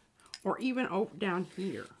there. Or even down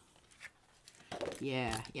here.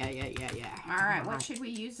 Yeah. All right, what should we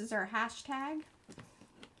use as our hashtag?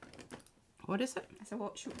 What is it? I said,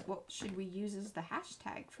 what should we use as the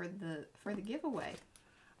hashtag for the giveaway?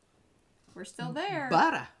 We're still there.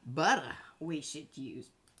 Butter. We should use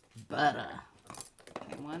Butter.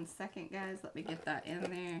 Okay, 1 second, guys. Let me get that in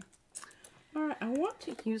there. All right, I want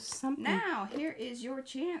to use something. Now, here is your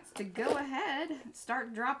chance to go ahead.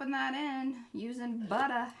 Start dropping that in using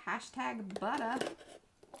butter. Hashtag butter.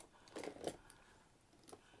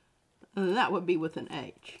 That would be with an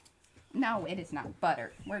H. No, it is not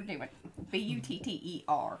butter. We're doing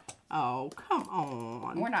B-U-T-T-E-R. Oh, come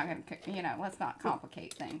on. We're not going to, you know, let's not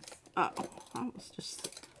complicate things. Oh, I was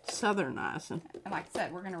just southernizing. And like I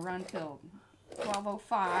said, we're going to run till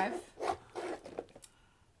 12:05.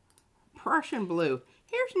 Prussian blue.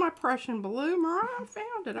 Here's my Prussian blue, Mariah. I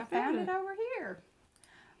found it. I found it over here.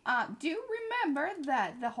 Do remember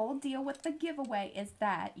that the whole deal with the giveaway is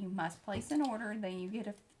that you must place an order, then you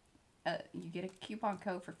get you get a coupon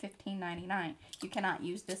code for $15.99. You cannot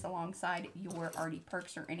use this alongside your Arty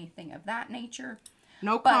perks or anything of that nature.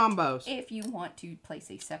 No But combos. if you want to place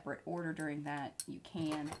a separate order during that, you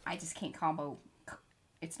can. I just can't combo.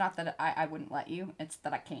 It's not that I wouldn't let you. It's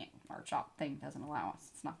that I can't. Our shop thing doesn't allow us.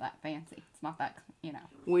 It's not that fancy. It's not that, you know.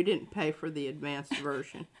 We didn't pay for the advanced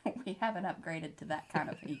version. We haven't upgraded to that kind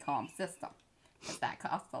of e-com system. Because that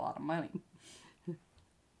costs a lot of money.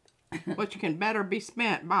 Which can better be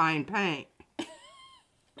spent buying paint.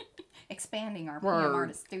 Expanding our Word. PM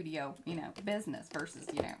Artist Studio, you know, business versus,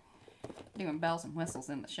 you know, doing bells and whistles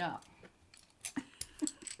in the shop.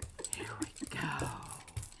 Here we go.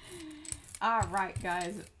 All right,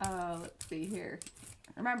 guys. Let's see here.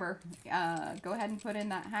 Remember, go ahead and put in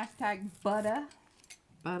that hashtag butter.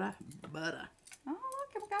 Butter. Oh,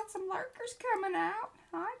 look, we've got some lurkers coming out.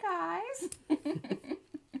 Hi, guys.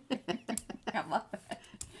 I love it.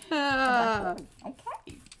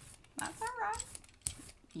 Okay, that's all right.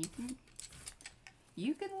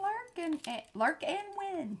 You can lurk and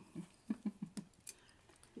win.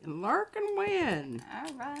 Lurk and win.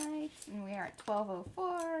 All right, and we are at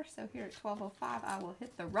 12:04. So here at 12:05, I will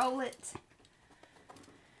hit the roll it.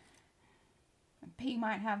 P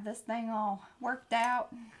might have this thing all worked out.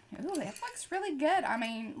 Ooh, it looks really good. I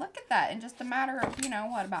mean, look at that. In just a matter of, you know,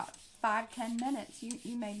 what, about 5-10 minutes,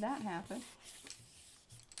 you made that happen.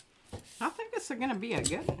 I think it's going to be a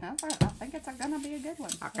good one. That's right. I think it's going to be a good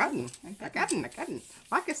one. I couldn't.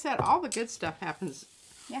 Like I said, all the good stuff happens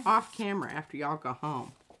off camera after y'all go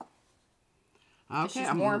home. Okay,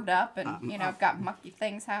 She's warmed up and, you know, I've got mucky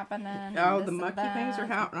things happening. Oh, the mucky things are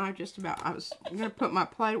happening. I was going to put my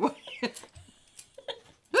plate away.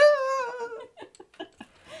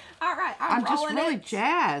 All right, I'm just really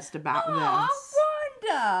jazzed about this.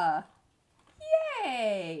 Rhonda!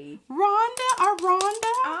 Yay! Rhonda.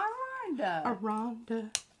 Congrats,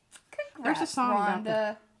 There's a song Rhonda. about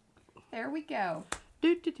that. There we go.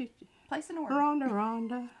 Place an order. Rhonda.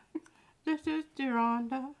 Rhonda.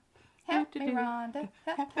 Help me, Rhonda.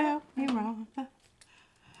 Help me, Rhonda.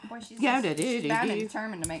 Boy, she's bound and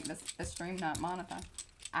determined to make this stream not monetized.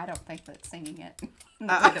 I don't think that singing it, the way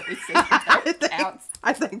that we sing it, counts.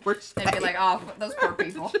 I think we're safe. They'd be like, oh, those poor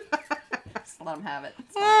people. Just let them have it.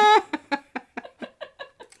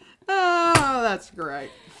 Oh, that's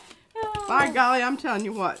great. Oh. By golly, I'm telling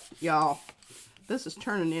you what, y'all. This is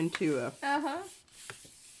turning into a...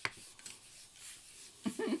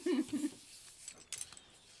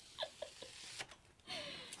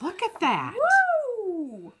 Look at that.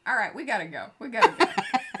 Woo! All right, we gotta go. For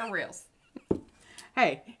reals.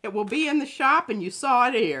 Hey, it will be in the shop and you saw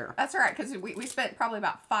it here. That's right, because we spent probably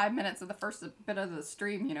about 5 minutes of the first bit of the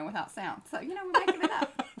stream, you know, without sound. So, you know, we're making it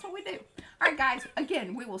up. That's what we do. All right, guys,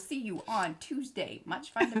 again, we will see you on Tuesday.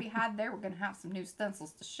 Much fun to be had there. We're going to have some new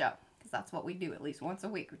stencils to show, because that's what we do at least once a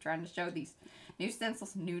week. We're trying to show these new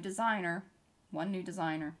stencils, one new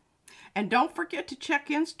designer. And don't forget to check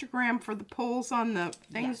Instagram for the polls on the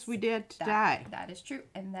things we did today. That is true.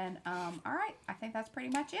 And then, all right, I think that's pretty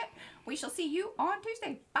much it. We shall see you on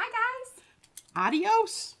Tuesday. Bye, guys.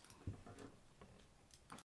 Adios.